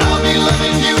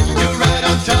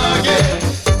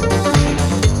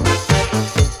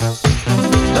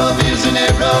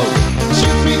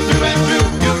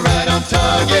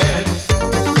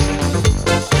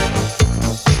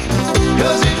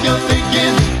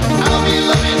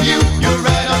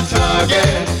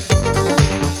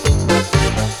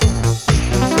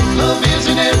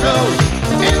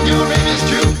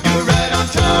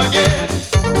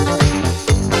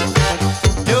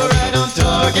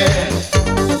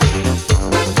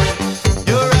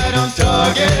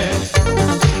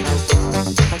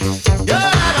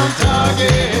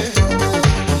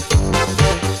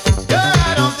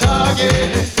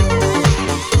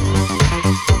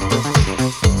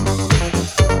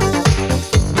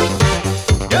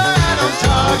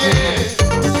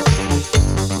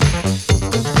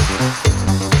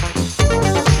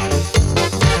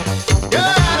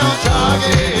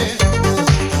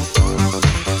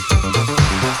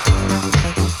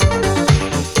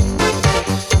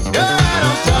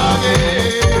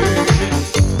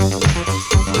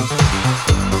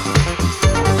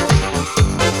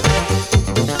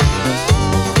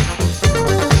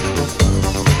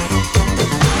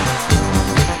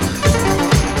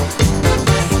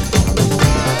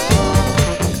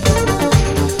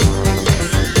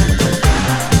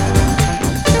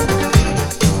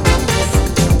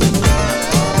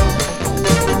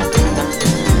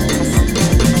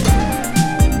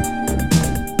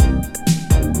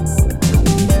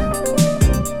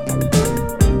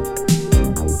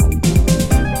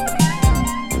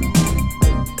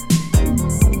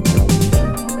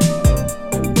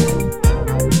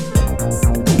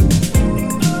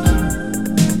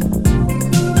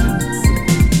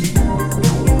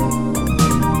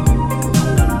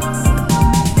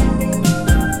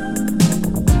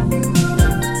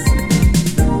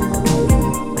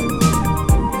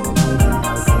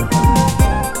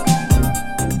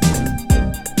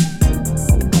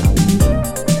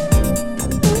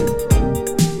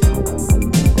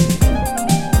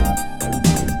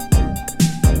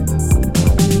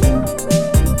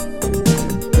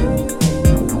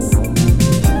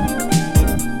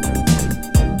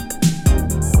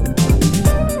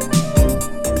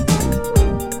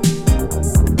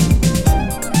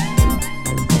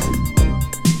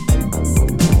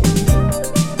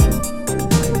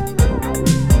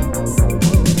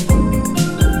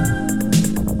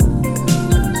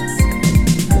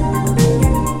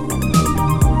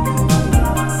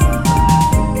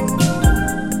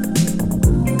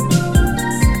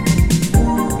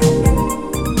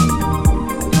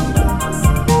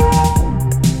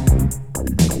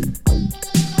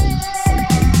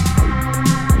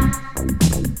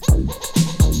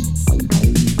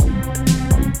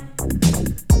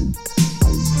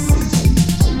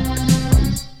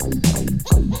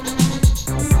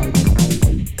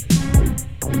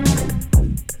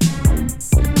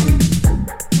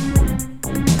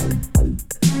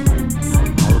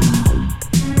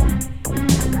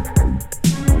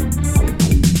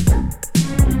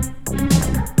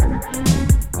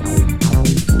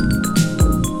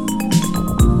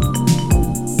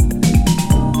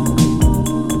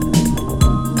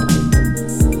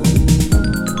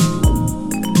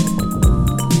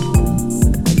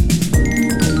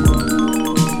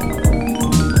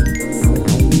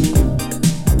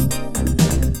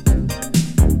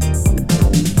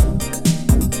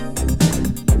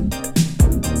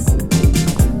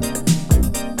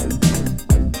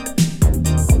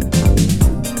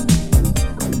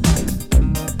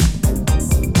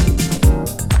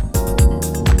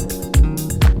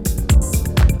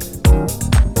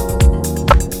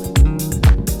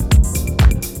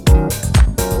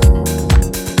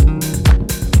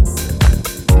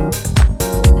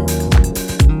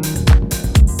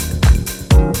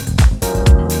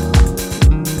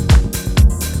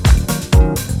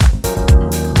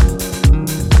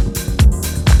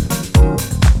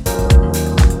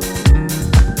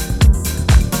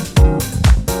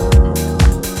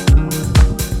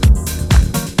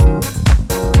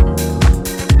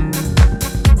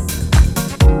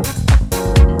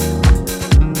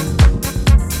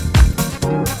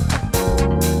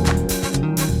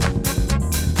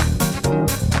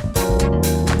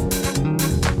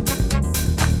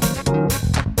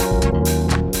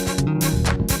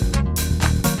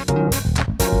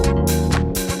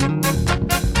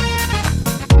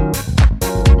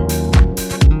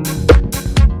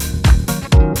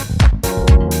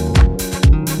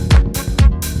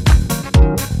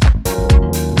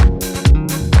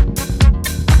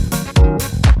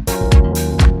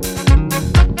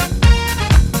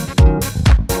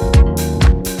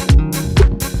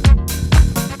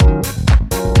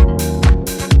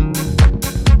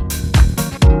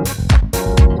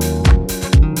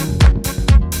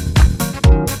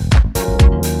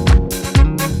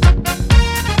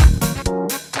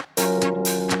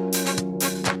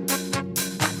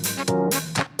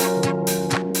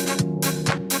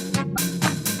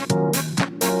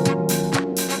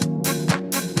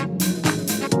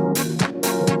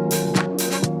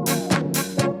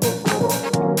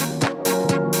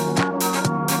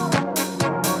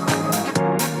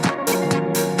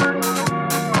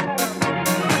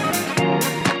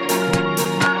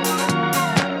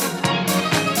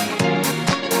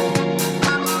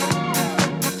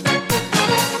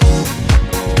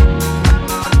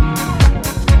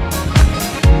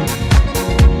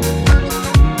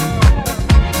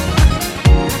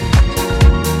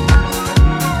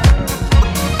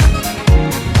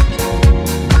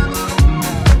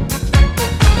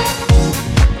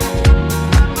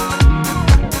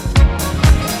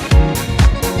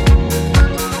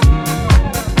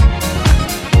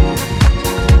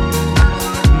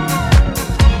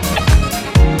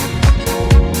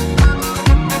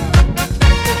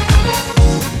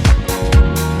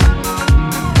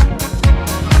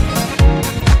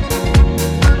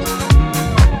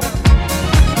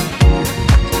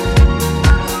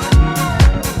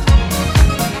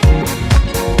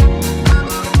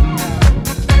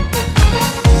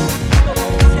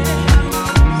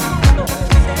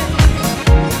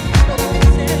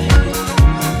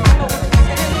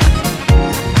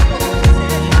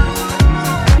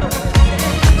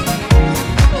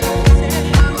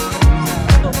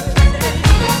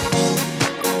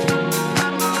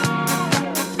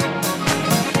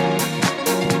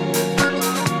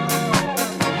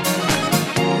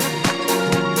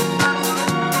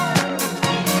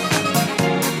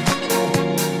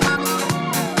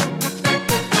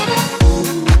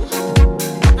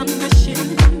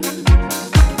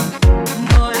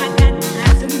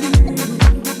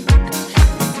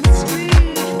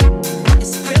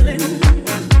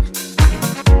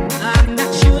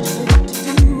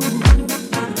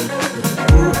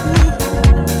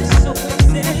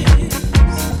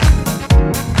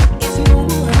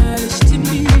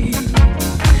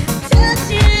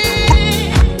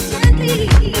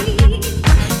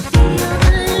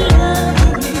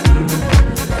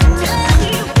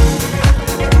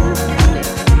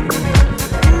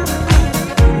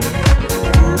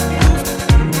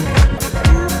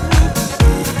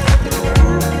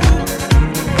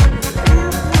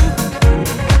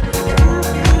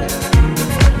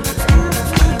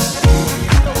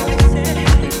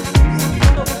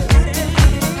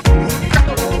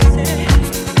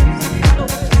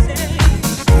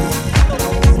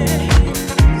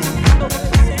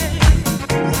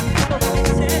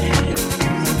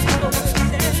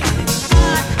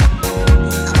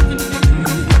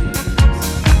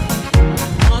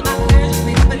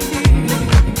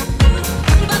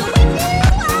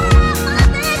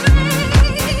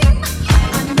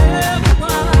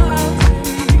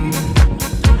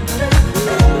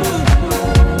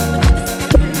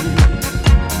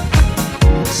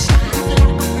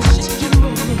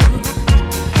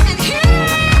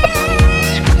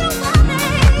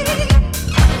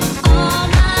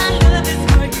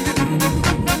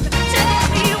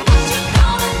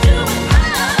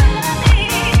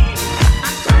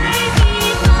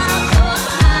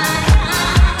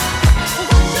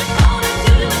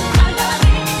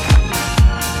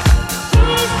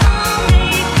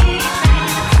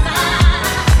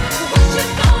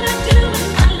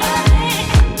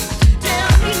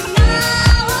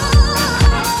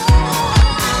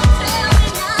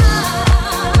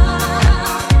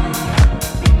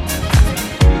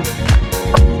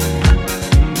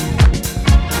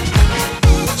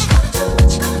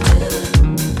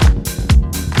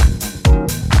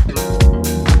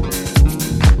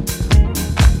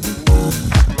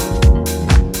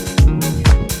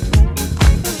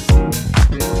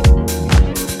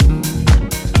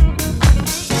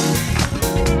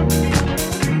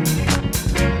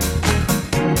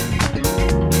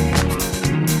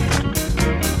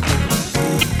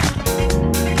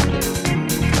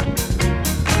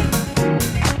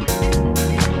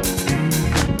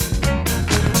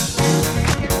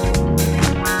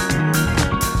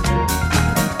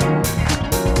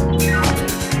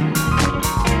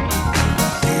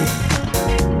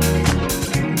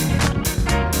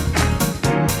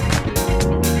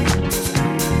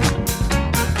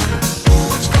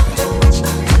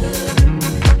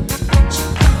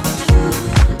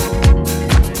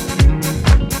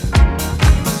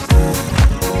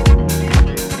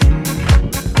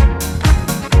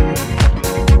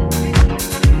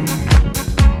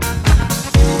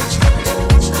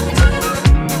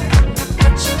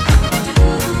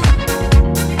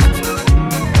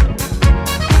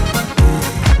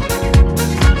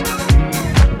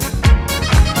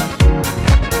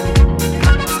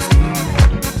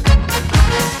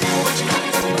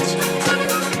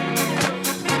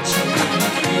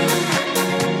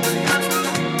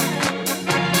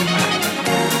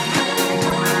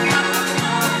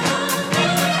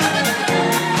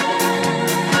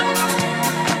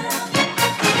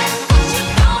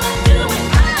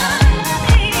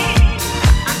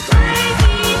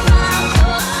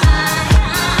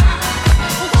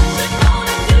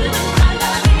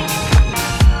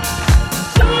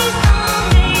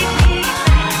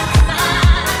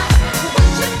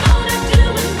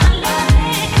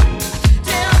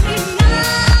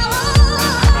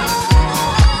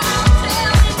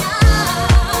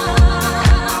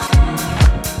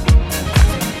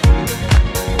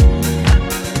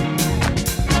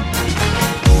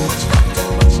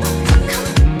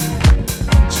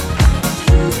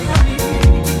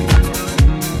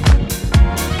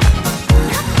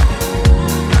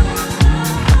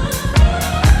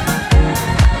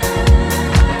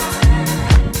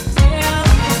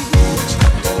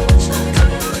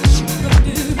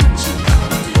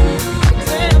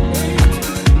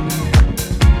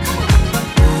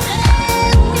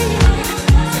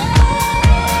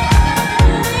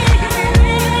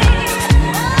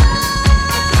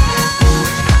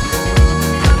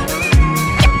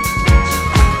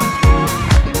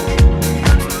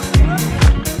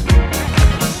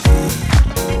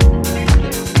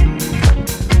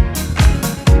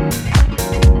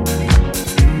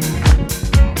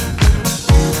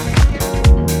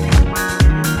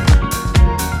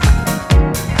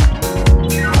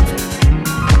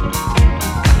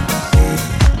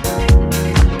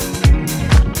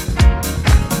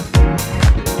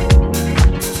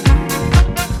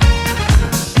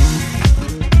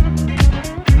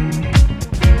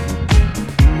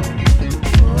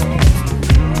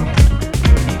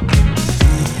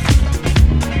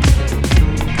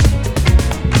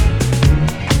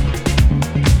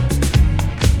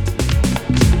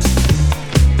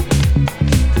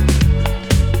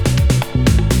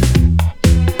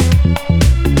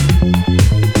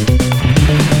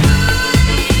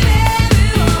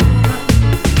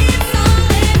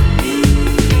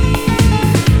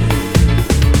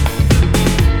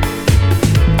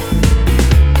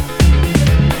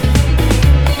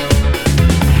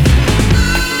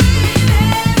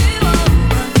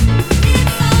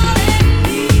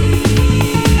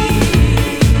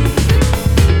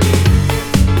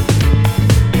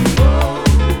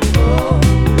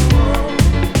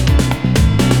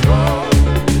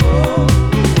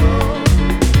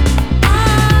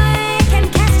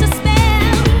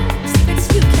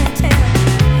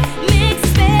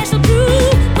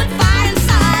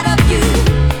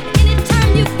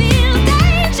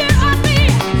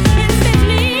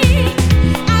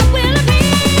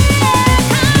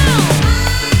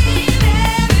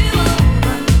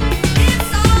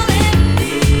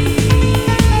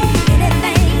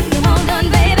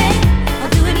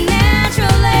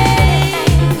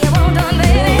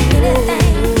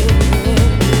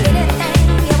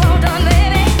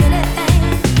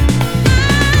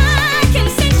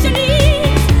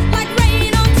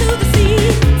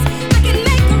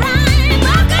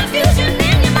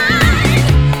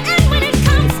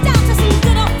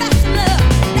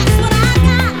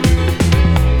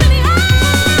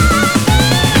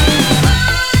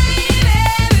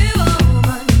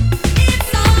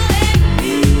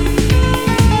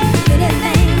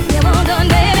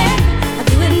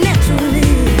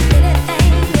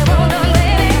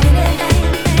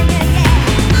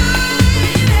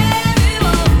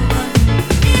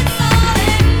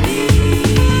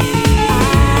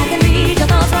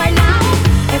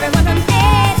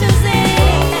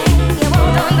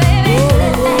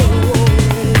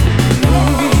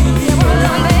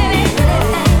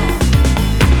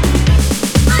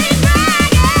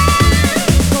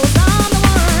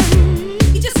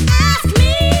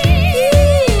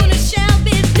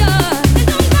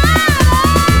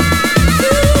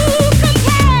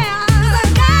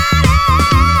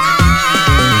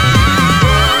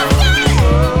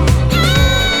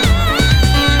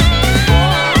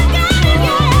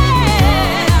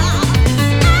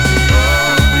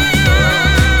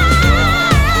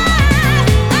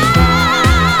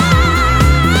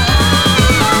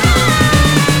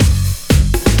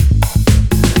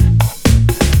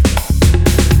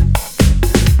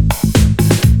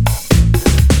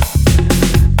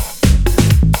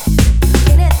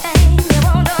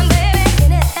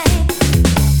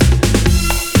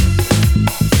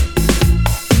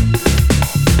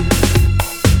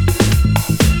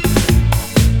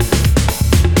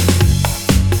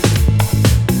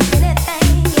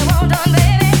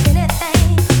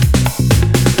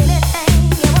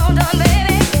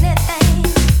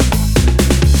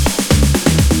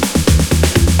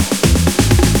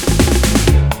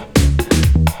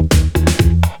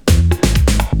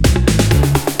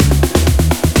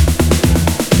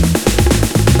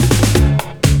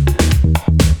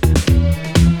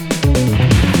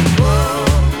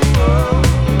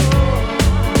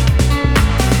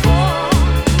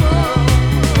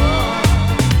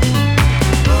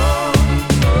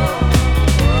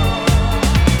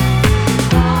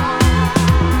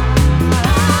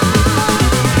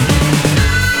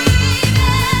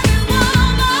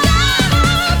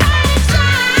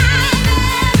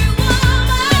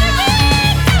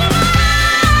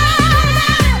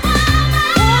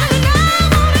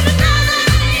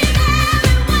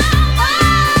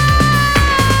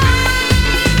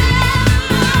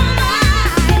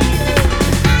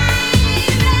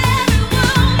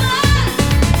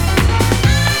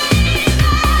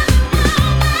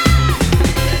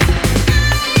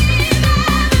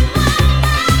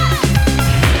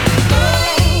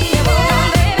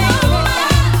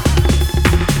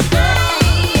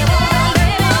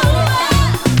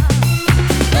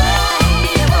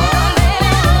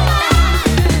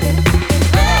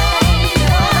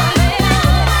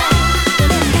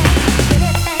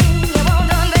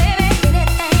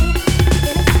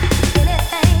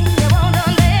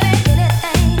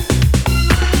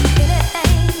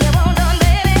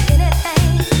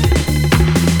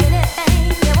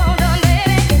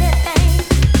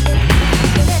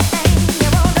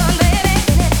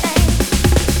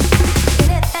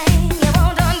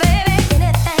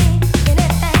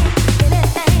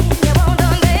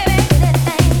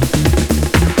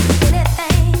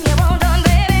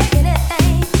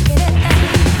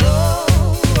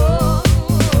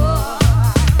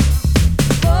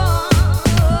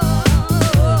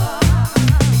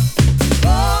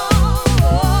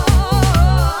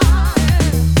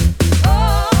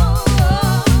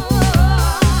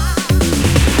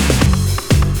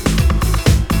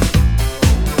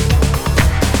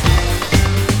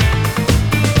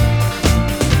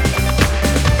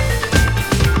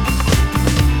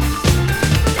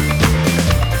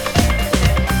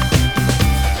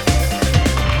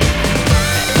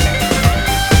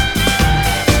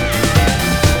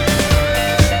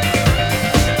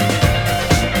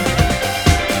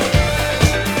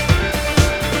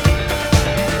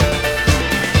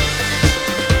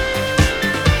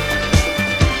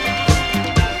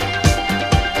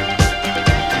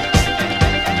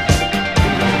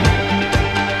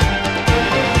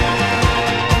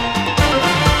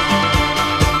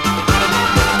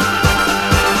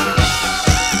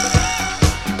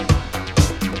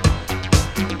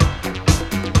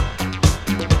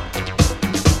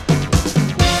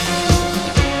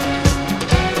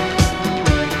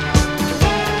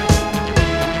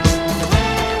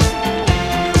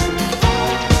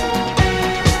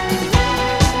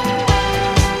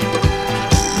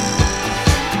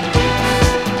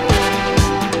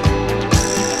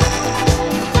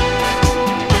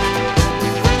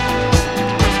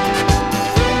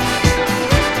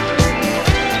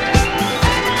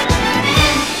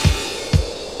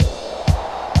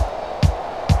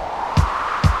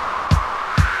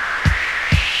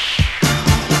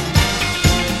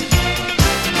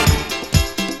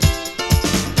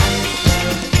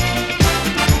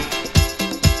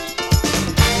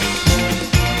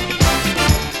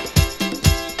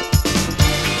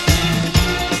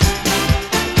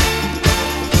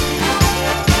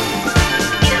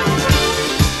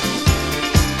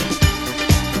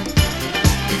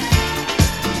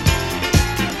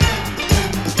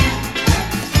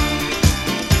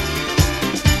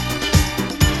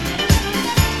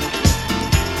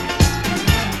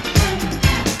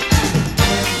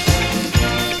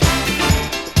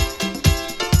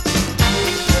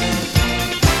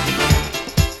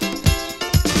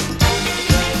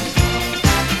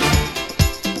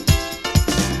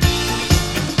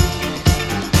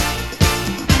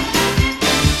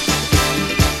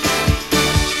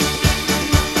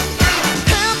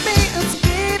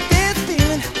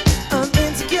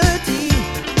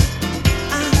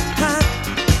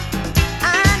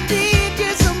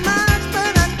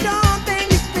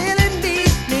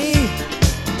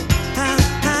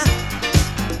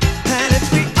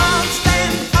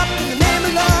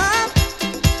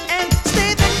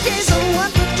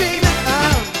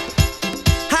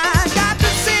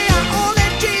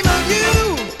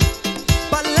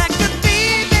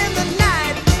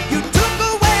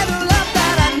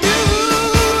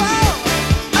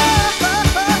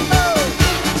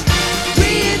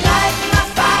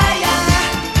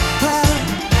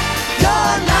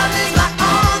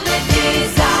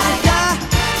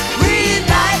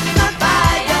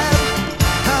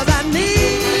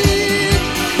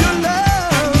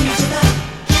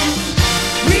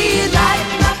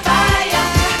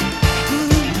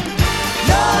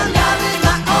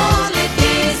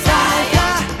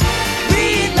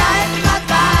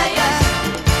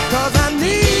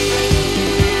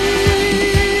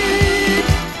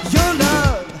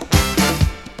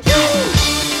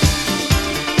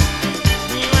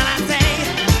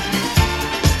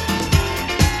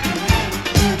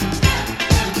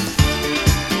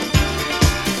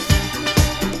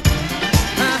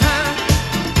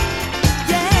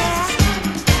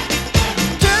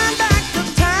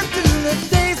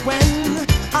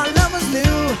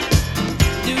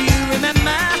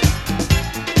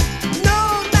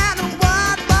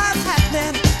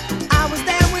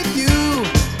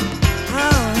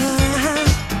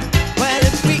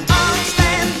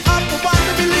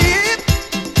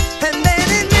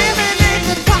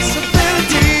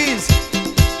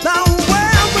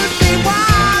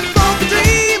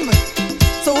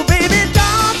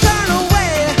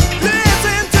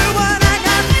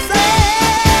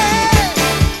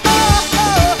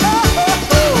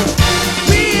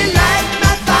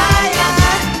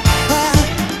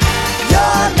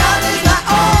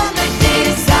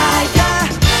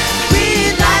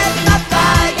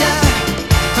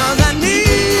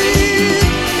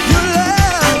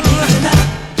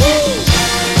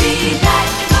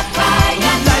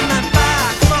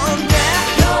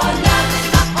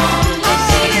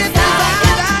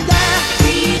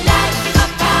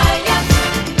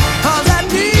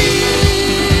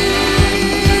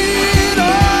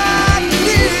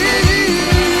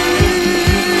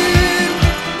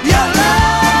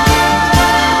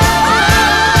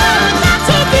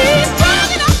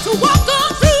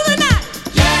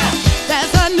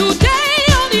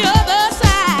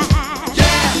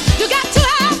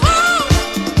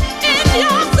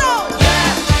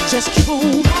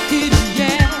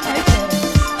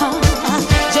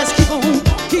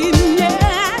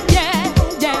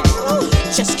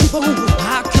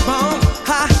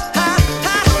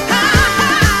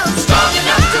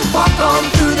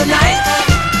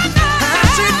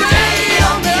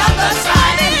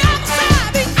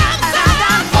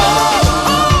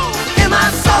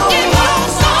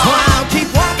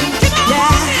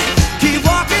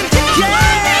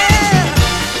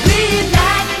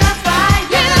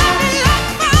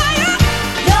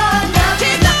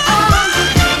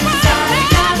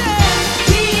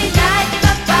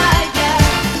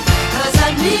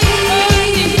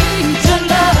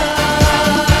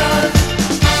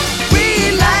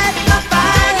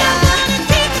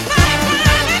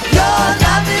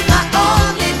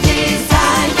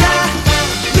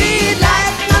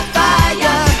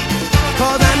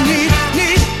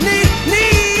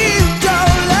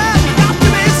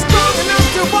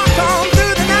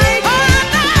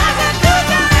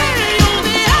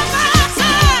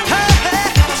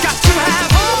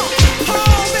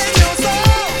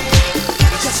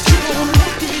Just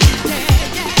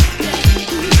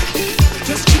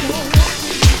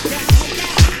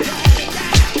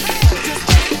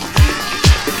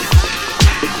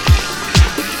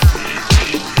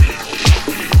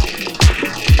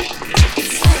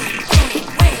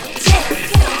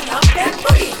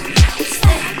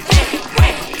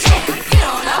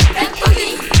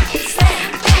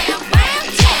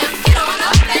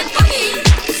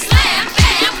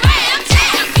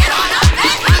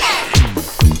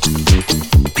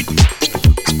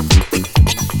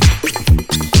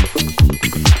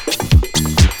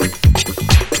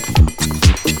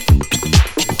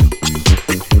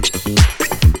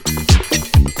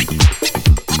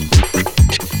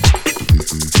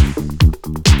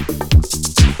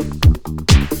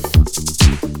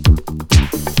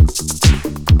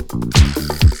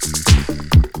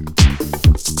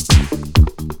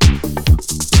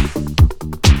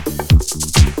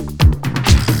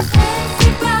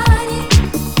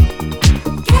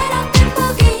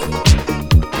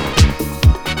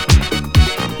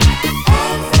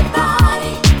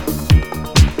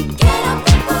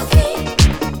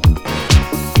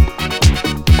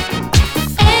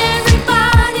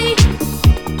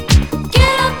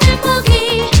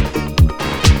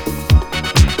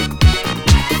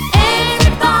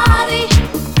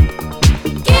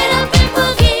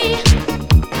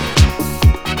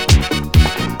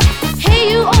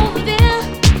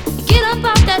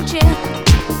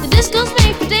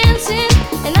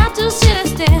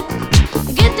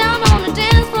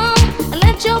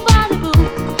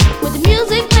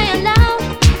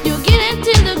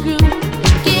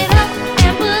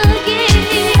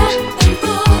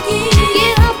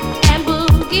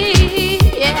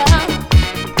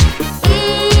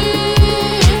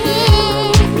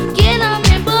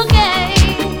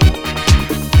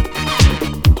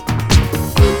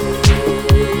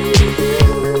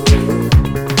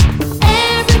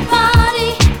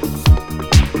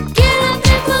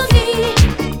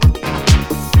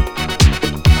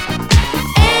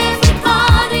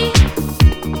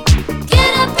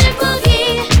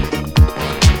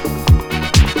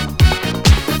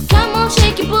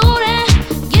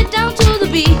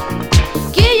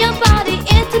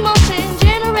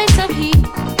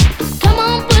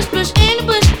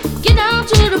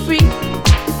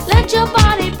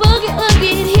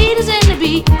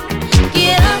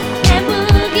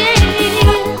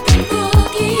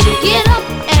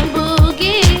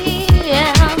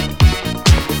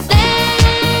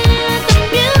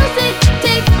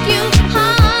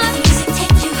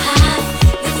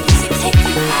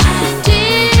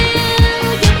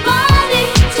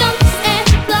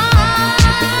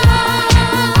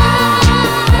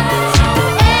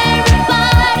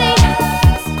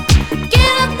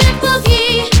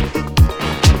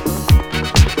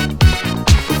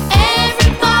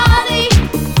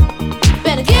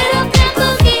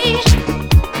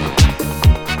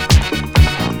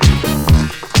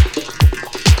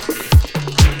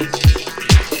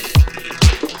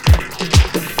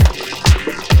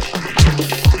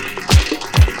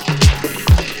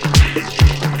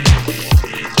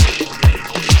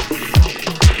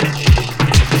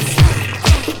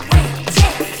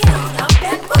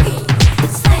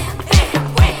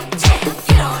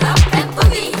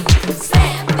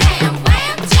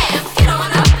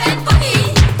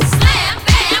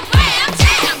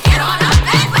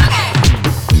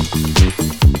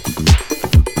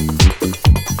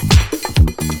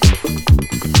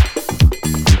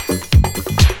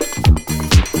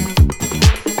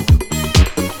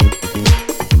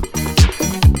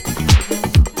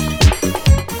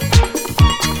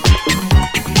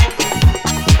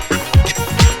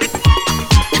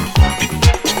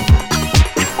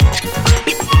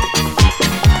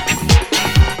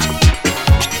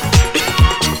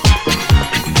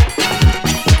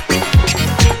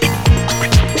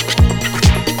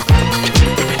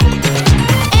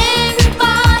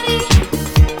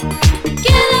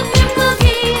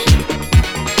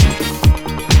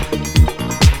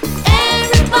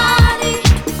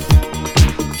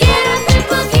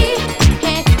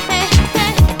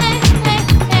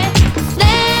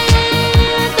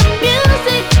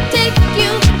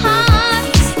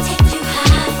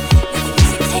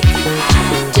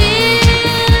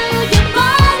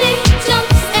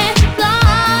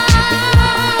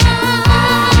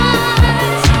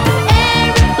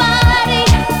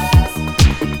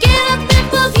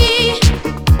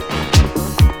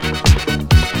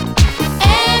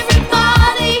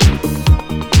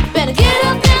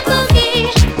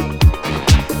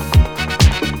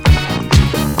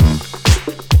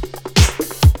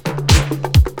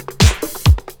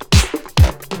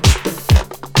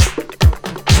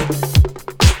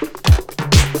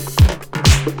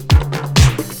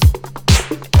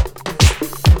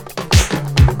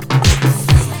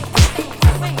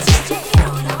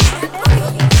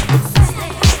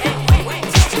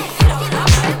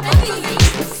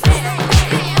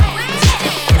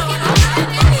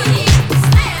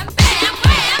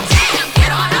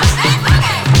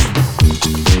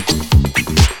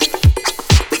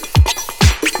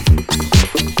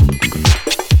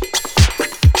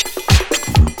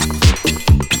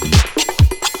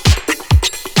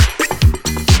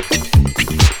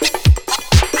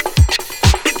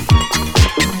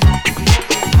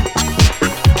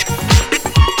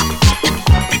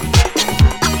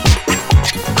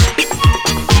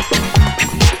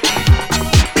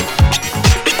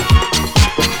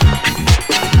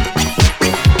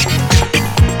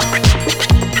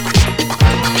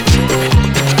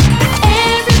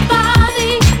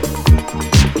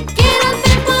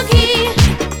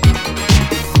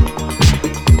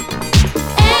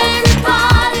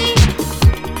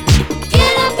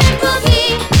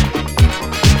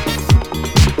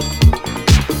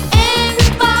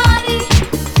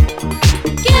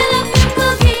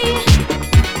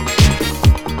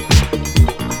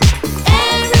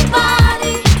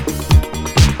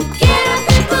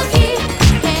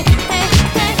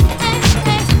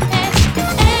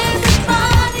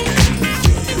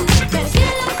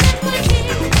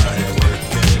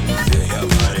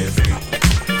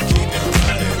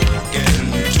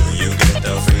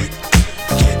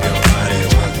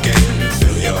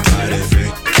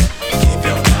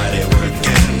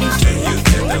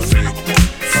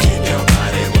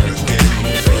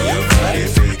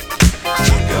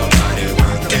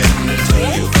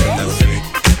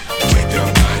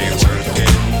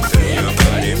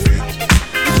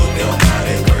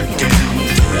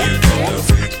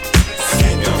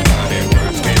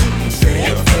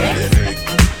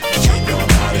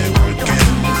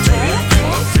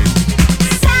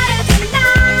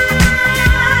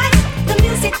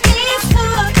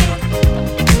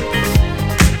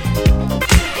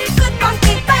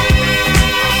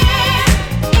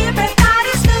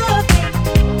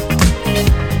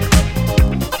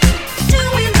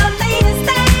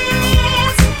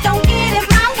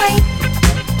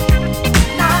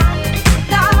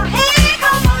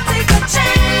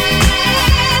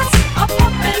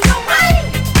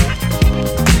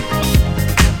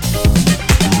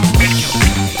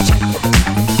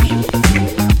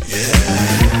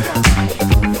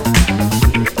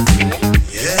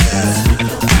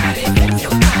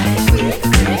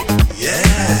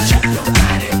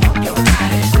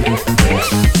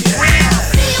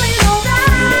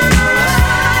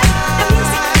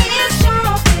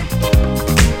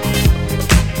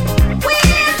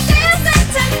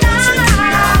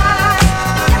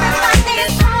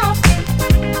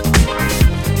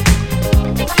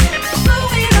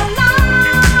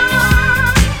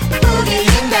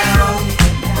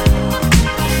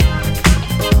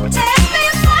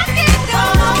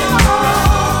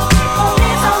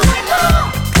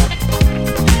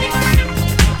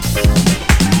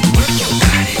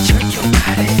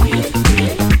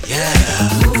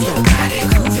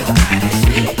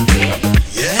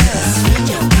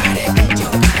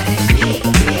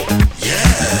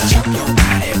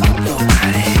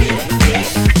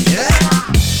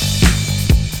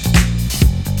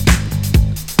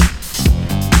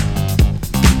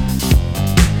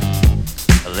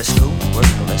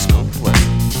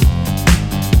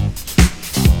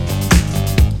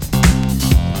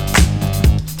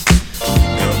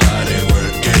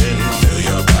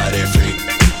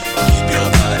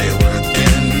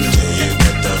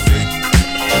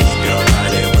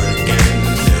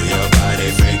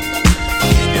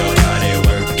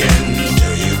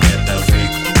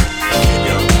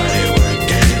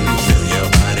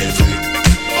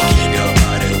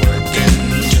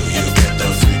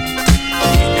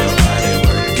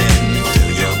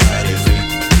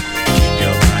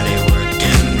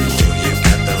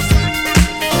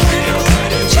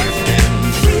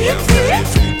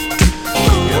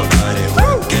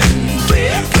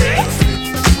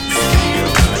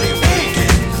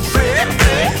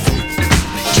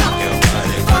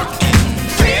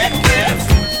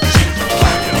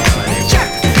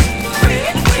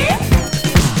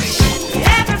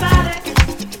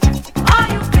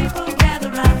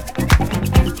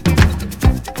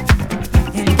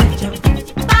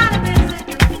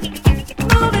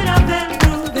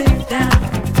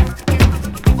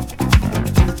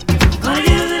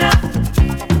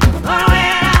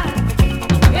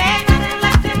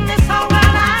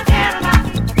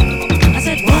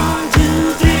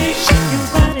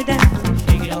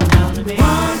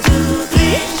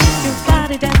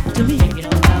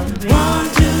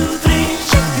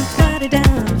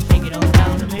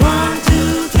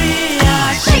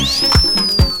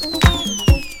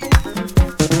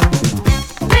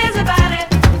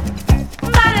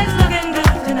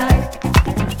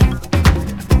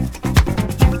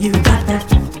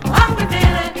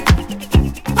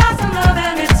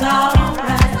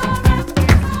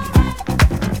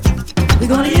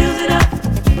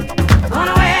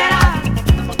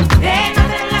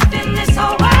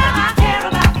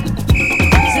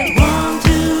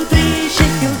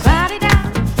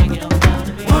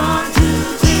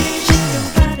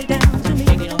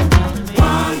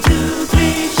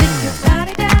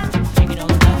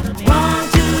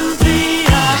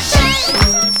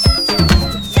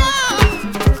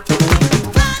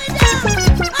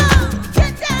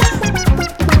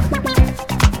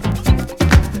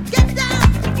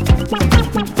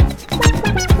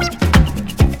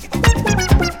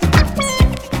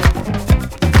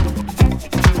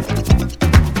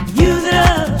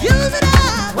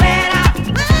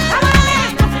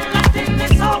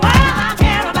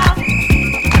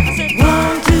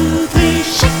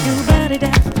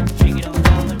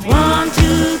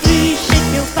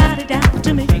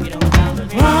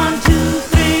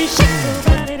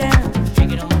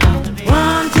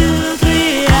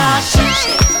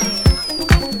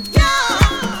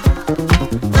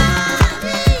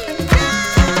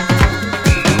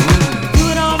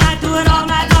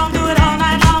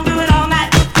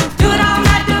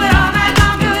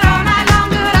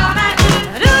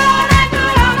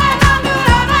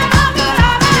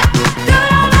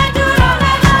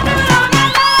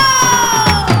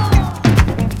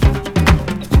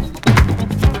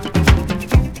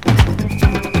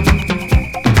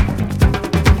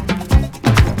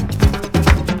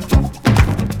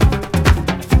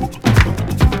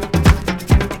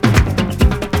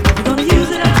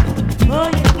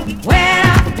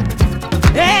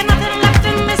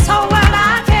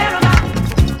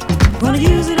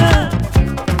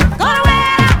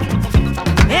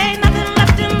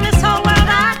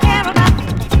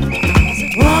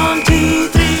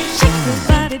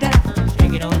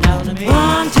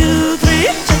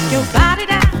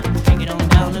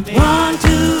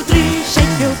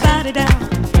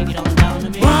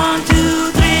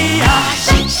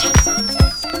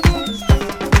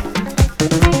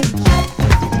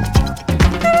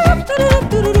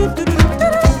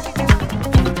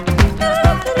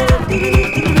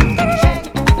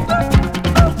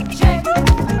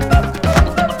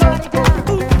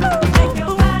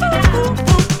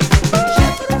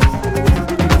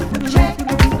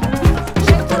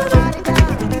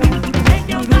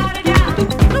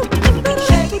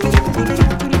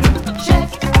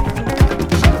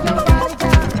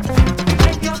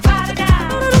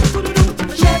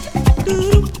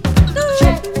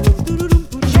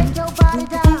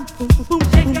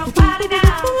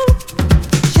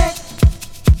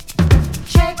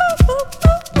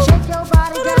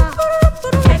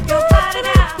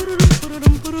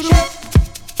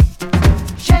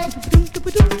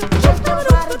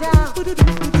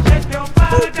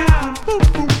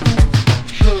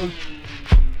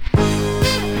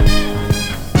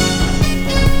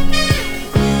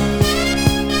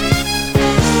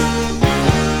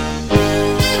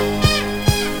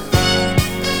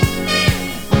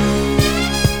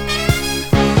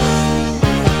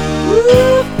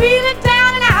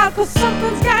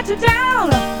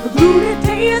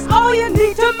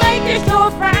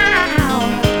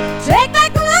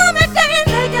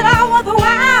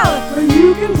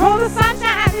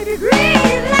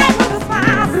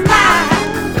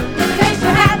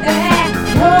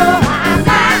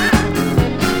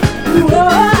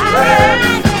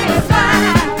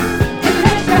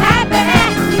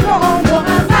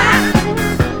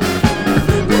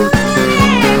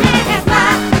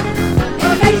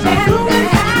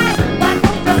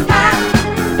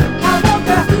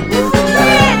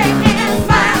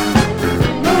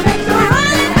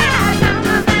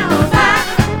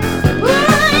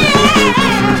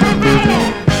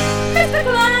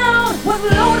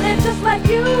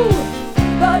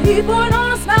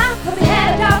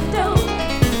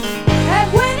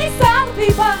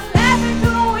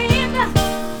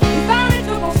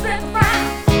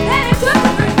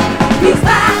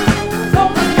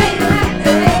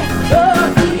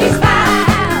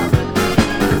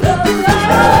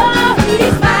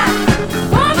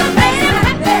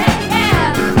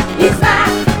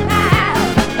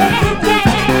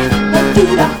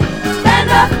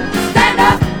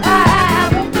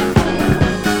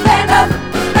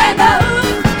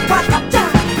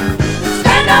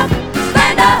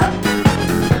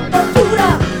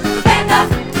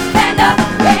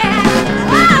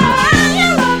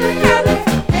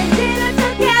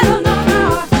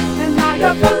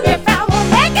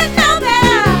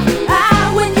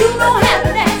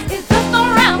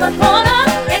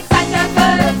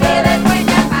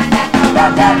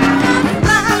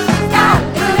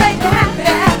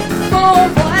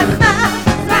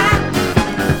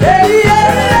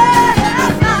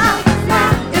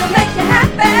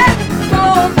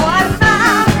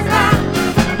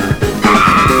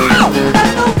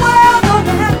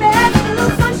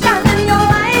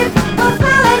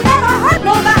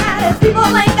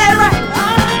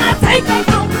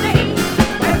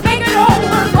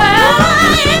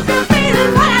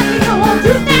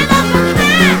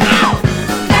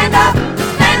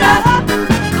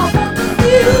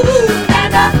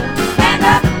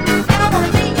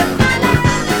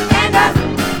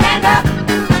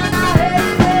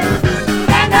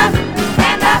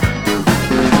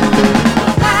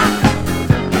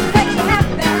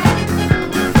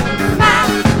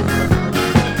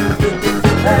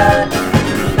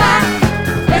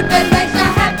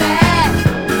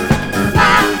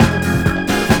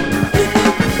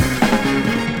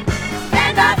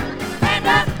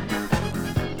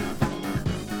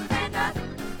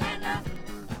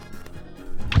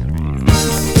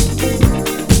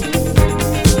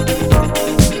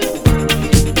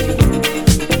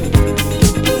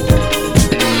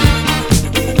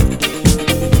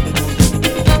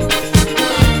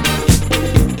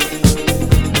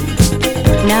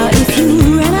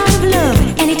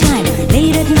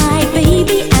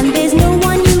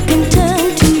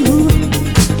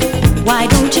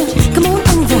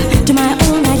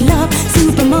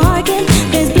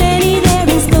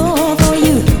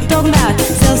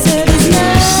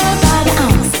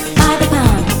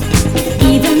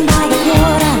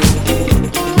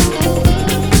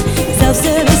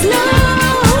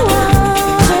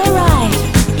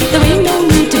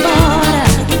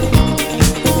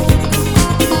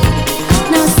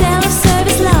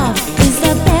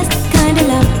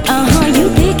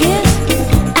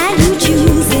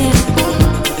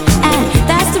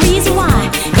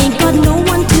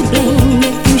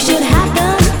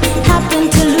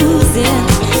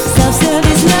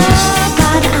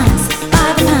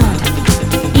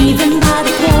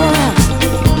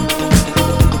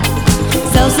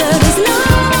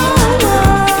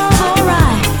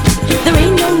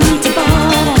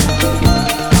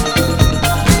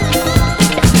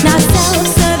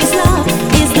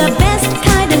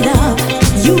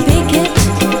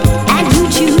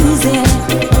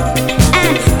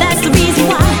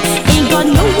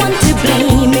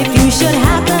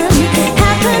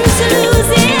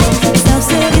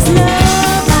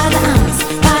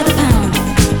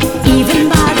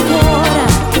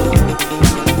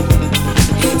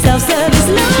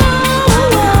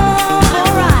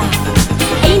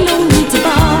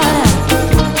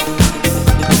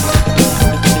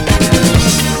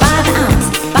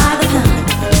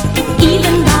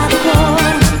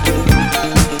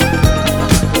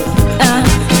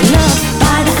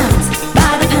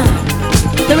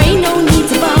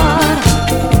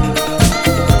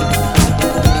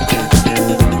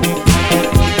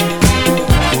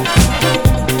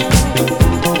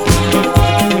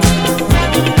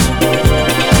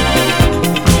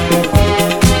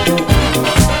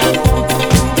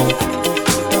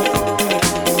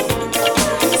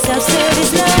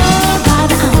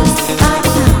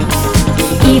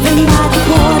Somebody